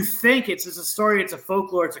you think it's a story, it's a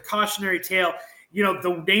folklore, it's a cautionary tale.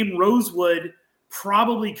 The name Rosewood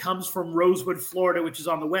probably comes from Rosewood, Florida, which is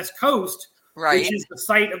on the West Coast. Right. Which is the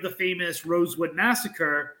site of the famous Rosewood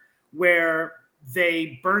Massacre, where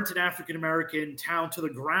they burnt an African-American town to the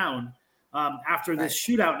ground after this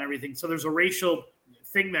shootout and everything. So there's a racial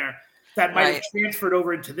thing there that might have transferred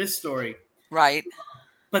over into this story. Right.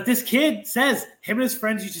 But this kid says him and his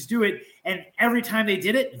friends used to do it, and every time they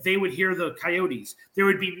did it, they would hear the coyotes. There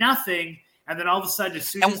would be nothing, and then all of a sudden, as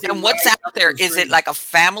soon as and what's out there? Is it like a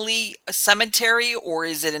family cemetery, or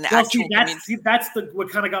is it an actual? That's what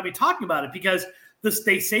kind of got me talking about it, because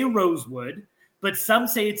they say Rosewood, but some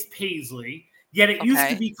say it's Paisley. Yet it used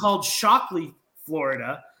to be called Shockley,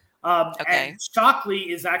 Florida. And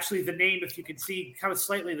Shockley is actually the name. If you can see, kind of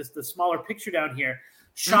slightly, the smaller picture down here.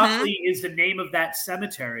 Shockley is the name of that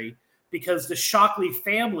cemetery because the Shockley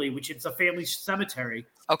family, which it's a family cemetery,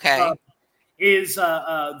 is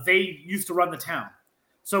they used to run the town.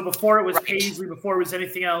 So before it was Paisley, before it was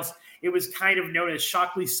anything else, it was kind of known as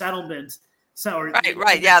Shockley Settlement. So,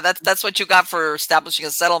 right. Yeah, that's what you got for establishing a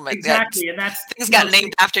settlement. Exactly, yeah, and that's things got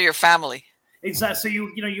named after your family. Exactly. So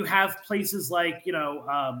you have places like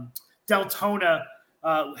Deltona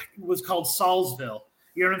was called Salisville.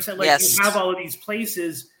 You know what I'm saying? Like yes. You have all of these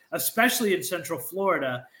places, especially in Central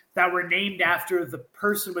Florida, that were named after the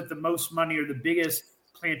person with the most money or the biggest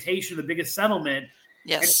plantation, the biggest settlement,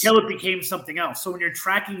 until it became something else. So when you're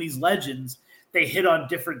tracking these legends, they hit on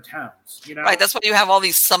different towns. Right. That's why you have all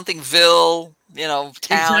these somethingville, town.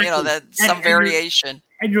 Exactly. That some variation.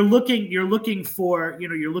 You're looking for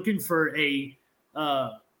a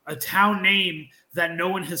town name that no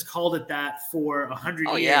one has called it that for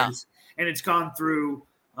 100 years, and it's gone through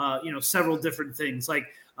several different things. Like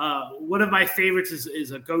one of my favorites is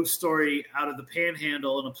a ghost story out of the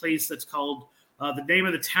Panhandle in a place that's called the name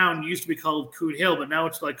of the town used to be called Coon Hill, but now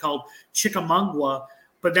it's like called Chickamauga.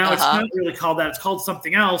 But now it's not really called that; it's called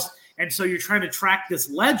something else. And so you're trying to track this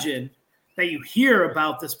legend that you hear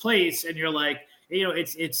about this place, and you're like,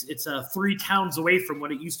 it's 3 towns away from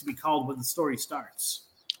what it used to be called when the story starts.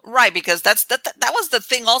 Right, because that was the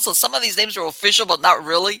thing. Also, some of these names were official, but not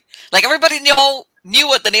really. Like everybody knew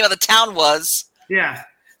what the name of the town was. Yeah.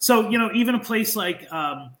 So even a place like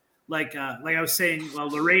I was saying,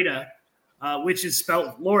 Loretta, which is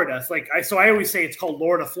spelled Florida. So I always say it's called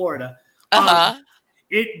Loretta, Florida.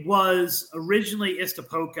 It was originally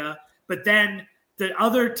Istapoca, but then the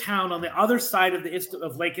other town on the other side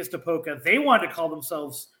of Lake Istapoca, they wanted to call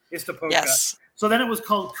themselves Istapoca. Yes. So then it was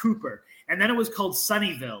called Cooper, and then it was called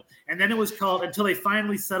Sunnyvale, and then it was called until they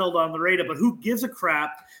finally settled on Loretta. But who gives a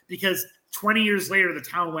crap? Because 20 years later, the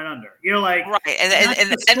town went under. Right,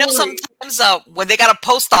 and I know sometimes when they got a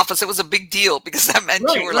post office, it was a big deal because that meant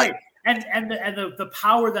you were like, and the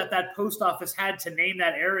power that post office had to name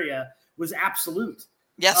that area was absolute.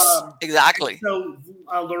 Yes, exactly. So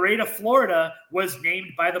Loretta, Florida was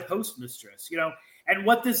named by the postmistress, and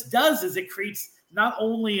what this does is it creates not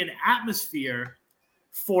only an atmosphere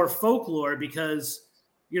for folklore because,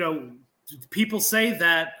 people say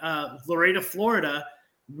that Loretta, Florida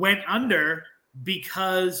went under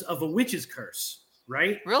because of a witch's curse,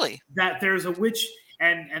 right? Really? That there's a witch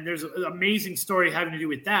and there's an amazing story having to do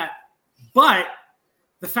with that. But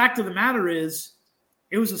the fact of the matter is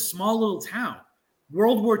it was a small little town.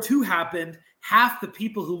 World War II happened. Half the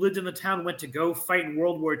people who lived in the town went to go fight in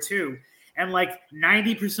World War II. And like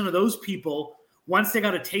 90% of those people, once they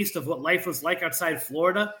got a taste of what life was like outside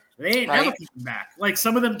Florida, they ain't never coming back. Like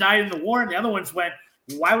some of them died in the war and the other ones went,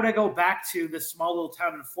 why would I go back to this small little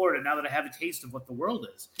town in Florida now that I have a taste of what the world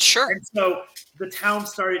is? Sure. And so the town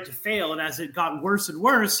started to fail. And as it got worse and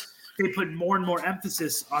worse, they put more and more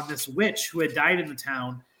emphasis on this witch who had died in the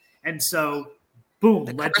town. And so, boom.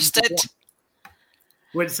 They cursed it.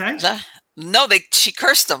 What did it say? No, she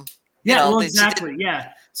cursed them. Yeah, exactly.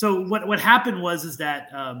 Yeah. So what happened was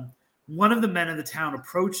that one of the men in the town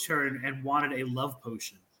approached her and wanted a love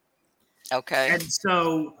potion. Okay. And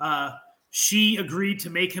so she agreed to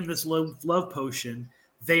make him this love potion.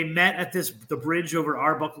 They met at the bridge over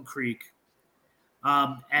Arbuckle Creek,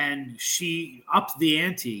 and she upped the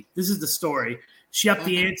ante. This is the story. She upped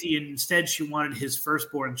the ante, and instead she wanted his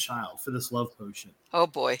firstborn child for this love potion. Oh,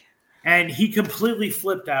 boy. And he completely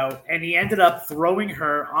flipped out, and he ended up throwing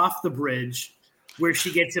her off the bridge where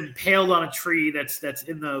she gets impaled on a tree that's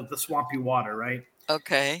in the swampy water, right?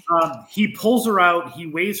 Okay. He pulls her out. He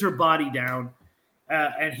weighs her body down,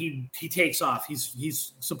 and he takes off.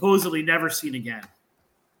 He's supposedly never seen again.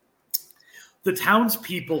 The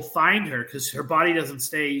townspeople find her because her body doesn't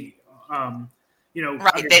stay, right.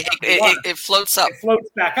 It floats up. It floats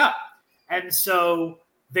back up. And so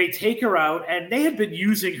they take her out, and they had been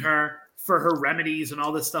using her for her remedies and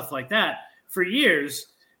all this stuff like that for years,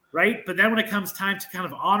 right? But then when it comes time to kind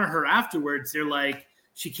of honor her afterwards, they're like,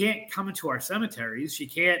 she can't come into our cemeteries. She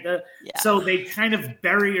can't. So they kind of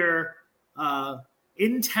bury her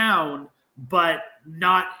in town, but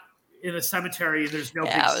not in a cemetery. There's no.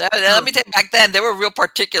 Let me tell you, back then they were real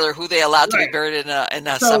particular who they allowed to be buried in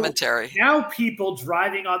a cemetery. Now people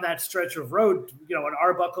driving on that stretch of road, in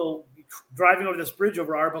Arbuckle, driving over this bridge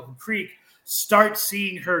over Arbuckle Creek, start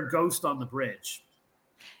seeing her ghost on the bridge.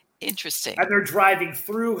 Interesting. And they're driving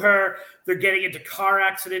through her. They're getting into car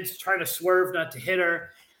accidents, trying to swerve not to hit her.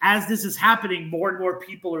 As this is happening, more and more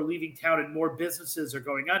people are leaving town and more businesses are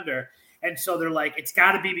going under. And so they're like, it's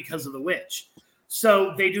got to be because of the witch.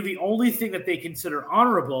 So they do the only thing that they consider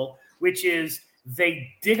honorable, which is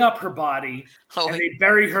they dig up her body and they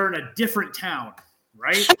bury her in a different town,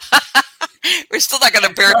 right? We're still not going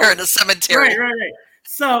to bury her in a cemetery. Right.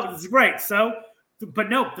 So it's great. So but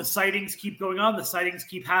no, the sightings keep going on. The sightings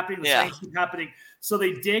keep happening. The sightings keep happening. So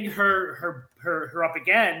they dig her up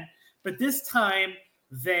again, but this time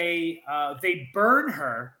they burn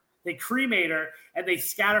her, they cremate her, and they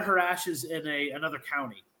scatter her ashes in another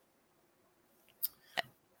county.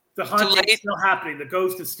 The haunting is still happening. The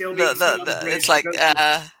ghost is still being seen on the bridge. It's like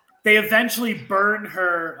they eventually burn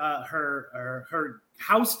her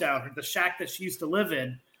house down, the shack that she used to live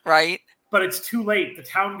in. Right. But it's too late. The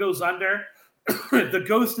town goes under. The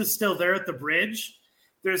ghost is still there at the bridge.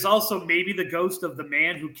 There's also maybe the ghost of the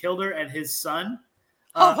man who killed her and his son.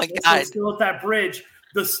 Oh my God! Still at that bridge.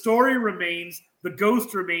 The story remains. The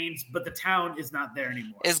ghost remains, but the town is not there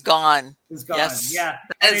anymore. It's gone. It's gone. Yes. Yeah.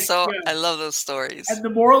 And so I love those stories. And the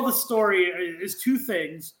moral of the story is two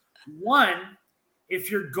things. One, if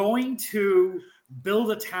you're going to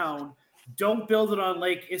build a town, don't build it on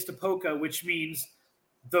Lake Istapoca, which means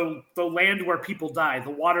the land where people die, the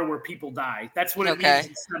water where people die. That's what it means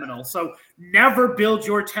in Seminole. So never build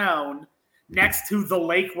your town next to the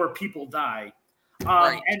lake where people die.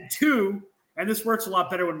 Right. And two, and this works a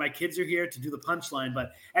lot better when my kids are here to do the punchline,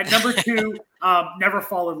 and number two, never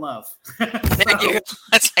fall in love. Thank you.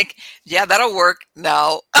 It's like, yeah, that'll work.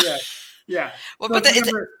 No. Yeah. Well,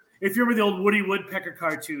 so if you remember the old Woody Woodpecker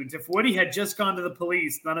cartoons, if Woody had just gone to the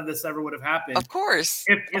police, none of this ever would have happened. Of course.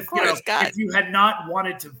 If you had not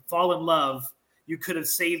wanted to fall in love, you could have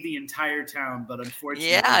saved the entire town. But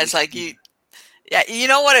unfortunately, it's like you. Yeah, you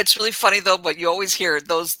know what? It's really funny though, but you always hear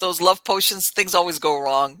those love potions. Things always go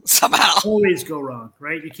wrong somehow. Always go wrong,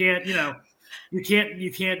 right? You can't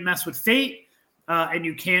mess with fate. And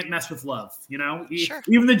you can't mess with love, Sure.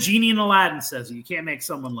 Even the genie in Aladdin says you can't make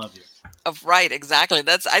someone love you. Right, exactly.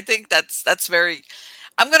 I think that's very.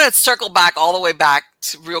 I'm going to circle back all the way back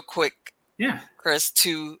to real quick, Chris,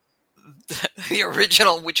 to the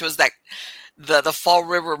original, which was that the Fall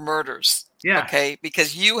River murders. Yeah. Okay,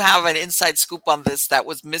 because you have an inside scoop on this that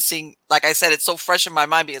was missing. Like I said, it's so fresh in my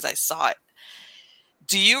mind because I saw it.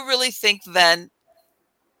 Do you really think then?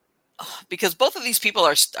 Because both of these people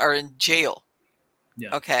are in jail.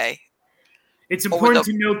 Yeah. Okay. It's important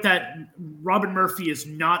to note that Robin Murphy is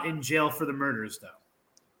not in jail for the murders, though.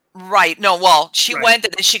 Right. No. Well, she went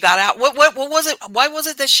and then she got out. What was it? Why was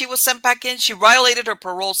it that she was sent back in? She violated her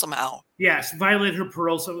parole somehow. Yes, violated her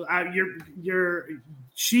parole. So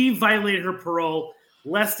she violated her parole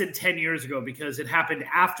less than 10 years ago because it happened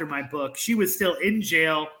after my book. She was still in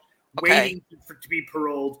jail, waiting to be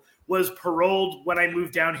paroled. Was paroled when I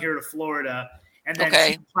moved down here to Florida. And then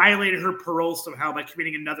she violated her parole somehow by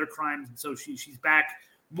committing another crime. And so she's back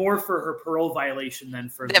more for her parole violation than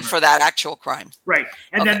for that actual crime. Right.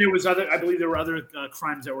 And then I believe there were other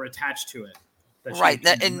crimes that were attached to it. Right.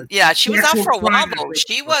 She was out for a while though.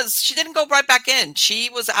 She didn't go right back in. She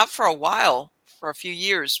was out for a while, for a few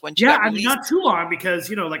years when she got released. Not too long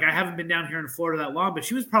because, I haven't been down here in Florida that long, but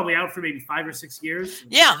she was probably out for maybe 5 or 6 years.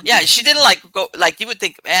 Yeah. She didn't go, you would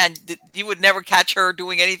think, man, you would never catch her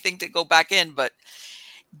doing anything to go back in. But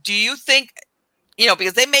do you think,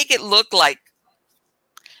 because they make it look like,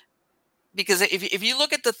 because if you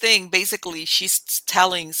look at the thing, basically she's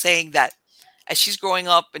saying that as she's growing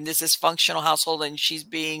up in this dysfunctional household and she's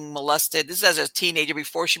being molested, this is as a teenager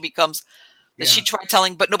before she becomes, that she tried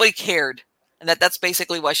telling, but nobody cared. And that's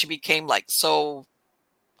basically why she became so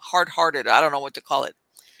hard-hearted. I don't know what to call it.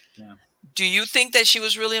 Yeah. Do you think that she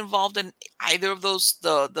was really involved in either of those?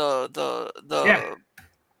 Yeah.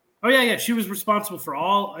 Oh yeah. She was responsible for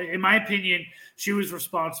all. In my opinion, she was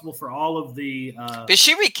responsible for all of the. But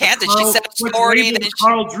she recanted. She said a story.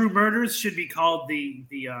 Carl Drew murders should be called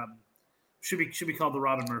should be called the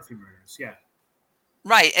Robin Murphy murders. Yeah.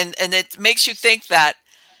 Right, and it makes you think that.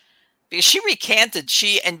 Because she recanted,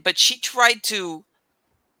 but she tried to,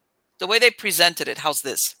 the way they presented it, how's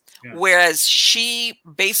this? Yeah. Whereas she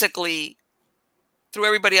basically threw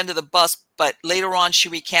everybody under the bus, but later on she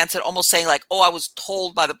recanted, almost saying I was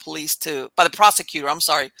told by the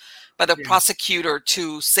prosecutor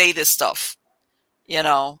to say this stuff,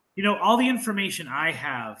 all the information I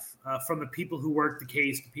have from the people who worked the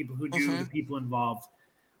case, the people who knew, the people involved,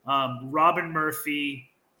 Robin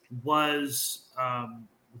Murphy was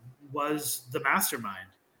the mastermind.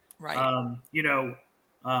 Right.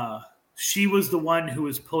 She was the one who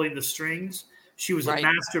was pulling the strings. She was a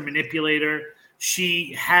master manipulator.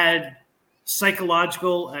 She had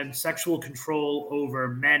psychological and sexual control over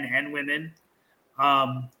men and women.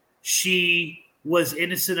 She was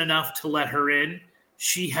innocent enough to let her in.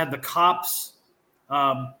 She had the cops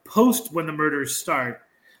post when the murders start.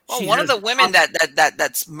 Well, one of the women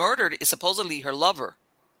that's murdered is supposedly her lover.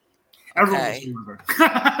 Everyone was a lover.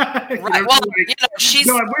 Right. Well, she's.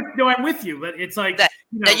 I'm with you, but it's like that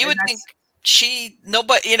you would think.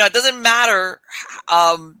 nobody, it doesn't matter.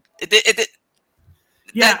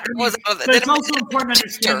 Yeah, That was, but it's also important to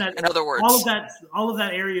understand that in other words, all of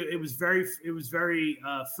that area, it was very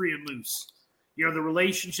free and loose. The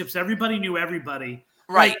relationships, everybody knew everybody.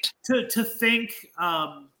 Right. Like to think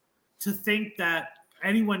that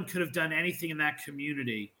anyone could have done anything in that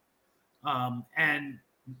community, and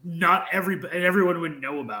not everyone would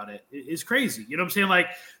know about it is crazy. You know what I'm saying? Like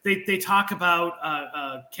they talk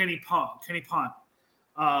about Kenny Pont,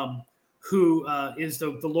 who is the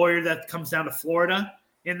lawyer that comes down to Florida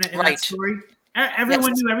in that story.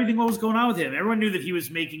 Everyone knew everything what was going on with him. Everyone knew that he was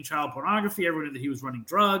making child pornography. Everyone knew that he was running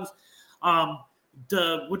drugs.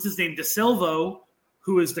 What's his name? DeSilvo,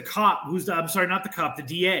 who is the cop, the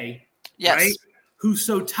DA, yes. Right? Who's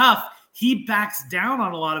so tough, he backs down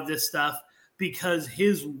on a lot of this stuff because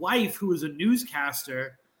his wife, who is a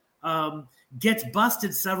newscaster, gets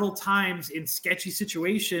busted several times in sketchy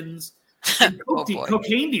situations.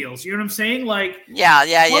 Cocaine deals. You know what I'm saying? Like, yeah.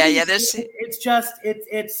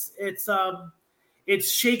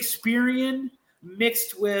 It's Shakespearean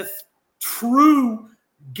mixed with true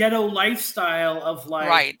ghetto lifestyle of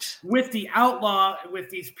life, with the outlaw,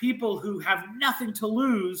 with these people who have nothing to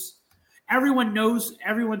lose. Everyone knows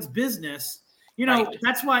everyone's business.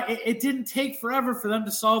 That's why it didn't take forever for them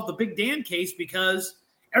to solve the Big Dan case, because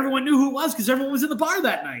everyone knew who it was, because everyone was in the bar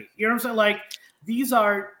that night. You know what I'm saying? Like, these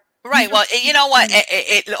are right. Well, you know what?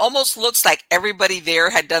 It almost looks like everybody there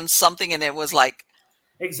had done something, and it was like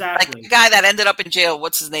exactly like the guy that ended up in jail.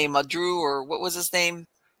 What's his name? Drew, or what was his name?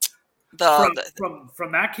 From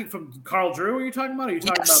Carl Drew. Are you talking about? Are you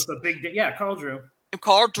talking about the Big Dan? Yeah, Carl Drew.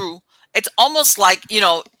 Carl Drew. It's almost like,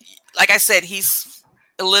 like I said, he's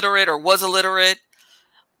illiterate or was illiterate,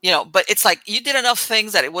 but it's like you did enough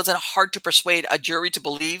things that it wasn't hard to persuade a jury to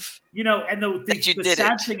believe. And the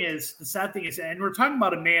sad thing is, and we're talking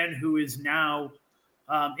about a man who is now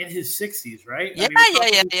in his 60s, right? Yeah,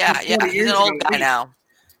 yeah. He's an old guy now.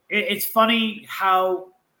 It's funny how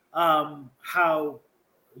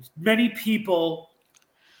many people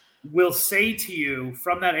will say to you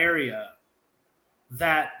from that area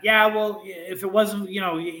that, if it wasn't,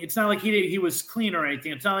 it's not like he was clean or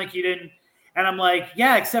anything. It's not like he didn't. And I'm like,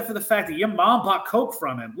 yeah, except for the fact that your mom bought coke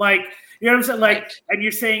from him. Like, you know what I'm saying? Like, and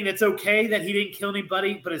you're saying it's okay that he didn't kill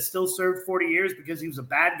anybody, but it still served 40 years because he was a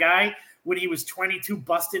bad guy when he was 22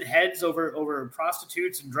 busted heads over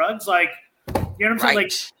prostitutes and drugs. Like, you know what I'm saying?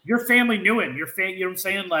 Like, your family knew him. You know what I'm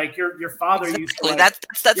saying? Like, your father used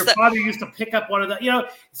to father used to pick up one of the,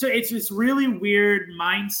 so it's this really weird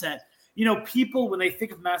mindset. People, when they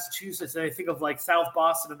think of Massachusetts, they think of like South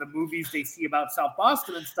Boston and the movies they see about South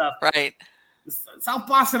Boston and stuff. Right. South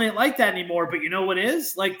Boston ain't like that anymore, but you know what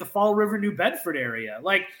is? Like the Fall River, New Bedford area.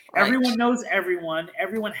 Like, everyone knows everyone.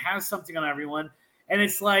 Everyone has something on everyone. And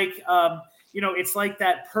it's like, it's like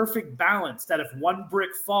that perfect balance that if one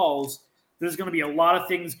brick falls, there's going to be a lot of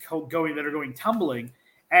things going tumbling.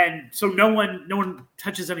 And so no one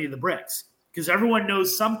touches any of the bricks because everyone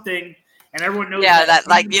knows something. And everyone knows. Yeah, that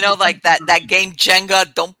game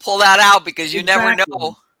Jenga. Don't pull that out because you never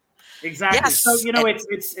know. Exactly. Yes. So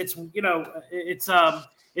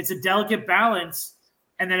it's a delicate balance,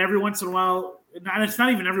 and then every once in a while, and it's not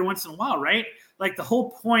even every once in a while, right? Like the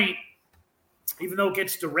whole point, even though it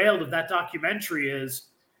gets derailed, of that documentary is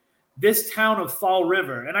this town of Fall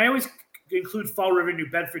River, and I always include Fall River, New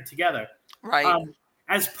Bedford together, right?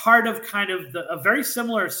 As part of kind of a very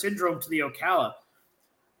similar syndrome to the Ocala.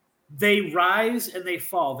 They rise and they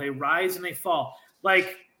fall. They rise and they fall.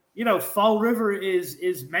 Like, Fall River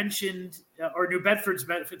is mentioned, or New Bedford's.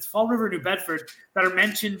 It's Fall River, New Bedford that are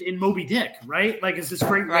mentioned in Moby Dick, right? Like, it's this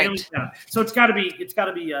great whaling town. So it's got to be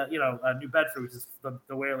New Bedford, which is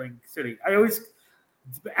the whaling city.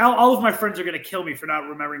 All of my friends are going to kill me for not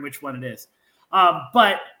remembering which one it is.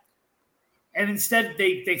 And instead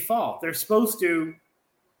they fall. They're supposed to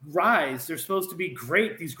rise. They're supposed to be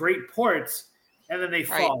great. These great ports. And then they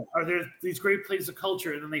fall. Or there's these great places of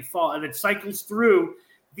culture, and then they fall. And it cycles through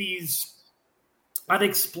these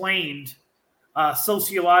unexplained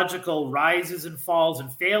sociological rises and falls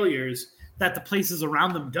and failures that the places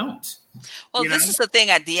around them don't. Well, this is the thing.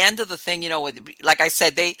 At the end of the thing, like I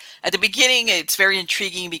said, at the beginning, it's very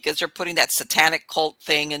intriguing because they're putting that satanic cult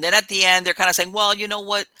thing. And then at the end, they're kind of saying, well, you know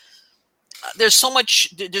what? There's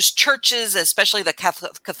churches, especially the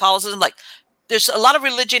Catholicism, like, there's a lot of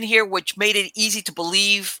religion here, which made it easy to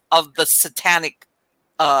believe of the satanic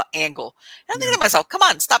angle. And I'm thinking to myself, come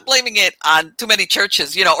on, stop blaming it on too many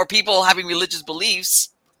churches, or people having religious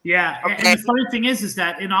beliefs. Yeah. Okay. And the funny thing is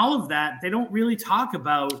that in all of that, they don't really talk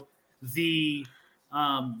about the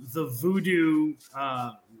voodoo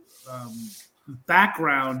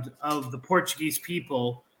background of the Portuguese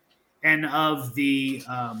people and of the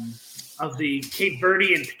Cape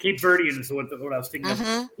Verdean is what I was thinking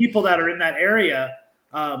of. People that are in that area.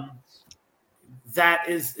 That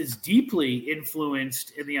is deeply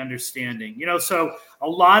influenced in the understanding, So a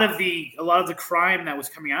lot of the crime that was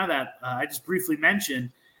coming out of that, I just briefly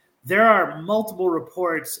mentioned. There are multiple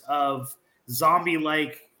reports of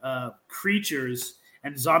zombie-like creatures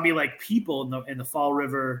and zombie-like people in the Fall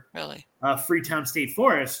River, Freetown State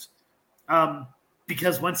Forest,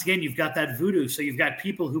 because once again you've got that voodoo. So you've got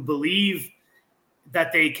people who believe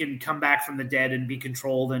that they can come back from the dead and be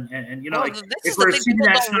controlled, and if we're assuming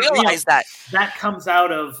that's not real, that comes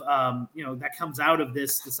out of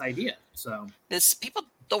this idea. So people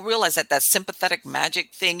don't realize that sympathetic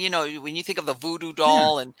magic thing. When you think of the voodoo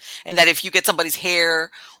doll, and that if you get somebody's hair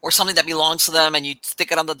or something that belongs to them and you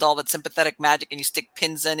stick it on the doll, that's sympathetic magic, and you stick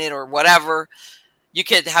pins in it or whatever, you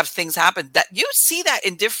could have things happen. That you see that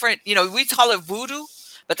in different. We call it voodoo,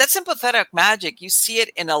 but that sympathetic magic, you see it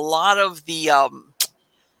in a lot of the.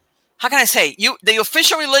 How can I say? The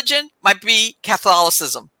official religion might be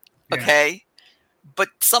Catholicism, okay? But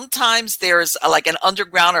sometimes there's like an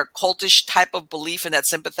underground or cultish type of belief in that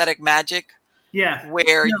sympathetic magic,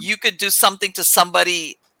 where you could do something to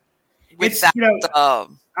somebody with that.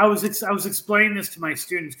 I was explaining this to my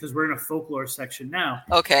students because we're in a folklore section now.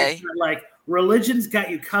 Okay, it's like religion's got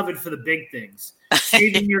you covered for the big things,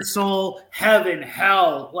 saving your soul, heaven,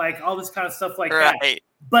 hell, like all this kind of stuff like that.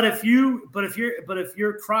 But if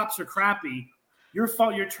your crops are crappy, you're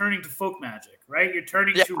turning to folk magic, right? You're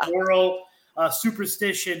turning to oral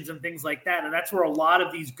superstitions and things like that, and that's where a lot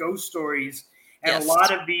of these ghost stories and a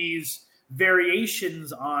lot of these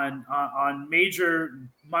variations on major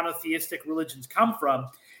monotheistic religions come from.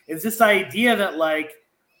 Is this idea that like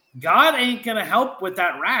God ain't gonna help with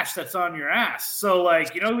that rash that's on your ass? So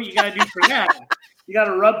like, you know what you gotta do for that? You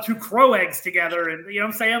gotta rub 2 crow eggs together, and you know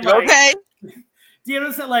what I'm saying? Like, okay. Do you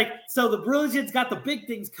understand? Like, so the religion's got the big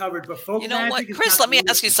things covered, but folk magic is Chris, let me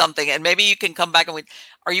ask you something, and maybe you can come back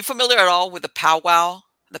are you familiar at all with the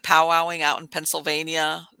powwowing out in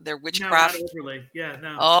Pennsylvania, their witchcraft? No, not overly. Yeah,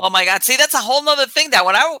 no. Oh my God. See, that's a whole nother thing that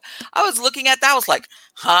when I was looking at that, I was like,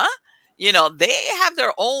 huh? They have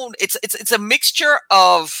their own, it's a mixture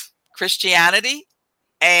of Christianity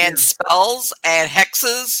and spells and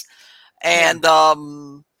hexes and,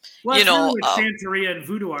 well, that's really what Santeria and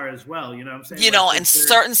voodoo are as well. You know what I'm saying? And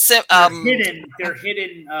certain they're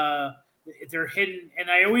hidden,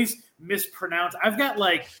 and I always mispronounce. I've got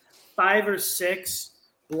like 5 or 6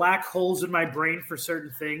 black holes in my brain for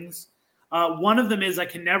certain things. One of them is I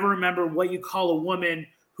can never remember what you call a woman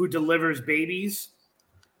who delivers babies.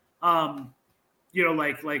 In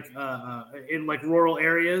like rural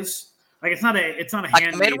areas. Like it's not a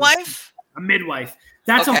handmaid. Midwife. A midwife.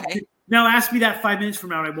 That's okay. Now ask me that 5 minutes from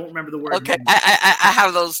now, and I won't remember the word. Okay, I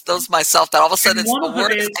have those myself. That all of a sudden it's the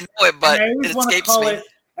word. I know it, but it escapes me.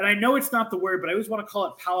 And I know it's not the word, but I always want to call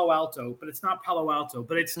it Palo Alto. But it's not Palo Alto.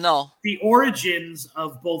 But it's the origins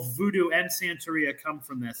of both voodoo and Santeria come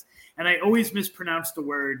from this. And I always mispronounce the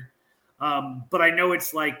word, but I know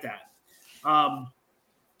it's like that.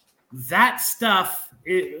 That stuff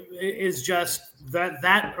is just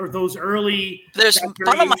that or those early. There's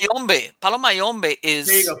Palomayombe. Palomayombe is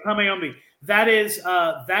there. You go, Palomayombe. That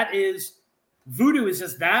is voodoo. Is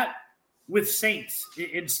just that with saints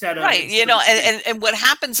instead of right. And what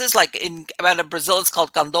happens is like in Brazil, it's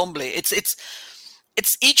called candomblé.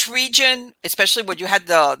 It's each region, especially when you had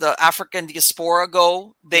the African diaspora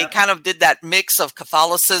go. They kind of did that mix of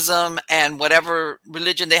Catholicism and whatever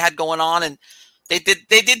religion they had going on, and They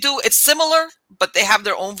did do it's similar, but they have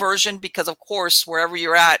their own version because, of course, wherever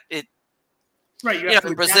you're at, in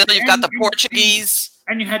Brazil, you've got the Portuguese,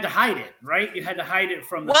 and you had to hide it, right? You had to hide it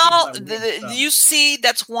from. You see,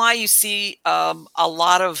 that's why you see a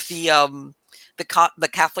lot of the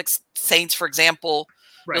Catholic saints, for example.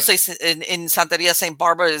 Right. You'll say in Santeria, Saint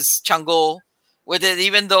Barbara is Chango, with it,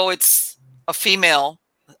 even though it's a female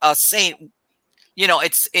saint.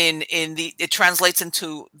 It's it translates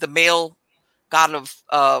into the male god of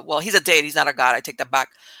he's a deity, he's not a god, I take that back,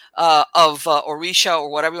 of Orisha, or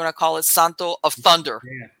whatever you want to call it, Santo of thunder.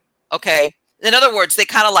 Okay, in other words, they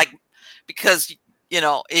kind of like, because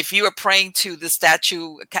if you were praying to the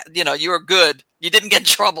statue, you were good, you didn't get in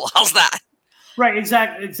trouble. How's that? Right,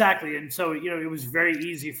 exactly. And so it was very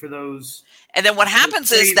easy for those. And then what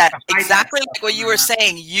happens is that exactly like what you were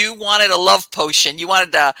saying, you wanted a love potion, you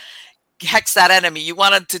wanted to hex that enemy, you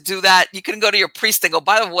wanted to do that, you couldn't go to your priest and go,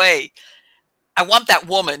 by the way, I want that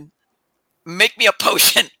woman. Make me a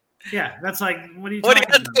potion. Yeah, that's like, what are you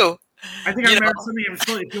gonna do? I think I remember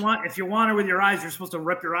something. If you want her with your eyes, you're supposed to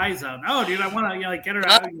rip your eyes out. No, dude, I want to like get her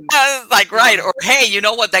out. Like, right. Or, hey, you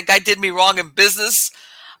know what? That guy did me wrong in business.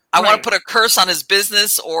 I want to put a curse on his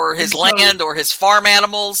business or his land or his farm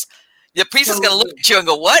animals. The priest is going to look at you and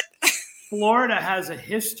go, what? Florida has a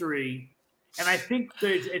history, and I think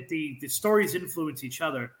the stories influence each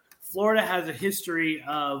other. Florida has a history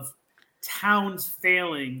of towns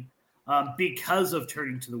failing because of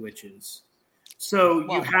turning to the witches.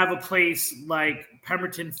 So you have a place like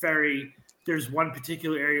Pemberton Ferry. There's one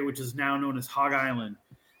particular area which is now known as Hog Island.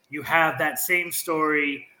 You have that same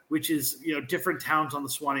story, which is different towns on the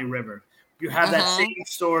Swanee River. You have that same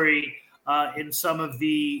story in some of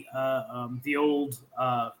the old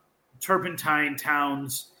turpentine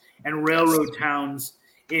towns and railroad towns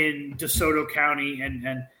in DeSoto County,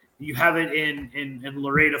 and you have it in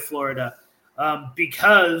Laredo, Florida,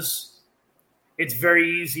 because it's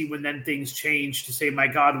very easy when then things change to say, my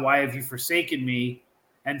God, why have you forsaken me?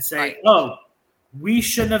 And say, oh, we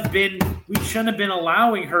shouldn't have been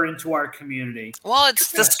allowing her into our community. Well,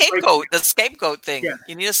 it's the scapegoat thing. Yeah.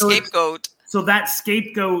 You need a scapegoat. So that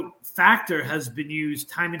scapegoat factor has been used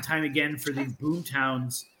time and time again for these boom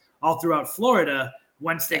towns all throughout Florida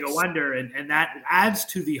once they go under. And that adds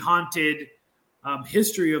to the haunted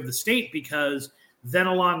history of the state, because then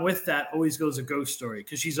along with that always goes a ghost story,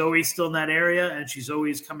 because she's always still in that area and she's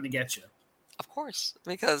always coming to get you. Of course,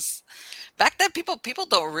 because back then people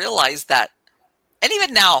don't realize that. And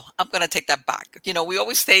even now, I'm going to take that back. We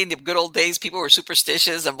always say in the good old days, people were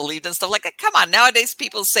superstitious and believed in stuff like that. Come on, nowadays,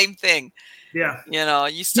 people, same thing. Yeah.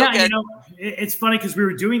 You still get... it's funny because we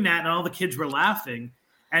were doing that and all the kids were laughing.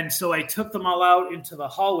 And so I took them all out into the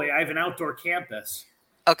hallway. I have an outdoor campus.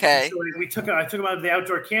 Okay. So I took them out to the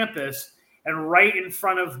outdoor campus, and right in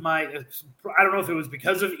front of I don't know if it was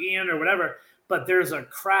because of Ian or whatever, but there's a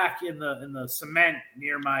crack in the cement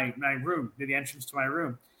near my room, near the entrance to my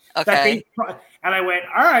room. Okay. And I went,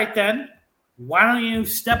 all right, then, why don't you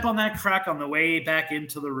step on that crack on the way back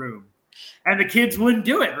into the room? And the kids wouldn't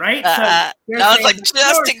do it, right? I was like,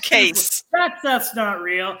 just in case. That's not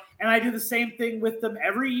real. And I do the same thing with them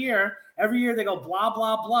every year. Every year they go blah,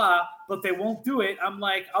 blah, blah, but they won't do it. I'm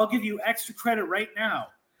like, I'll give you extra credit right now.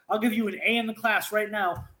 I'll give you an A in the class right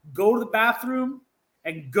now. Go to the bathroom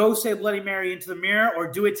and go say Bloody Mary into the mirror,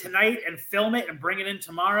 or do it tonight and film it and bring it in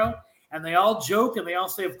tomorrow. And they all joke and they all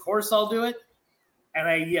say, of course I'll do it. And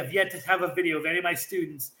I have yet to have a video of any of my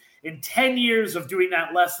students in 10 years of doing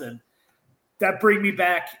that lesson that bring me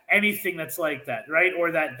back anything that's like that, right?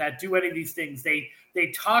 Or that do any of these things. They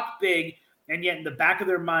talk big, and yet in the back of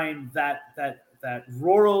their mind, that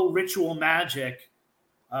rural ritual magic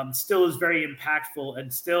still is very impactful,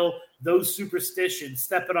 and still those superstitions,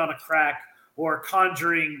 stepping on a crack or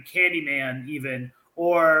conjuring Candyman even,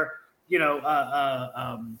 or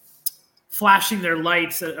flashing their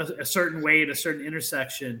lights a certain way at a certain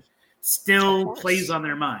intersection, still plays on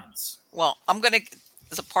their minds. Well,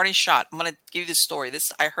 as a parting shot, I'm going to give you this story.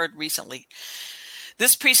 This I heard recently.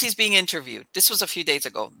 This priest is being interviewed. This was a few days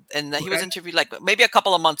ago, and he was interviewed like maybe a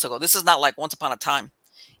couple of months ago. This is not like once upon a time.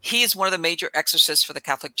 He is one of the major exorcists for the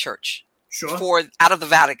Catholic Church. Sure. Out of the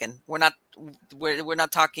Vatican. We're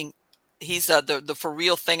not talking. He's the for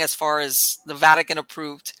real thing as far as the Vatican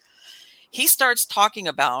approved. He starts talking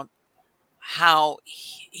about how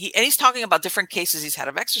he's talking about different cases he's had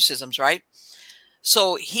of exorcisms, right?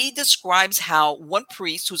 So he describes how one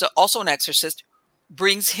priest, who's also an exorcist,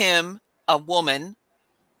 brings him a woman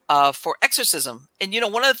for exorcism. And,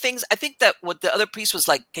 one of the things, I think that what the other priest was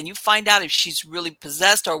like, can you find out if she's really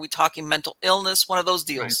possessed, or are we talking mental illness? One of those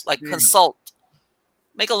deals, consult.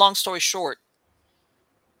 Make a long story short.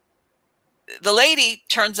 The lady,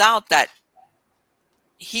 turns out that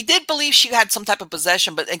he did believe she had some type of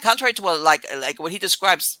possession, but in contrary to what like what he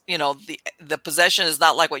describes, the possession is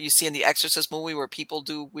not like what you see in the Exorcist movie where people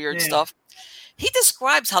do weird stuff. He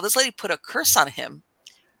describes how this lady put a curse on him,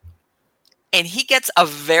 and he gets a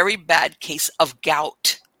very bad case of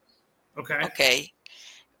gout. Okay.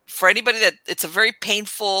 For anybody it's a very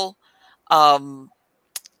painful,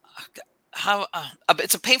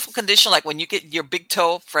 it's a painful condition, like when you get your big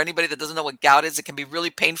toe. For anybody that doesn't know what gout is, it can be really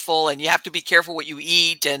painful, and you have to be careful what you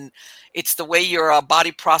eat, and it's the way your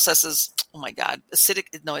body processes. Oh my God, acidic?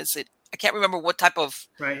 No, is it? I can't remember what type of.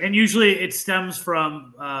 Right, and usually it stems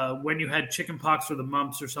from when you had chicken pox or the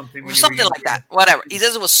mumps or something. Or something like that. Whatever. He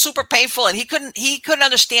says it was super painful, and he couldn't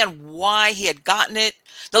understand why he had gotten it.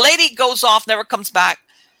 The lady goes off, never comes back.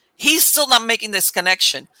 He's still not making this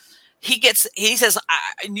connection. He says,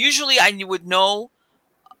 usually I would know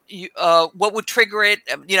what would trigger it,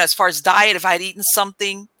 as far as diet, if I had eaten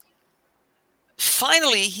something.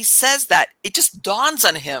 Finally, he says that it just dawns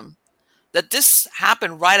on him that this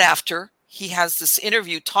happened right after he has this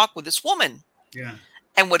interview talk with this woman. Yeah.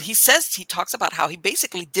 And what he says, he talks about how he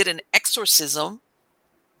basically did an exorcism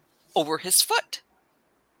over his foot.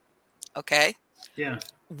 Okay. Yeah.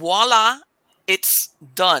 Voila, it's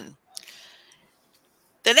done.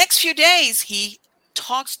 The next few days, he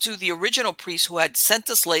talks to the original priest who had sent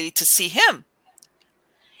this lady to see him.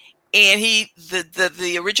 And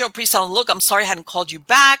the original priest tells him, look, I'm sorry I hadn't called you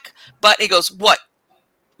back. But he goes, what?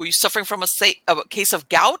 Were you suffering from a case of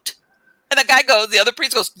gout? And the other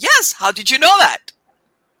priest goes, yes. How did you know that?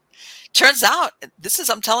 Turns out,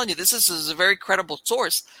 I'm telling you, this is a very credible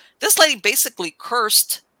source. This lady basically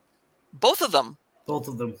cursed both of them. Both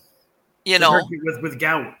of them. You know, with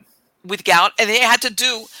gout. With gout. And they had to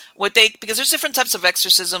do because there's different types of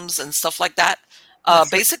exorcisms and stuff like that.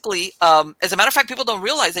 Basically, as a matter of fact, people don't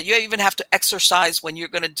realize that you even have to exercise when you're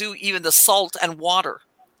going to do even the salt and water.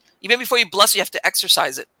 Even before you bless, you have to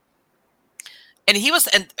exercise it. And he was,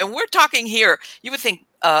 and we're talking here, you would think,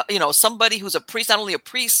 somebody who's a priest, not only a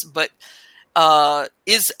priest, but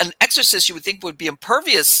is an exorcist, you would think would be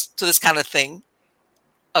impervious to this kind of thing.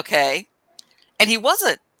 Okay. And he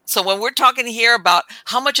wasn't. So when we're talking here about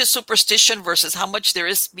how much is superstition versus how much there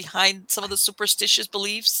is behind some of the superstitious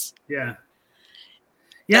beliefs. Yeah.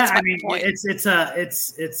 Yeah. I mean,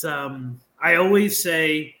 it's I always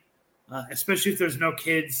say, especially if there's no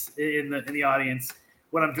kids in the audience,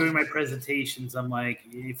 when I'm doing my presentations, I'm like,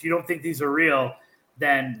 if you don't think these are real,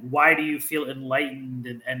 then why do you feel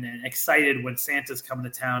enlightened and excited when Santa's coming to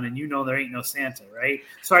town and you know there ain't no Santa, right?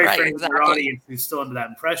 Sorry for your audience who's still under that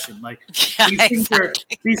impression. Like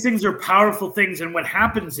these things are powerful things, and what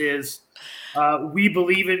happens is we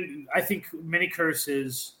believe in, I think, many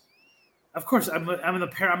curses. Of course, I'm a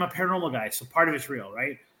paranormal guy, so part of it's real,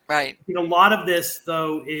 right? Right. A lot of this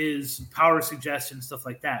though is power suggestion, stuff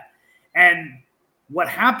like that, and what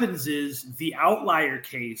happens is the outlier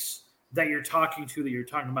case that you're talking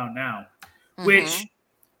about now, which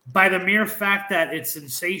by the mere fact that it's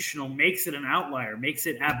sensational makes it an outlier, makes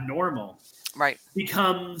it abnormal, right?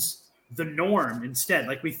 Becomes the norm instead.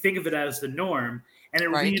 Like we think of it as the norm, and it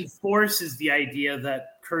reinforces the idea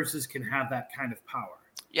that curses can have that kind of power.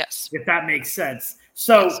 Yes. If that makes sense.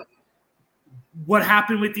 So what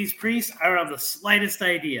happened with these priests? I don't have the slightest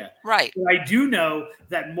idea. Right. But I do know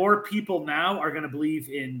that more people now are going to believe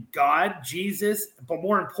in God, Jesus, but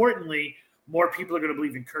more importantly, more people are going to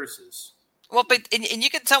believe in curses. Well, but and you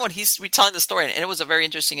can tell when he's retelling the story, and it was a very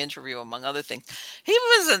interesting interview, among other things. He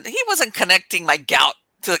wasn't connecting my gout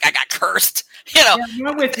to like I got cursed. You know, yeah,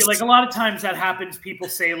 I'm with you. Like a lot of times that happens. People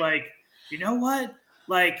say like, you know what?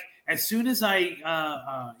 Like as soon as I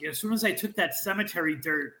took that cemetery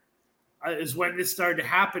dirt. Is when this started to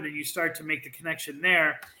happen, and you start to make the connection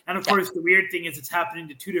there. And of course, the weird thing is it's happening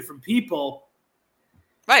to two different people.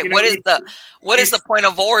 Right. What is the point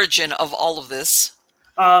of origin of all of this?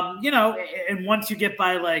 And once you get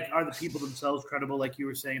by, like, are the people themselves credible, like you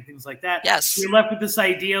were saying, things like that. Yes. You're left with this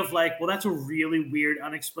idea of like, well, that's a really weird,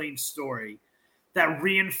 unexplained story that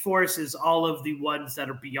reinforces all of the ones that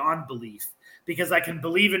are beyond belief, because I can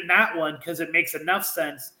believe in that one because it makes enough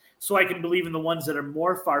sense. So I can believe in the ones that are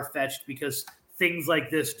more far-fetched because things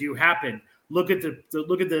like this do happen. Look at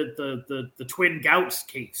the twin gouts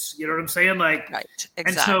case. You know what I'm saying? Like, right, exactly.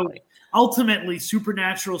 And so ultimately,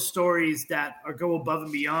 supernatural stories that go above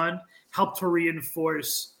and beyond help to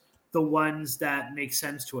reinforce the ones that make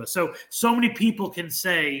sense to us. So many people can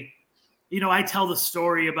say, I tell the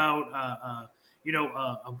story about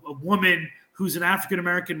a woman who's an African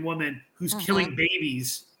American woman who's killing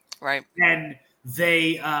babies, right? And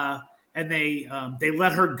they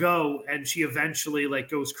let her go, and she eventually like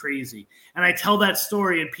goes crazy. And I tell that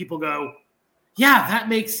story, and people go, "Yeah, that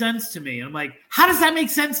makes sense to me." And I'm like, "How does that make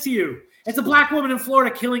sense to you? It's a black woman in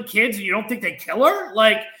Florida killing kids, and you don't think they kill her?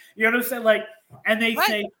 Like, you know what I'm saying? Like, and they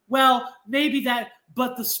say, well, maybe that,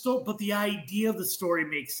 but the idea of the story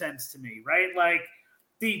makes sense to me, right? Like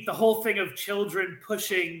the whole thing of children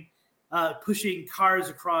pushing cars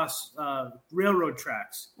across railroad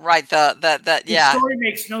tracks. Right. The story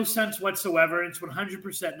makes no sense whatsoever. It's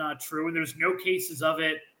 100% not true, and there's no cases of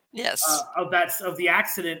it. Yes. Of the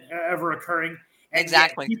accident ever occurring. And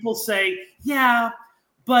exactly. People say, yeah,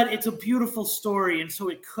 but it's a beautiful story, and so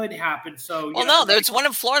it could happen. So there's one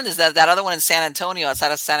in Florida. There's that other one in San Antonio,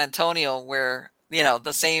 outside of San Antonio, where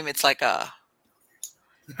the same. It's like a.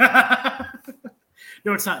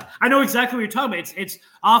 No, it's not. I know exactly what you're talking about. It's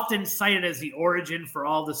often cited as the origin for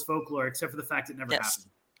all this folklore, except for the fact it never happened.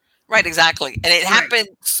 Right, exactly. And it happened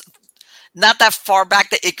not that far back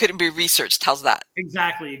that it couldn't be researched. How's that?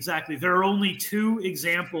 Exactly. There are only 2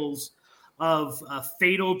 examples of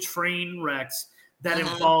fatal train wrecks that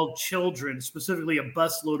involved children, specifically a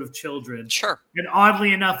busload of children. Sure. And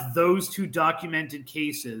oddly enough, those two documented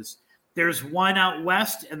cases, there's one out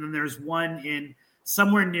west and then there's one in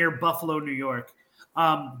somewhere near Buffalo, New York.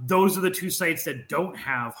 Those are the two sites that don't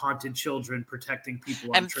have haunted children protecting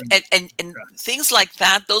people on trains. And things like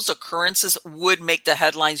that, those occurrences would make the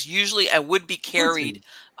headlines usually and would be carried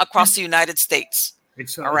across the United States.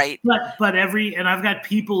 So, all right. But and I've got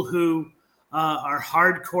people who are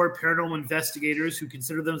hardcore paranormal investigators who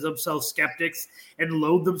consider themselves skeptics and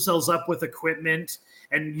load themselves up with equipment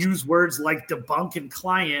and use words like debunk and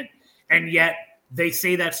client, and yet they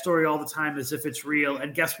say that story all the time as if it's real.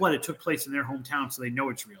 And guess what? It took place in their hometown, so they know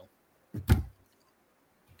it's real.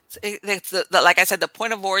 It's like I said, the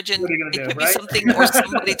point of origin, it could be something or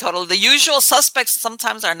somebody total. The usual suspects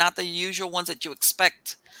sometimes are not the usual ones that you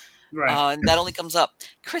expect. Right. And that only comes up.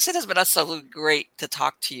 Chris, it has been absolutely great to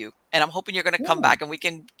talk to you. And I'm hoping you're going to come back and we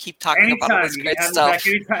can keep talking about all this great stuff.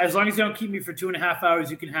 As long as you don't keep me for 2.5 hours,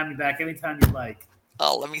 you can have me back anytime you like.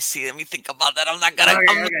 Oh, let me see. Let me think about that. I'm not going to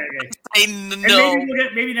say no.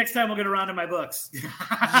 Maybe next time we'll get around to my books.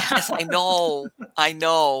 Yes, I know.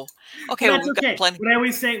 Okay, well, we've got plenty. What I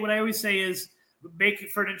always say is make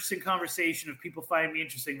it for an interesting conversation. If people find me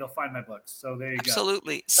interesting, they'll find my books. So there you go.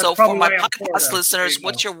 Absolutely. So for my podcast listeners,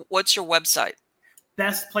 what's your website?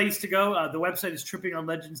 Best place to go. The website is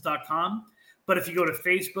trippingonlegends.com. But if you go to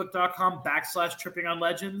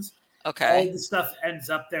facebook.com/trippingonlegends, all the stuff ends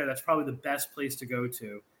up there. That's probably the best place to go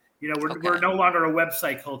to. We're no longer a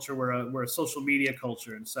website culture. We're a social media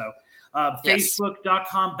culture. And so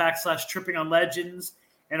facebook.com/trippingonlegends.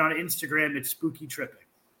 And on Instagram, it's spooky tripping.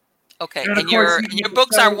 Okay. And your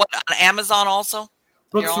books are what, on Amazon also?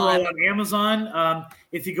 Books are all on Amazon.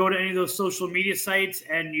 If you go to any of those social media sites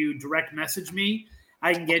and you direct message me,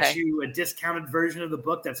 I can get you a discounted version of the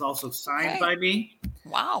book that's also signed by me.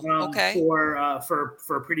 Wow. For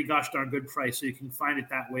a pretty gosh darn good price. So you can find it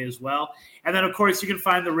that way as well. And then, of course, you can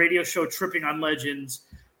find the radio show Tripping on Legends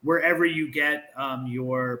wherever you get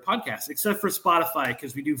your podcasts, except for Spotify,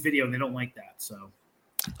 because we do video and they don't like that. So.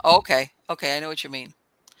 Okay. I know what you mean.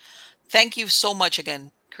 Thank you so much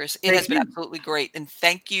again, Chris. It has been absolutely great. And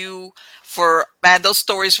thank you for, those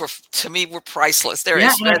stories were priceless.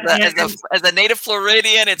 As a native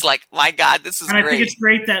Floridian, it's like, my God, this is great. And I think it's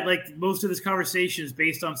great that most of this conversation is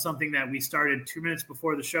based on something that we started 2 minutes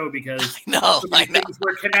before the show because I know.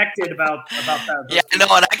 We're connected about that. Yeah, I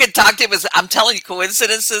know. And I can talk to him. I'm telling you,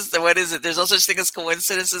 coincidences. What is it? There's no such thing as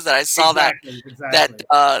coincidences. That I saw that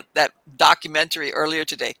documentary earlier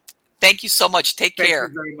today. Thank you so much. Take care.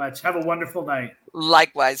 Thank you very much. Have a wonderful night.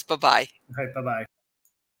 Likewise. Bye-bye. All right, bye-bye.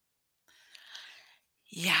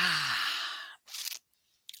 Yeah.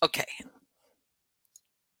 Okay.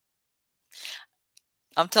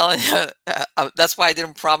 I'm telling you, that's why I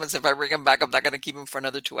didn't promise if I bring him back, I'm not going to keep him for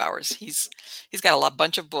another 2 hours. He's got a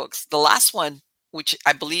bunch of books. The last one, which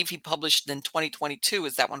I believe he published in 2022,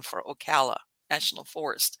 is that one for Ocala National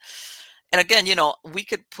Forest. And again, we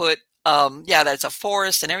could put that's a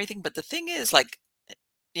forest and everything. But the thing is,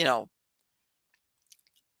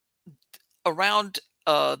 around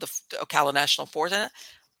the Ocala National Forest,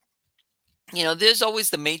 there's always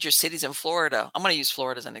the major cities in Florida. I'm going to use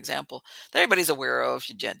Florida as an example that everybody's aware of: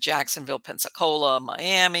 Jacksonville, Pensacola,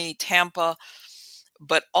 Miami, Tampa.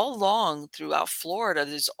 But all along throughout Florida,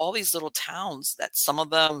 there's all these little towns that some of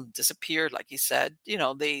them disappeared, like you said.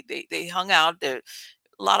 They hung out there.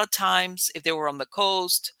 A lot of times, if they were on the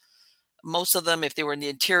coast, most of them, if they were in the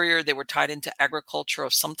interior, they were tied into agriculture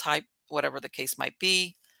of some type, whatever the case might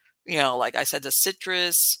be. Like I said, the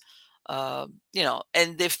citrus, and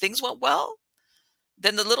if things went well,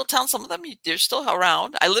 then the little towns, some of them, they're still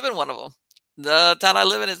around. I live in one of them. The town I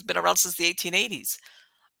live in has been around since the 1880s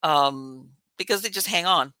because they just hang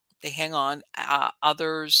on. They hang on.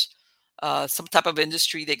 Others, some type of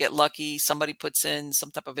industry, they get lucky. Somebody puts in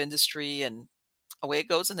some type of industry and away it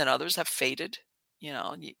goes. And then others have faded.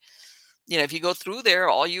 If you go through there,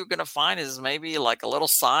 all you're going to find is maybe like a little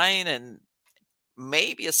sign and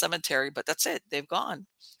maybe a cemetery, but that's it. They've gone.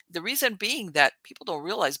 The reason being that people don't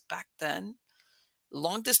realize back then,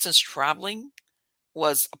 long distance traveling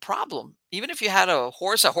was a problem. Even if you had a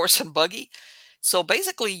horse and buggy. So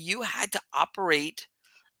basically you had to operate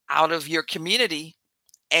out of your community.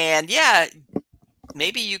 And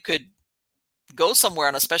maybe you could go somewhere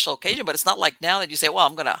on a special occasion, but it's not like now that you say, well,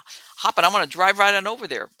 I'm going to hop and I'm going to drive right on over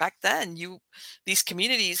there. Back then, these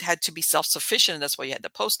communities had to be self-sufficient. And that's why you had the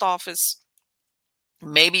post office.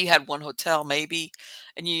 Maybe you had one hotel, maybe.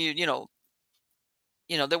 And there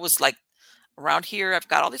was like around here, I've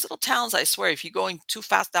got all these little towns. I swear, if you're going too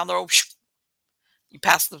fast down the road, You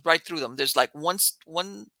pass right through them. There's like one,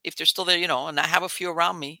 if they're still there, and I have a few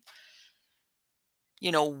around me,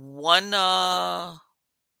 one,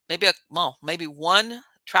 maybe one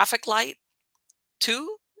traffic light,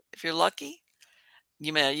 two, if you're lucky.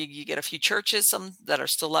 You get a few churches, some that are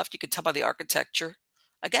still left. You can tell by the architecture.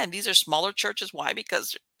 Again, these are smaller churches. Why?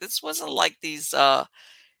 Because this wasn't like these,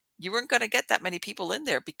 you weren't going to get that many people in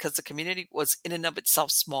there because the community was in and of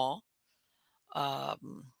itself small.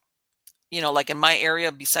 Um, like in my area,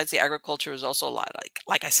 besides the agriculture, is also a lot.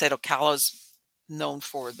 Like I said, Ocala's known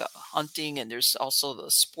for the hunting, and there's also the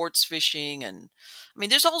sports fishing, and I mean,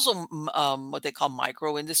 there's also what they call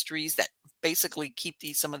micro industries that basically keep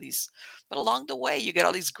some of these. But along the way, you get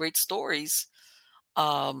all these great stories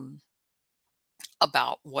um,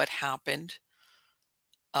 about what happened,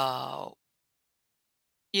 uh,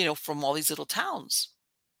 from all these little towns,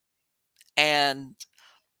 and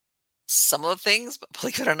some of the things,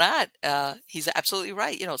 believe it or not, he's absolutely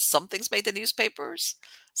right. Some things made the newspapers.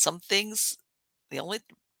 Some things, the only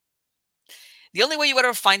way you would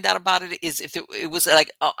ever find out about it is if it was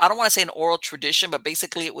like, I don't want to say an oral tradition, but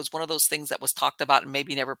basically it was one of those things that was talked about and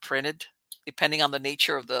maybe never printed, depending on the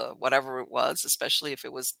nature of the whatever it was, especially if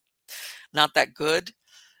it was not that good.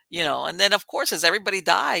 And then of course, as everybody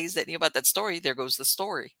dies that knew about that story, there goes the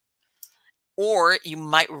story. Or you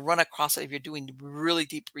might run across it if you're doing really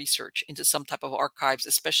deep research into some type of archives,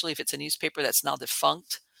 especially if it's a newspaper that's now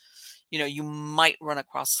defunct. You might run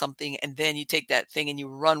across something, and then you take that thing and you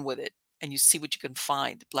run with it and you see what you can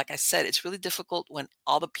find. Like I said, it's really difficult when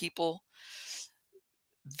all the people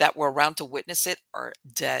that were around to witness it are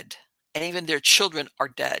dead, and even their children are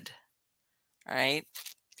dead. All right.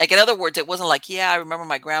 Like, in other words, it wasn't like, yeah, I remember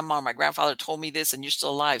my grandma or my grandfather told me this and you're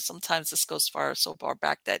still alive. Sometimes this goes so far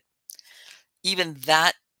back that even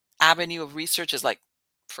that avenue of research is like,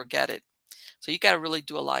 forget it. So you got to really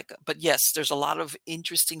do a lot. But yes, there's a lot of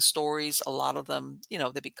interesting stories. A lot of them,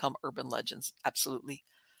 they become urban legends. Absolutely.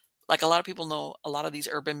 Like, a lot of people know a lot of these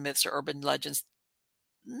urban myths or urban legends.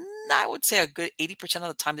 I would say a good 80% of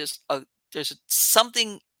the time there's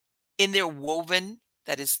something in there woven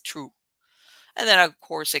that is true. And then of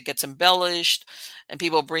course it gets embellished and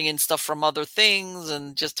people bring in stuff from other things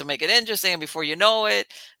and just to make it interesting, and before you know it,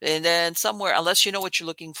 and then somewhere, unless you know what you're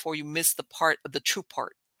looking for, you miss the true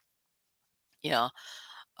part. Yeah.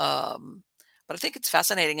 Um, but I think it's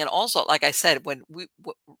fascinating. And also, like I said, when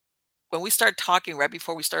we started talking right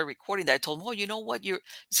before we started recording that, I told him, "Oh, you know what?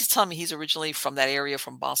 He's telling me he's originally from that area,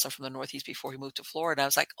 from Boston, from the Northeast, before he moved to Florida." I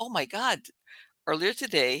was like, "Oh my God!" Earlier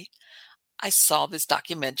today, I saw this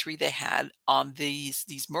documentary they had on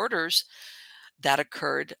these murders that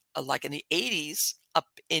occurred like in the 80s up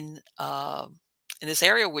in this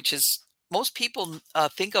area, which is most people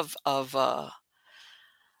think of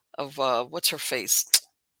what's her face,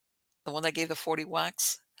 the one that gave the 40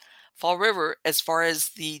 whacks. Fall River, as far as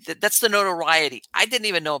that's the notoriety. I didn't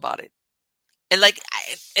even know about it. And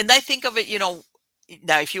I think of it,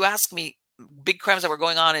 now if you ask me big crimes that were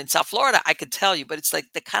going on in South Florida, I could tell you, but it's like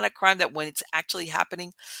the kind of crime that when it's actually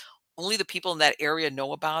happening, only the people in that area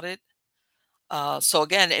know about it. So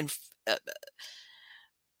again, uh,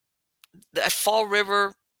 at Fall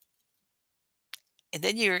River, and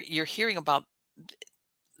then you're hearing about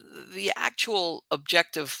the actual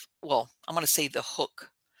objective. Well, I'm going to say the hook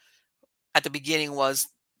at the beginning was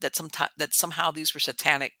that somehow these were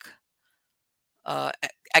satanic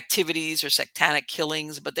activities or satanic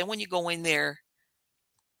killings. But then when you go in there,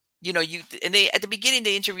 and they at the beginning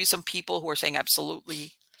they interview some people who are saying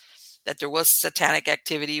absolutely that there was satanic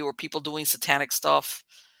activity or people doing satanic stuff.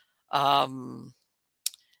 Um,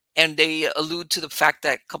 and they allude to the fact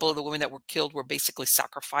that a couple of the women that were killed were basically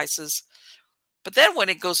sacrifices. But then when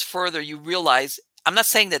it goes further, you realize, I'm not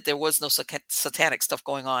saying that there was no satanic stuff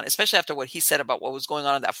going on, especially after what he said about what was going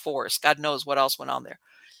on in that forest. God knows what else went on there.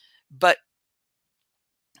 But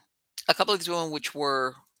a couple of these women, which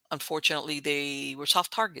were, unfortunately, they were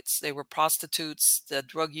soft targets. They were prostitutes, the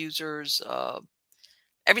drug users,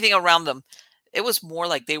 everything around them. It was more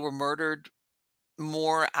like they were murdered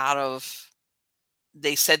more out of,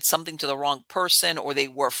 they said something to the wrong person, or they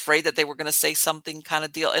were afraid that they were going to say something kind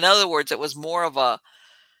of deal. In other words, it was more of a,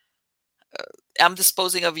 I'm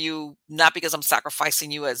disposing of you not because I'm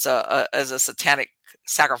sacrificing you as a satanic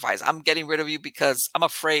sacrifice. I'm getting rid of you because I'm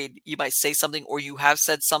afraid you might say something, or you have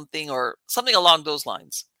said something, or something along those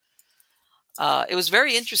lines. It was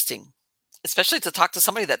very interesting, especially to talk to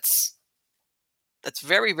somebody that's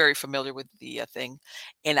very, very familiar with the thing.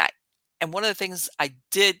 And one of the things I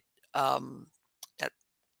did, that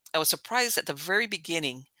I was surprised at the very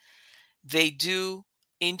beginning, they do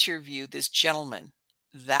interview this gentleman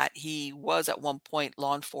that he was at one point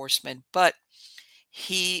law enforcement, but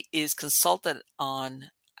he is consulted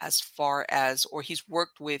on as far as, or he's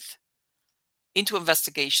worked with into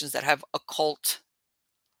investigations that have occult,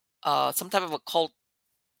 some type of occult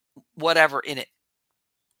whatever in it.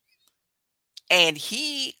 And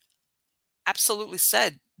he absolutely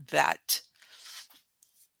said that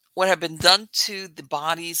what had been done to the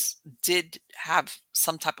bodies did have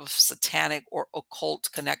some type of satanic or occult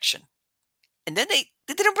connection. And then they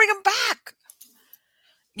didn't bring him back.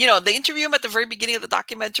 They interview him at the very beginning of the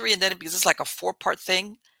documentary, and then because it's like a 4-part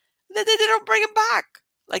thing, then they didn't bring him back.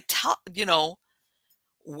 Like,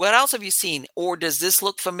 what else have you seen? Or does this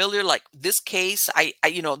look familiar? Like this case,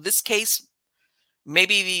 this case,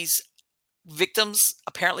 maybe these victims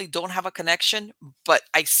apparently don't have a connection, but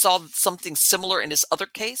I saw something similar in this other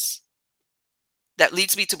case that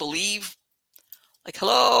leads me to believe, like,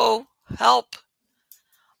 hello, help.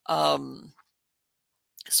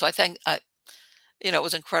 So I think, it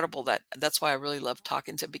was incredible. That's why I really love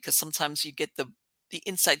talking to him, because sometimes you get the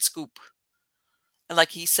inside scoop. And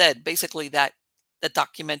like he said, basically that the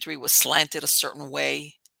documentary was slanted a certain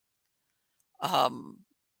way.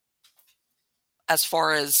 As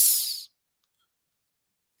far as,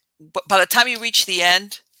 but by the time you reach the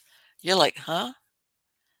end, you're like, huh?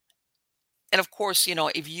 And of course,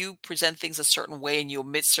 if you present things a certain way and you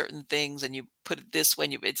omit certain things and you put it this way,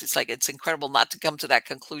 and it's like, it's incredible not to come to that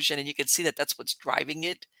conclusion. And you can see that that's what's driving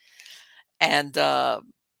it. And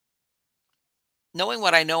knowing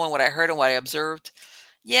what I know and what I heard and what I observed,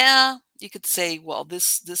 yeah, you could say, well,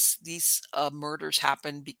 these murders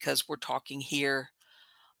happened because we're talking here,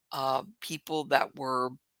 people that were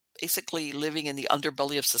basically living in the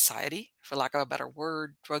underbelly of society, for lack of a better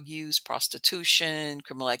word, drug use, prostitution,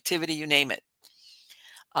 criminal activity, you name it.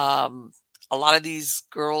 A lot of these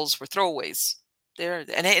girls were throwaways.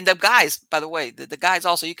 And the guys, by the way, the guys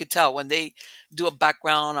also, you could tell when they do a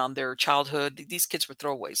background on their childhood, these kids were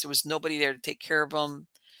throwaways. There was nobody there to take care of them.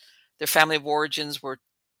 Their family of origins were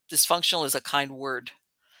dysfunctional, is a kind word.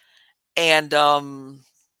 And but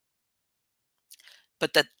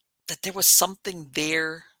that there was something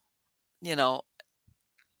there, you know,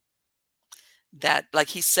 that, like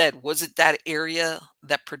he said, was it that area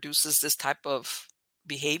that produces this type of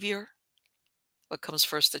behavior? What comes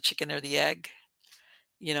first, the chicken or the egg?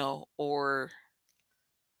 Or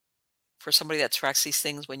for somebody that tracks these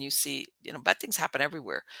things, when you see, bad things happen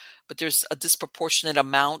everywhere, but there's a disproportionate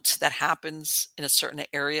amount that happens in a certain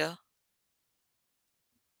area.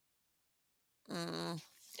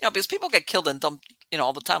 Because people get killed and dumped,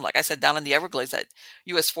 all the time. Like I said, down in the Everglades, that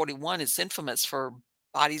US 41 is infamous for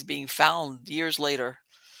bodies being found years later.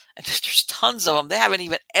 And there's tons of them. They haven't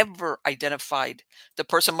even ever identified the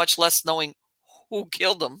person, much less knowing who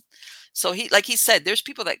killed them. So like he said, there's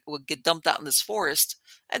people that would get dumped out in this forest,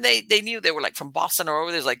 and they knew they were like from Boston or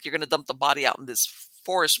over there. Like, you're going to dump the body out in this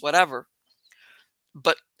forest, whatever.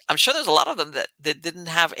 But I'm sure there's a lot of them that didn't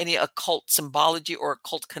have any occult symbology or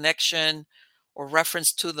occult connection or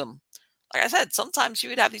reference to them. Like I said, sometimes you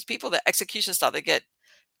would have these people that execution style, they get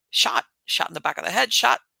shot in the back of the head,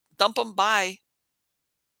 dump them by,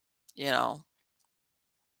 I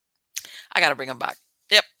got to bring them back.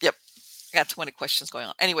 Yep. I got 20 questions going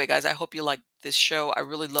on. Anyway, guys, I hope you liked this show. I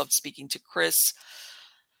really loved speaking to Chris.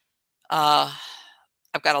 I've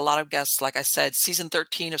got a lot of guests. Like I said, season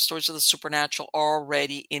 13 of Stories of the Supernatural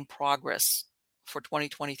already in progress for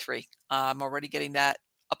 2023. I'm already getting that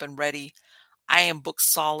up and ready. I am booked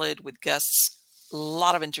solid with guests. A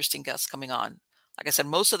lot of interesting guests coming on. Like I said,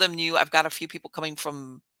 most of them new. I've got a few people coming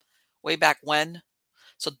from way back when.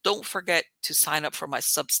 So don't forget to sign up for my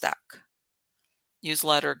Substack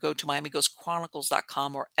newsletter. Go to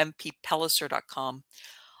miamighostchronicles.com or mppelliser.com.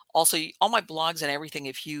 Also, all my blogs and everything,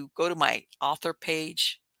 if you go to my author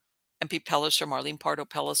page, MP Pelliser, Marlene Pardo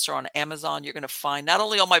Pelliser on Amazon, you're going to find not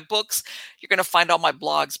only all my books, you're going to find all my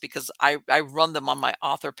blogs, because I run them on my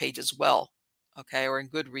author page as well. Okay, or in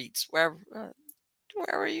Goodreads, wherever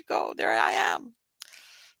you go, there I am.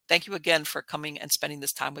 Thank you again for coming and spending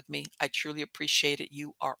this time with me. I truly appreciate it.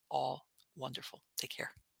 You are all wonderful. Take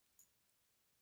care.